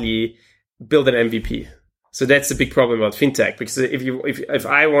hardly build an MVP. So that's the big problem about fintech, because if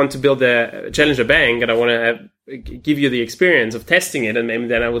I want to build a challenger bank and I want to give you the experience of testing it, and maybe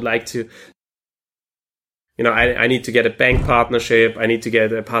then I would like to, I need to get a bank partnership. I need to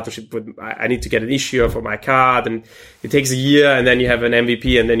get a partnership I need to get an issuer for my card, and it takes a year, and then you have an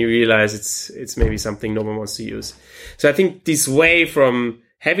MVP, and then you realize it's maybe something no one wants to use. So I think this way from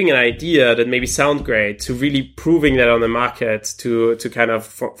having an idea that maybe sound great to really proving that on the market to kind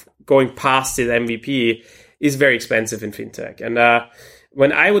of going past the MVP is very expensive in fintech. And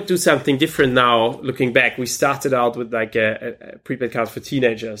when I would do something different now, looking back, we started out with like a prepaid card for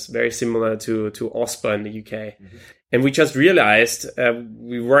teenagers, very similar to OSPA in the UK. Mm-hmm. And we just realized,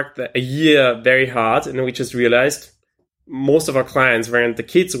 we worked a year very hard, and then we just realized most of our clients weren't the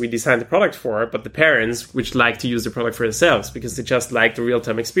kids we designed the product for, but the parents, which like to use the product for themselves because they just like the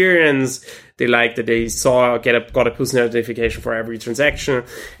real-time experience. They like that they got a push notification for every transaction.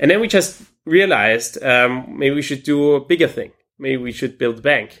 And then we just realized, maybe we should do a bigger thing. Maybe we should build a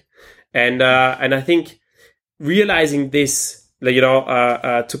bank. And I think realizing this,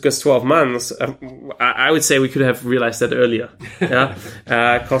 took us 12 months. I would say we could have realized that earlier. Yeah.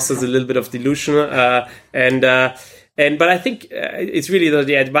 Cost us a little bit of delusion. But I think it's really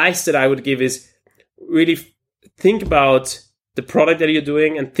the advice that I would give is really think about the product that you're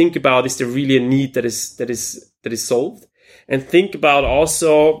doing, and think about, is there really a need that is solved, and think about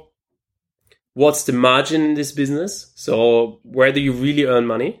also what's the margin in this business. So where do you really earn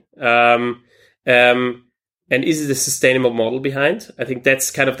money? And is it a sustainable model behind? I think that's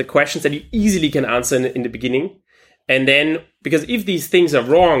kind of the questions that you easily can answer in the beginning. And then, because if these things are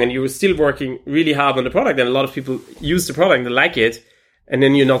wrong and you're still working really hard on the product, and a lot of people use the product and like it, and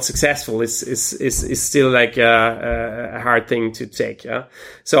then you're not successful, is still like a hard thing to take. Yeah.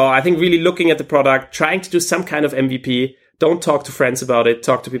 So I think really looking at the product, trying to do some kind of MVP. Don't talk to friends about it.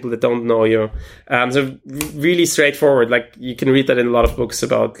 Talk to people that don't know you. So really straightforward. Like, you can read that in a lot of books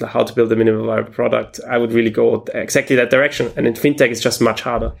about how to build a minimum viable product. I would really go exactly that direction. And in fintech, it's just much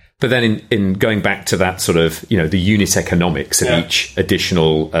harder. But then in going back to that sort of, the unit economics of each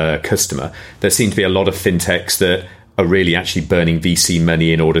additional customer, there seem to be a lot of fintechs that are really actually burning VC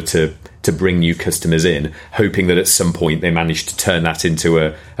money in order to bring new customers in, hoping that at some point they manage to turn that into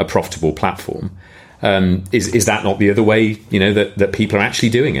a profitable platform. Is that not the other way, that people are actually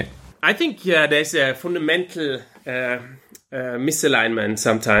doing it? I think, there's a fundamental misalignment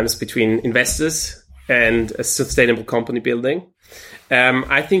sometimes between investors and a sustainable company building.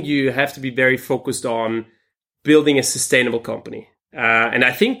 I think you have to be very focused on building a sustainable company. And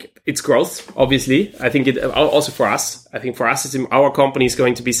I think it's growth, obviously. I think it also for us. I think for us, our company is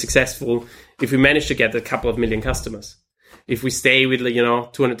going to be successful if we manage to get a couple of million customers. If we stay with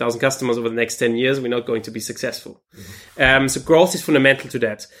 200,000 customers over the next 10 years, we're not going to be successful. Mm-hmm. So growth is fundamental to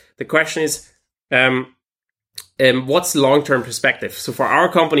that. The question is, what's the long-term perspective? So for our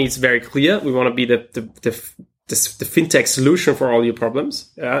company, it's very clear. We want to be the fintech solution for all your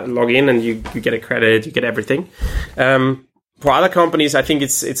problems. Log in and you get a credit, you get everything. For other companies, I think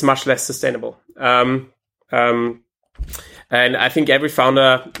it's much less sustainable. And I think every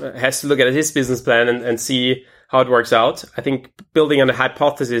founder has to look at his business plan and see how it works out. I think building on the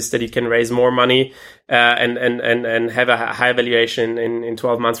hypothesis that you can raise more money and have a high valuation in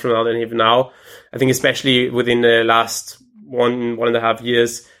 12 months from now than even now, I think especially within the last 1.5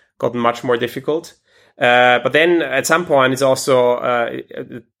 years, gotten much more difficult. But then at some point, it's also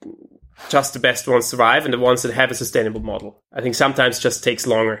just the best ones survive, and the ones that have a sustainable model. I think sometimes it just takes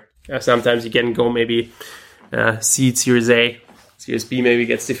longer. Sometimes you can go maybe seed Series A. Series B maybe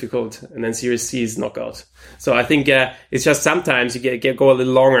gets difficult, and then Series C is knockout. So I think it's just sometimes you go a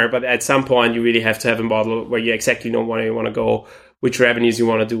little longer, but at some point you really have to have a model where you exactly know where you want to go, which revenues you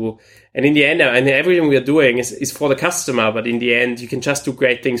want to do. And in the end, and everything we are doing is for the customer, but in the end, you can just do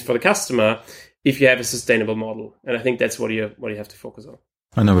great things for the customer if you have a sustainable model. And I think that's what you have to focus on.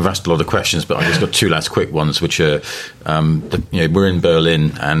 I know we've asked a lot of questions, but I just got two last quick ones, which are, we're in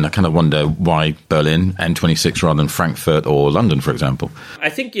Berlin, and I kind of wonder why Berlin, N26 rather than Frankfurt or London, for example. I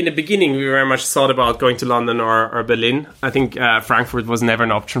think in the beginning we very much thought about going to London or Berlin. I think Frankfurt was never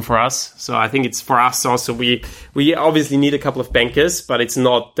an option for us. So I think it's for us also, we obviously need a couple of bankers, but it's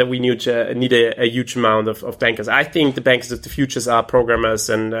not that we need a huge amount of bankers. I think the bankers of the futures are programmers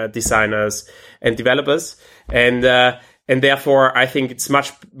and designers and developers. And therefore, I think it's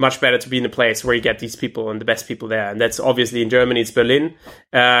much, much better to be in a place where you get these people and the best people there. And that's obviously in Germany, it's Berlin.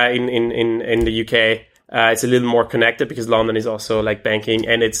 In the UK, it's a little more connected because London is also like banking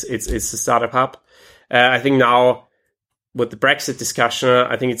and it's a startup hub. I think now with the Brexit discussion,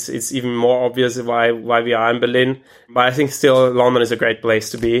 I think it's even more obvious why we are in Berlin. But I think still London is a great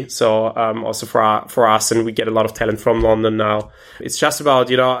place to be. So also for us, and we get a lot of talent from London now. It's just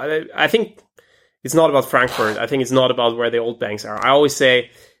about, I think it's not about Frankfurt. I think it's not about where the old banks are. I always say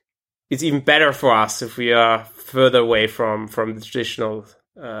it's even better for us if we are further away from the traditional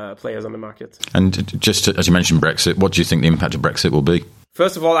players on the market. And just as you mentioned Brexit, what do you think the impact of Brexit will be?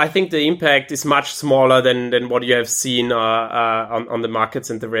 First of all, I think the impact is much smaller than what you have seen on the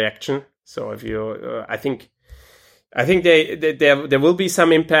markets and the reaction. So if you, I think there will be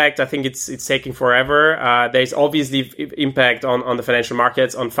some impact. I think it's taking forever. There's obviously impact on the financial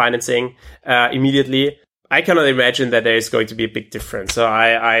markets, on financing immediately. I cannot imagine that there is going to be a big difference. So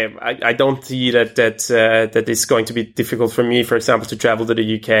I don't see that it's going to be difficult for me, for example, to travel to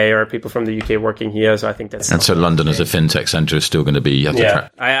the UK or people from the UK working here. So I think that's... And so London as a fintech centre is still going to be...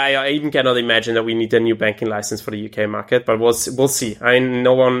 I even cannot imagine that we need a new banking license for the UK market, but we'll see. I mean,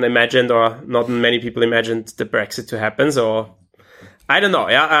 no one imagined, or not many people imagined the Brexit to happen. So I don't know.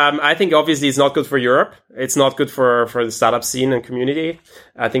 Yeah, I think obviously it's not good for Europe. It's not good for the startup scene and community.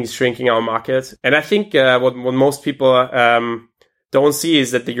 I think it's shrinking our market. And I think what most people don't see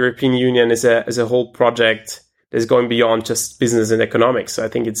is that the European Union is a whole project that is going beyond just business and economics. So I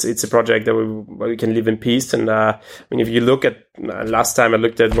think it's a project that where we can live in peace. And if you look at last time I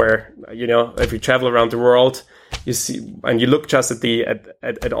looked at where if you travel around the world, you see, and you look just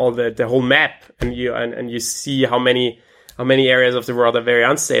at all the whole map, and you see how many areas of the world are very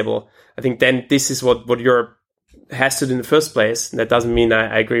unstable. I think then this is what Europe has to do in the first place. That doesn't mean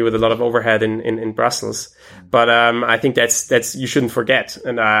I agree with a lot of overhead in Brussels, but I think that's you shouldn't forget.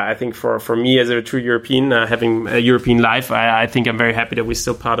 And I think for me as a true European, having a European life, I think I'm very happy that we're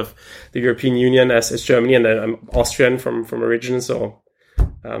still part of the European Union as Germany, and I'm Austrian from origin. So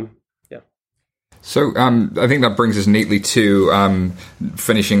So I think that brings us neatly to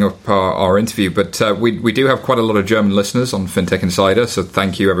finishing up our interview. But we do have quite a lot of German listeners on FinTech Insider, so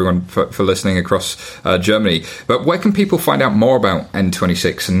thank you everyone for listening across Germany. But where can people find out more about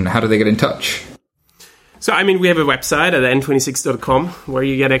N26, and how do they get in touch? So we have a website at n26.com where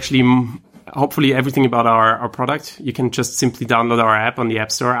you get actually hopefully everything about our product. You can just simply download our app on the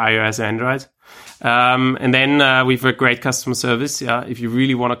App Store, iOS and Android. And then we've a great customer service. If you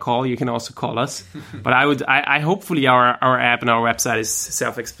really want to call, you can also call us. But I hopefully our app and our website is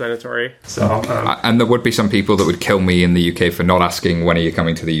self-explanatory. So and there would be some people that would kill me in the UK for not asking when are you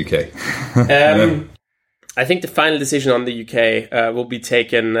coming to the UK. I think the final decision on the UK will be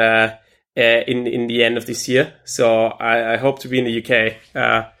taken in the end of this year. So I hope to be in the UK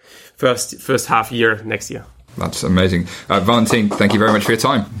first half year next year. That's amazing. Valentin, thank you very much for your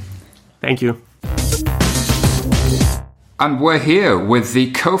time. Thank you. And we're here with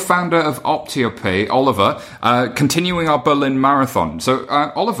the co-founder of OptioPay, Oliver, continuing our Berlin Marathon. So,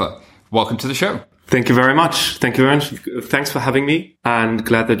 Oliver, welcome to the show. Thank you very much. Thanks for having me, and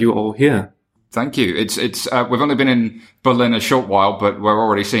glad that you're all here. Thank you. It's we've only been in Berlin a short while, but we're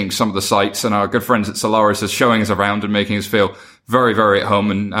already seeing some of the sights, and our good friends at Solaris are showing us around and making us feel very, very at home.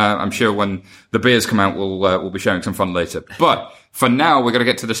 And I'm sure when the beers come out, we'll be sharing some fun later. But for now, we're going to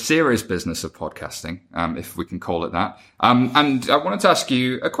get to the serious business of podcasting, if we can call it that. And I wanted to ask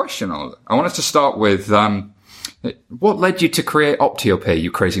you a question, Oliver. I wanted to start with what led you to create OptioPay,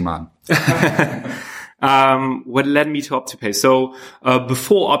 you crazy man? What led me to OptioPay? So,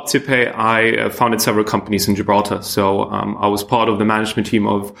 before OptioPay, I founded several companies in Gibraltar. So, I was part of the management team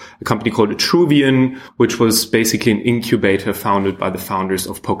of a company called Etruvian, which was basically an incubator founded by the founders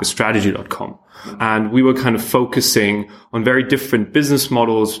of PokerStrategy.com. And we were kind of focusing on very different business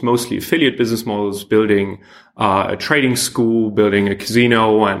models, mostly affiliate business models, building a trading school, building a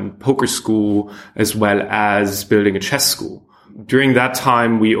casino and poker school, as well as building a chess school. During that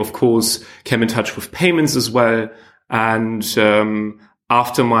time, we, of course, came in touch with payments as well. And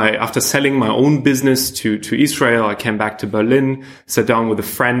after selling my own business to Israel, I came back to Berlin, sat down with a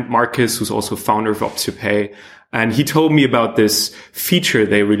friend, Marcus, who's also founder of OptioPay. And he told me about this feature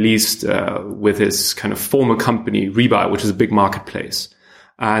they released with his kind of former company, Rebuy, which is a big marketplace.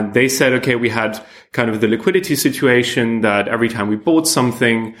 And they said, okay, we had kind of the liquidity situation that every time we bought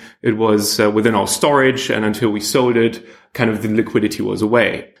something, it was within our storage, and until we sold it, kind of the liquidity was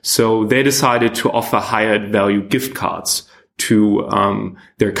away. So they decided to offer higher value gift cards to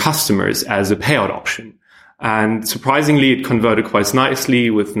their customers as a payout option. And surprisingly, it converted quite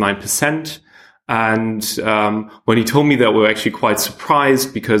nicely with 9%. And when he told me that, we were actually quite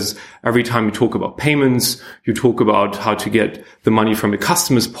surprised, because every time you talk about payments, you talk about how to get the money from a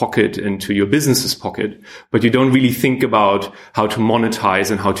customer's pocket into your business's pocket, but you don't really think about how to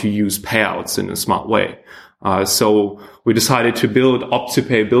monetize and how to use payouts in a smart way. So we decided to build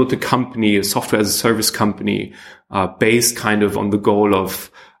OptiPay, build a company, a software as a service company, based kind of on the goal of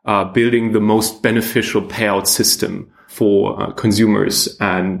building the most beneficial payout system for consumers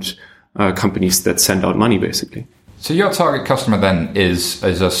and companies that send out money, basically. So your target customer then is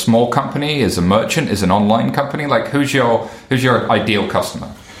a small company, is a merchant, is an online company? Like who's your ideal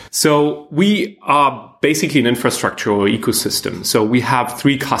customer? So we are basically an infrastructure or ecosystem. So we have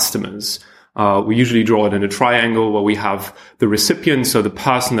 3 customers. We usually draw it in a triangle where we have the recipient, so the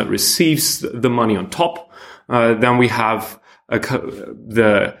person that receives the money on top. Then we have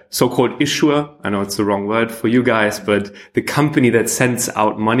the so-called issuer. I know it's the wrong word for you guys, but the company that sends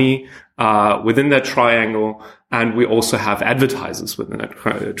out money within that triangle. And we also have advertisers within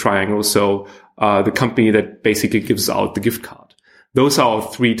that triangle. So the company that basically gives out the gift card. Those are our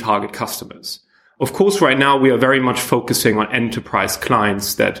 3 target customers. Of course, right now we are very much focusing on enterprise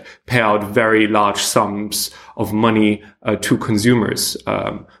clients that pay out very large sums of money to consumers,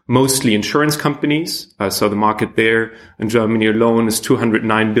 mostly insurance companies. So the market there in Germany alone is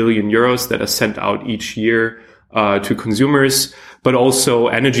 209 billion euros that are sent out each year to consumers, but also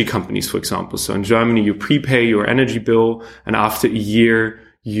energy companies, for example. So in Germany, you prepay your energy bill, and after a year,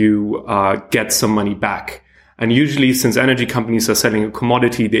 you get some money back. And usually, since energy companies are selling a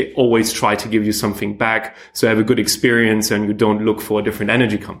commodity, they always try to give you something back, so have a good experience and you don't look for a different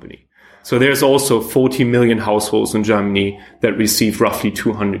energy company. So there's also 40 million households in Germany that receive roughly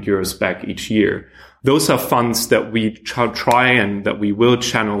 200 euros back each year. Those are funds that we try and that we will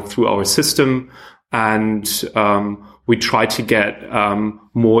channel through our system. And we try to get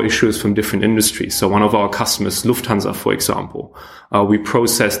more issues from different industries. So one of our customers, Lufthansa, for example, we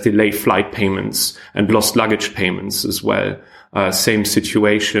process delayed flight payments and lost luggage payments as well. Same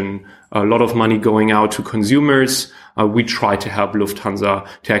situation, a lot of money going out to consumers. We try to help Lufthansa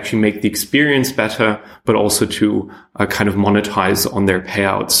to actually make the experience better, but also to kind of monetize on their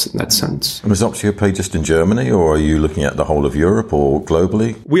payouts in that sense. And is OptiPay just in Germany, or are you looking at the whole of Europe or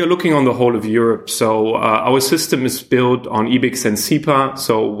globally? We are looking on the whole of Europe. So our system is built on EBIX and SEPA.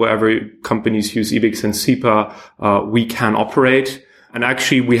 So wherever companies use EBIX and SEPA, we can operate. And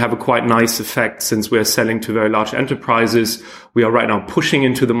actually, we have a quite nice effect since we are selling to very large enterprises. We are right now pushing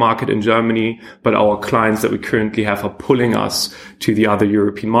into the market in Germany, but our clients that we currently have are pulling us to the other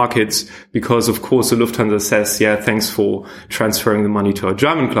European markets because, of course, the Lufthansa says, yeah, thanks for transferring the money to our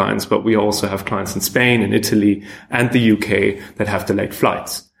German clients, but we also have clients in Spain and Italy and the UK that have delayed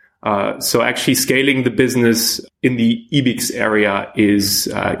flights. So actually scaling the business in the EBIX area is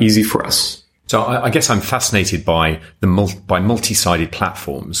easy for us. So I guess I'm fascinated by by multi-sided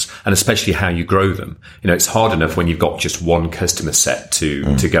platforms, and especially how you grow them. You know, it's hard enough when you've got just one customer set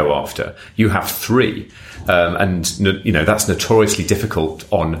to go after. You have 3, and you know that's notoriously difficult.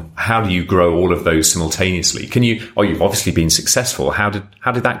 On how do you grow all of those simultaneously? Can you? Oh, you've obviously been successful. How did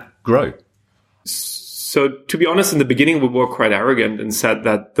that grow? So to be honest, in the beginning, we were quite arrogant and said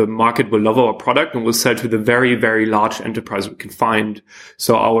that the market will love our product and will sell to the very, very large enterprise we can find.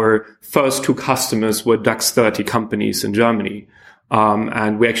 So our first 2 customers were DAX 30 companies in Germany.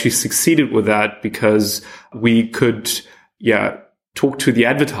 And we actually succeeded with that because we could, talk to the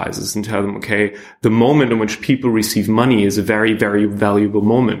advertisers and tell them, okay, the moment in which people receive money is a very, very valuable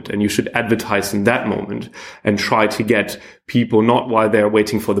moment. And you should advertise in that moment and try to get people not while they're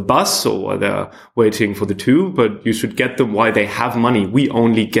waiting for the bus or while they're waiting for the tube, but you should get them while they have money. We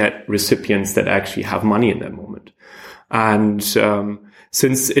only get recipients that actually have money in that moment. And,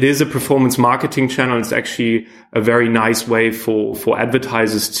 since it is a performance marketing channel, it's actually a very nice way for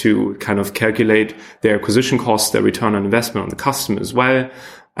advertisers to kind of calculate their acquisition costs, their return on investment on the customer as well.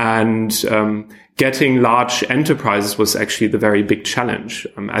 And getting large enterprises was actually the very big challenge.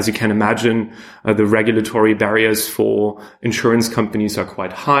 As you can imagine, the regulatory barriers for insurance companies are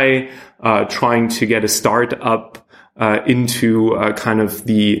quite high. Trying to get a startup into kind of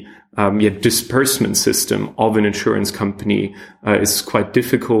the disbursement system of an insurance company is quite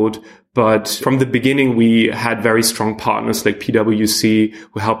difficult. But from the beginning, we had very strong partners like PwC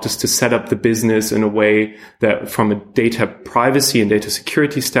who helped us to set up the business in a way that from a data privacy and data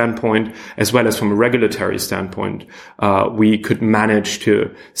security standpoint, as well as from a regulatory standpoint, we could manage to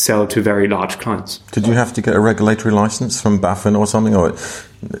sell to very large clients. Did you have to get a regulatory license from BaFin or something? Or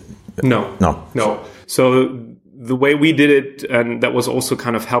No. So the way we did it, and that was also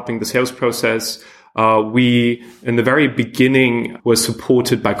kind of helping the sales process, we, in the very beginning, were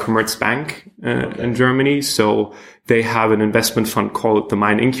supported by Commerzbank in Germany. So they have an investment fund called the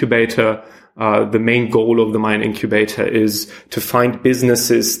Main Incubator. The main goal of the Main Incubator is to find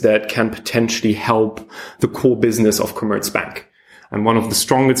businesses that can potentially help the core business of Commerzbank. And one of the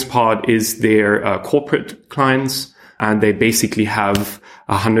strongest part is their corporate clients. And they basically have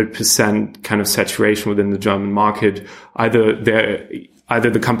 100% kind of saturation within the German market. Either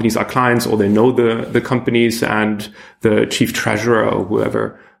the companies are clients or they know the companies and the chief treasurer or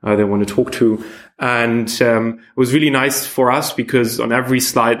whoever they want to talk to. And it was really nice for us because on every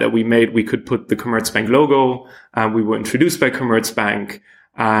slide that we made, we could put the Commerzbank logo, and we were introduced by Commerzbank,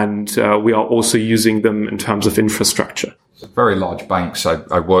 and we are also using them in terms of infrastructure. Very large banks.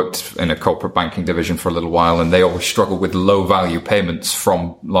 I worked in a corporate banking division for a little while, and they always struggle with low value payments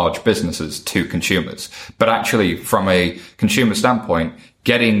from large businesses to consumers. But actually, from a consumer standpoint,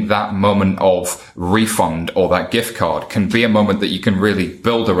 getting that moment of refund or that gift card can be a moment that you can really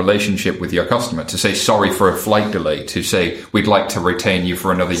build a relationship with your customer, to say sorry for a flight delay, to say we'd like to retain you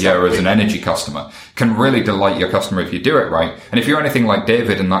for another year as an energy customer, can really delight your customer if you do it right. And if you're anything like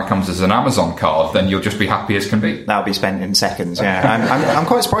David and that comes as an Amazon card, then you'll just be happy as can be. That'll be spent in seconds, yeah. I'm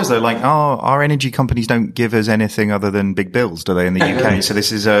quite surprised though, like, our energy companies don't give us anything other than big bills, do they, in the UK? So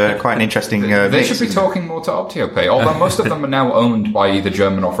this is quite an interesting They should be talking more to OptioPay, although most of them are now owned by either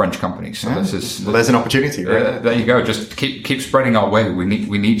German or French companies. So this is... Well, there's an opportunity, right? There you go. Just keep spreading our way. We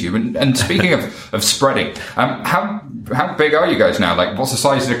need you. And speaking of spreading, how big are you guys now? Like, what's the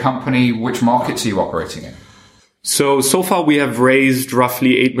size of the company? Which markets are you operating in? So far we have raised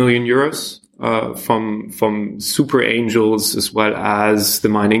roughly 8 million euros from super angels as well as the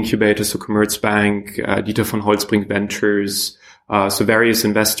Main Incubator, so Commerzbank, Dieter von Holzbrink Ventures, so various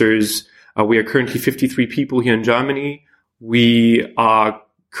investors. We are currently 53 people here in Germany. We are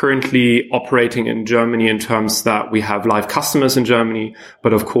currently operating in Germany in terms that we have live customers in Germany,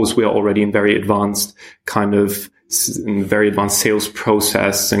 but of course we are already in very advanced sales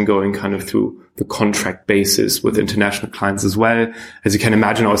process and going kind of through the contract basis with international clients as well. As you can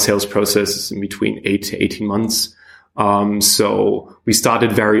imagine, our sales process is in between 8 to 18 months. So we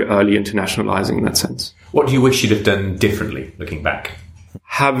started very early internationalizing in that sense. What do you wish you'd have done differently looking back?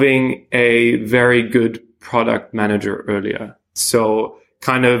 Having a very good product manager earlier. So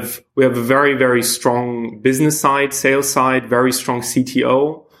we have a very, very strong business side, sales side, very strong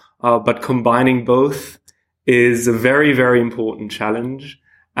CTO, but combining both is a very, very important challenge.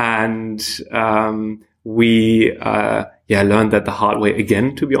 And we learned that the hard way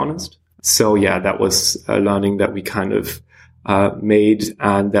again, to be honest. So that was a learning that we kind of made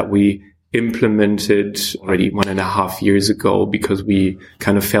and that we implemented already 1.5 years ago, because we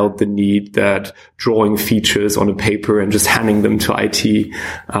kind of felt the need that drawing features on a paper and just handing them to IT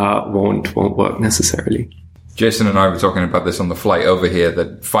won't work necessarily. Jason and I were talking about this on the flight over here,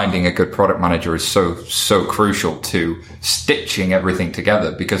 that finding a good product manager is so crucial to stitching everything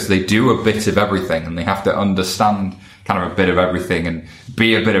together, because they do a bit of everything and they have to understand kind of a bit of everything and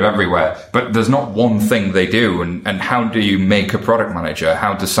be a bit of everywhere. But there's not one thing they do. And how do you make a product manager?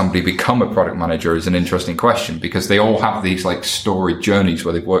 How does somebody become a product manager is an interesting question, because they all have these like storied journeys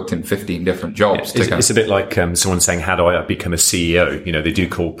where they've worked in 15 different jobs. It's a bit like someone saying, how do I become a CEO? You know, they do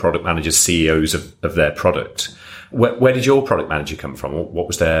call product managers CEOs of their product. Where did your product manager come from? What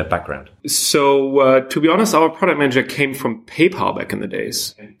was their background? So, to be honest, our product manager came from PayPal back in the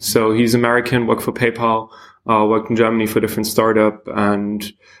days. So he's American, worked for PayPal, worked in Germany for a different startup,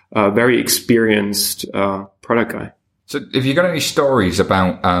 and very experienced product guy. So have you got any stories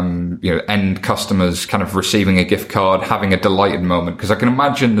about, end customers kind of receiving a gift card, having a delighted moment? Because I can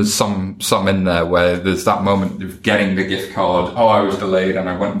imagine there's some in there where there's that moment of getting the gift card. Oh, I was delayed and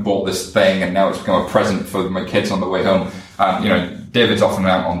I went and bought this thing and now it's become a present for my kids on the way home. David's often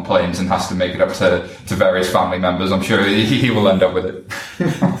out on planes and has to make it up to various family members. I'm sure he will end up with it.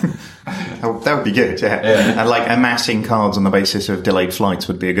 That would be good, yeah. And like amassing cards on the basis of delayed flights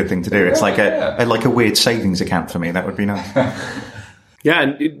would be a good thing to do. It's like a weird savings account for me. That would be nice. Yeah,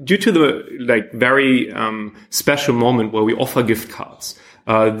 and due to the very special moment where we offer gift cards,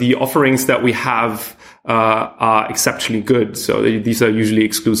 The offerings that we have are exceptionally good. So these are usually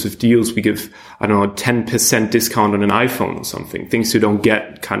exclusive deals. We give, 10% discount on an iPhone or something, things you don't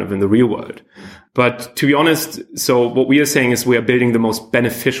get kind of in the real world. But to be honest, so what we are saying is we are building the most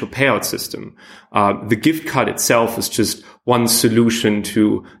beneficial payout system. The gift card itself is just one solution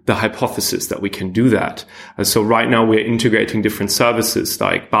to the hypothesis that we can do that. So right now we're integrating different services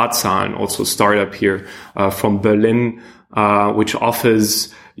like Barzahlen, also a startup here from Berlin, which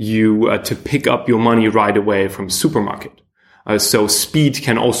offers you to pick up your money right away from a supermarket. So speed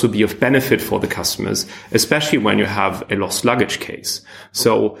can also be of benefit for the customers, especially when you have a lost luggage case.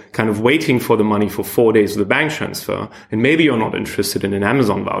 So kind of waiting for the money for 4 days with a bank transfer, and maybe you're not interested in an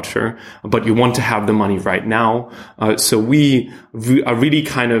Amazon voucher, but you want to have the money right now. So we are really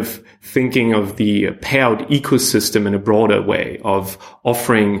kind of thinking of the payout ecosystem in a broader way of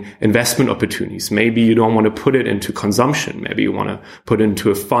offering investment opportunities. Maybe you don't want to put it into consumption. Maybe you want to put it into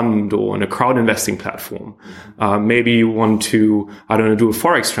a fund or in a crowd investing platform. Maybe you want to, do a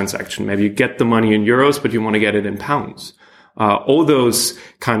Forex transaction. Maybe you get the money in euros, but you want to get it in pounds. All those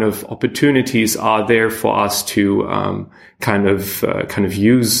kind of opportunities are there for us to kind of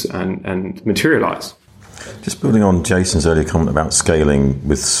use and materialize. Just building on Jason's earlier comment about scaling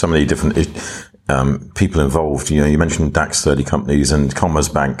with so many different people involved. You mentioned DAX 30 companies and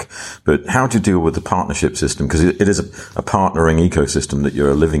Commerzbank, but how do you deal with the partnership system? Because it is a partnering ecosystem that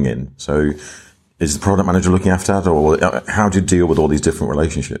you're living in. So is the product manager looking after that, or how do you deal with all these different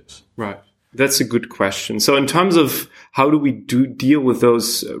relationships? Right. That's a good question. So in terms of how do we deal with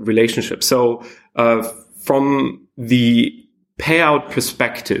those relationships? So from the payout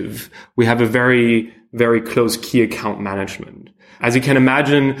perspective, we have a very, very close key account management. As you can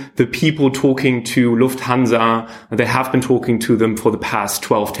imagine, the people talking to Lufthansa, they have been talking to them for the past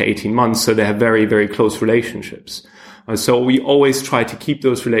 12 to 18 months. So they have very, very close relationships. So we always try to keep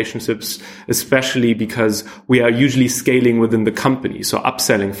those relationships, especially because we are usually scaling within the company. So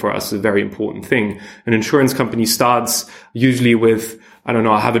upselling for us is a very important thing. An insurance company starts usually with,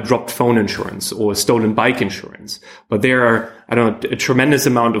 I have a dropped phone insurance or a stolen bike insurance. But there are, a tremendous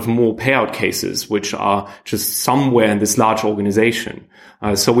amount of more payout cases, which are just somewhere in this large organization.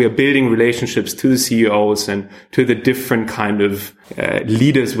 So we are building relationships to the CEOs and to the different kind of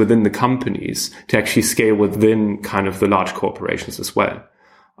leaders within the companies to actually scale within kind of the large corporations as well.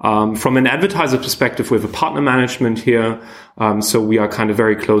 From an advertiser perspective, we have a partner management here. So we are kind of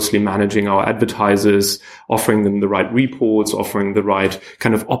very closely managing our advertisers, offering them the right reports, offering the right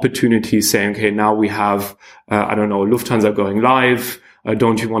kind of opportunities, saying, okay, now we have, Lufthansa going live.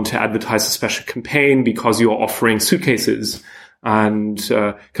 Don't you want to advertise a special campaign because you're offering suitcases? And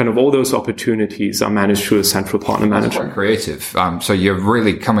kind of all those opportunities are managed through a central partner management. That's quite creative. So you're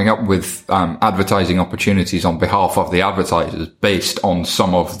really coming up with advertising opportunities on behalf of the advertisers based on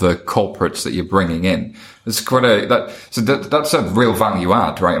some of the corporates that you're bringing in. It's quite that's a real value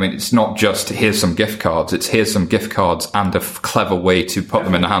add, right? I mean, it's not just here's some gift cards. It's here's some gift cards and a clever way to put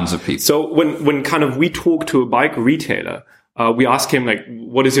them in the hands of people. So when kind of we talk to a bike retailer, we ask him like,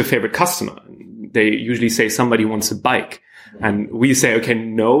 what is your favorite customer? They usually say somebody wants a bike. And we say, okay,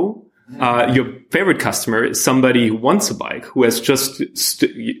 no, your favorite customer is somebody who wants a bike, who has just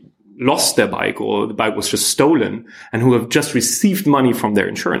lost their bike or the bike was just stolen and who have just received money from their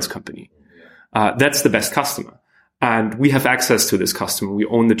insurance company. That's the best customer. And we have access to this customer. We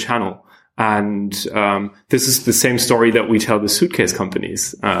own the channel. And this is the same story that we tell the suitcase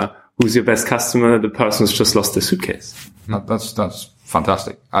companies. Who's your best customer? The person who's just lost their suitcase. That's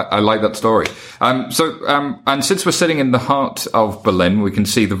fantastic. I like that story. And since we're sitting in the heart of Berlin, we can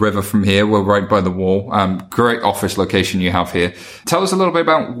see the river from here. We're right by the wall. Great office location you have here. Tell us a little bit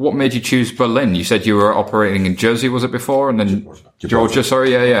about what made you choose Berlin. You said you were operating in Jersey, was it before? And then Georgia,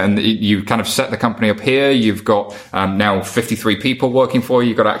 sorry. Yeah. And you kind of set the company up here. You've got now 53 people working for you.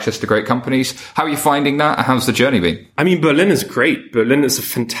 You've got access to great companies. How are you finding that? How's the journey been? I mean, Berlin is great. Berlin is a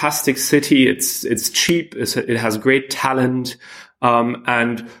fantastic city. It's cheap. It has great talent.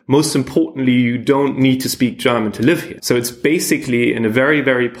 And most importantly, you don't need to speak German to live here. So it's basically, in a very,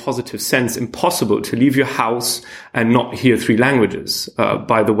 very positive sense, impossible to leave your house and not hear 3 languages,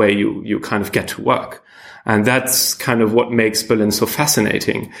 by the way you kind of get to work. And that's kind of what makes Berlin so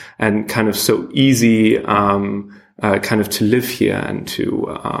fascinating and kind of so easy, kind of to live here and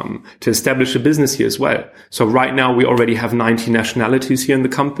to establish a business here as well. So right now we already have 90 nationalities here in the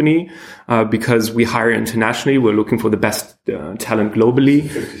company, because we hire internationally. We're looking for the best talent globally.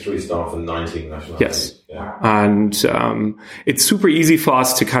 53 staff and 19 nationalities. Yes. Yeah. And it's super easy for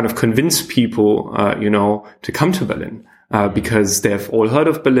us to kind of convince people, to come to Berlin. because they've all heard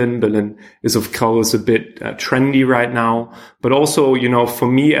of Berlin. Berlin is, of course, a bit trendy right now. But also,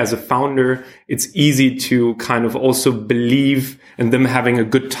 for me as a founder, it's easy to kind of also believe in them having a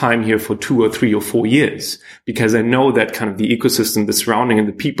good time here for 2 or 3 or 4 years, because I know that kind of the ecosystem, the surrounding, and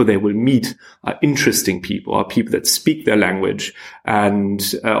the people they will meet are interesting people, are people that speak their language and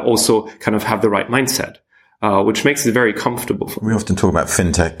also kind of have the right mindset. Which makes it very comfortable for me. We often talk about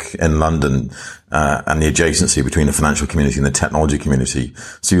fintech in London and the adjacency between the financial community and the technology community.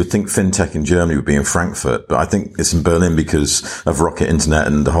 So you would think fintech in Germany would be in Frankfurt, but I think it's in Berlin because of Rocket Internet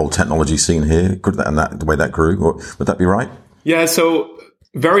and the whole technology scene here, and the way that grew. Or, would that be right? Yeah, so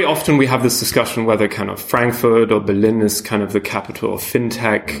very often we have this discussion whether kind of Frankfurt or Berlin is kind of the capital of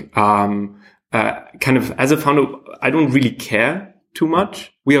fintech. Kind of as a founder, I don't really care too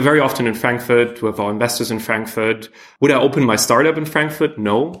much. We are very often in Frankfurt. We have our investors in Frankfurt. Would I open my startup in Frankfurt?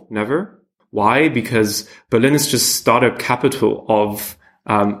 No, never. Why? Because Berlin is just startup capital of,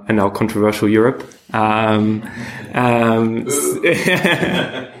 and now controversial Europe. And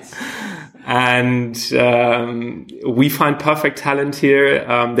we find perfect talent here.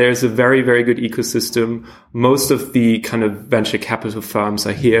 There's a very, very good ecosystem. Most of the kind of venture capital firms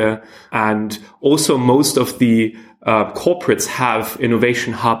are here. And also most of the corporates have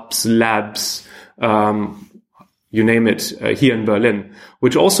innovation hubs, labs, you name it, here in Berlin,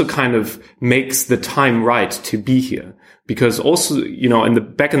 which also kind of makes the time right to be here. Because also,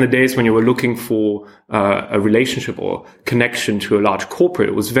 back in the days when you were looking for a relationship or connection to a large corporate,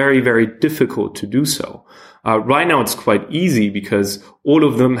 it was very, very difficult to do so. Right now, it's quite easy because all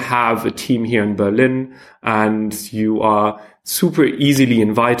of them have a team here in Berlin, and you are super easily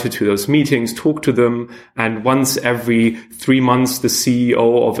invited to those meetings, talk to them. And once every 3 months, the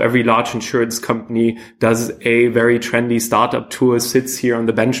CEO of every large insurance company does a very trendy startup tour, sits here on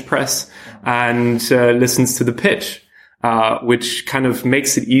the bench press and listens to the pitch. Which kind of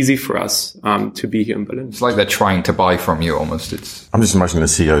makes it easy for us to be here in Berlin. It's like they're trying to buy from you almost. I'm just imagining the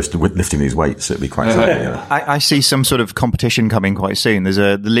CEOs lifting these weights. It'd be quite something. I see some sort of competition coming quite soon. There's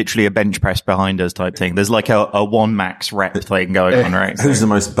literally a bench press behind us type thing. There's like a one max rep thing going on, right? Who's the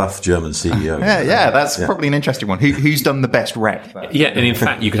most buff German CEO? Yeah, that's probably an interesting one. Who's done the best rep? Yeah, and in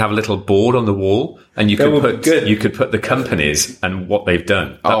fact, you could have a little board on the wall, and you could put the companies and what they've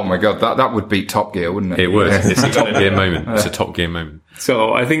done. Oh my god, that would beat Top Gear, wouldn't it? It would. It's a Top Gear moment. It's a Top Gear moment.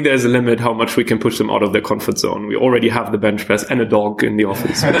 So I think there's a limit how much we can push them out of their comfort zone. We already have the bench press and a dog in the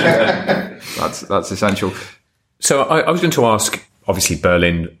office. That's essential. So I was going to ask, obviously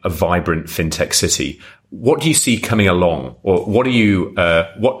Berlin, a vibrant fintech city. What do you see coming along, or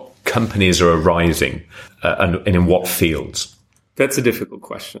what companies are arising, and in what fields? That's a difficult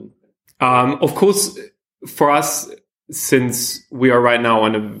question. Of course, for us, since we are right now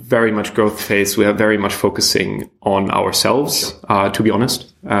on a very much growth phase, we are very much focusing on ourselves, to be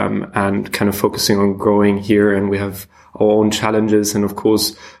honest, and kind of focusing on growing here. And we have our own challenges. And of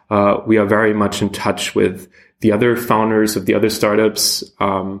course, we are very much in touch with the other founders of the other startups,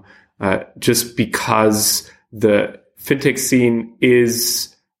 just because the fintech scene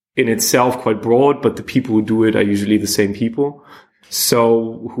is in itself quite broad, but the people who do it are usually the same people.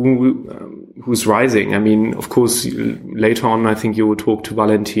 So who's rising? I mean, of course, later on, I think you will talk to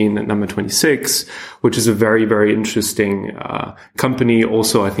Valentin at Number 26, which is a very, very interesting company.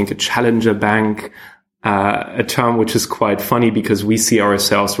 Also, I think a challenger bank, a term which is quite funny because we see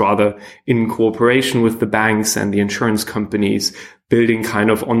ourselves rather in cooperation with the banks and the insurance companies, building kind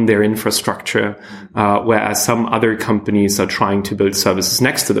of on their infrastructure, whereas some other companies are trying to build services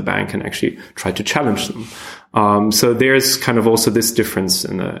next to the bank and actually try to challenge them. So there's kind of also this difference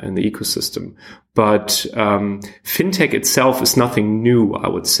in the ecosystem. But fintech itself is nothing new, I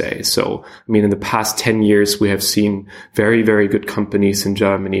would say. So, I mean, in the past 10 years, we have seen very, very good companies in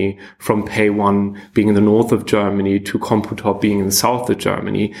Germany, from PayOne being in the north of Germany to Computop being in the south of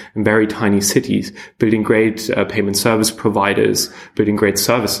Germany, in very tiny cities, building great payment service providers, building great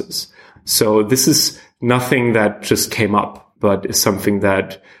services. So this is nothing that just came up, but is something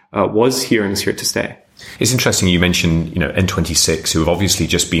that was here and is here to stay. It's interesting you mentioned, N26, who have obviously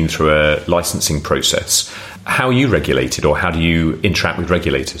just been through a licensing process. How are you regulated, or how do you interact with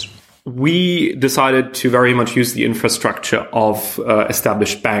regulators? We decided to very much use the infrastructure of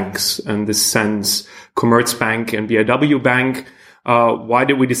established banks, in this sense, Commerzbank and BRW Bank. Why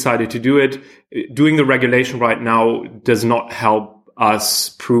did we decide to do it? Doing the regulation right now does not help us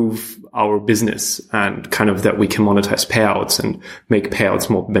prove our business and kind of that we can monetize payouts and make payouts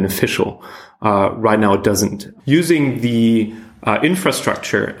more beneficial. Right now it doesn't. Using the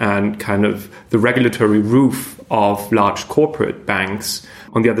infrastructure and kind of the regulatory roof of large corporate banks,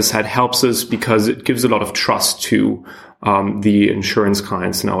 on the other side, helps us because it gives a lot of trust to the insurance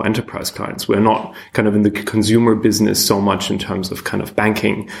clients and our enterprise clients. We're not kind of in the consumer business so much in terms of kind of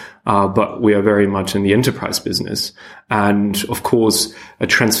banking, but we are very much in the enterprise business. And of course,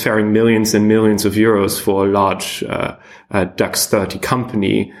 transferring millions and millions of euros for a large DAX 30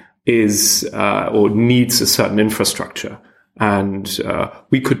 company is or needs a certain infrastructure. And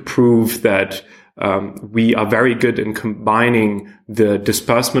we could prove that we are very good in combining the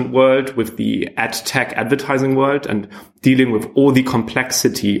disbursement world with the ad tech advertising world and dealing with all the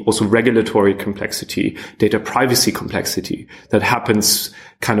complexity, also regulatory complexity, data privacy complexity that happens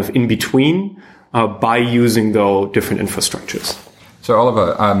kind of in between by using, though, different infrastructures. So,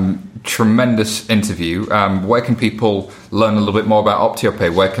 Oliver, tremendous interview. Where can people learn a little bit more about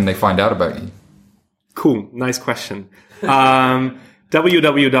OptioPay? Where can they find out about you? Cool. Nice question.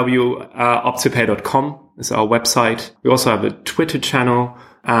 www.optiopay.com is our website. We also have a Twitter channel,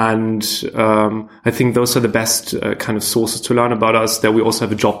 and I think those are the best kind of sources to learn about us. There we also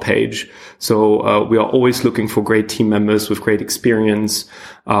have a job page. So we are always looking for great team members with great experience.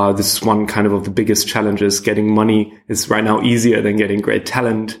 This is one kind of the biggest challenges. Getting money is right now easier than getting great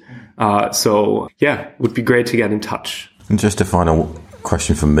talent. So yeah, it would be great to get in touch. And just a final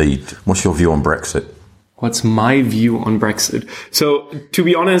question from me. What's your view on Brexit? What's my view on Brexit? So, to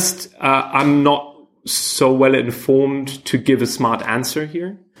be honest, I'm not so well informed to give a smart answer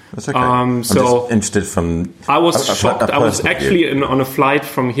here. That's okay. I'm just interested from... I was shocked. I was actually on a flight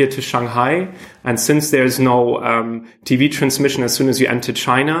from here to Shanghai. And since there's no TV transmission as soon as you enter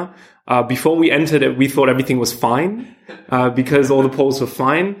China, before we entered it, we thought everything was fine because all the polls were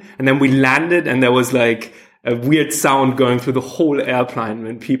fine. And then we landed and there was like a weird sound going through the whole airplane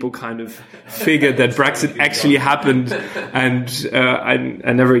when people kind of figured that Brexit actually happened. And I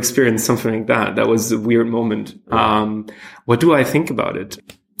never experienced something like that. That was a weird moment. What do I think about it?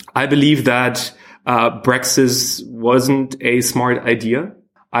 I believe that Brexit wasn't a smart idea.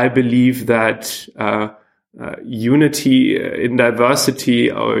 I believe that unity in diversity,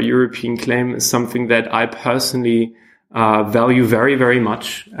 our European claim, is something that I personally value very, very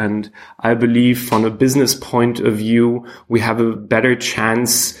much. And I believe from a business point of view, we have a better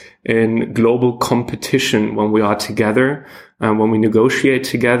chance in global competition when we are together and when we negotiate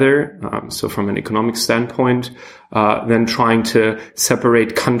together. So from an economic standpoint, than trying to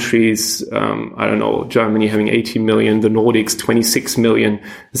separate countries. I don't know, Germany having 80 million, the Nordics 26 million.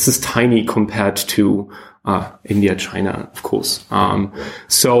 This is tiny compared to India, China, of course.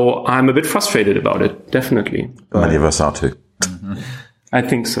 So I'm a bit frustrated about it, definitely. Many of us are too. Mm-hmm. I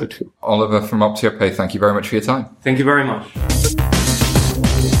think so too. Oliver from OptioPay, thank you very much for your time. Thank you very much.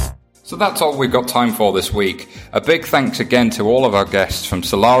 So that's all we've got time for this week. A big thanks again to all of our guests from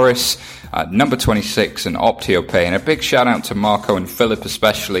Solaris, Number 26 and OptioPay, and a big shout out to Marco and Philip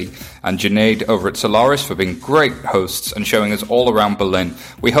especially, and Junaid over at Solaris for being great hosts and showing us all around Berlin.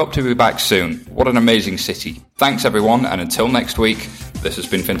 We hope to be back soon. What an amazing city. Thanks everyone, and until next week, this has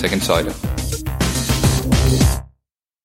been FinTech Insider.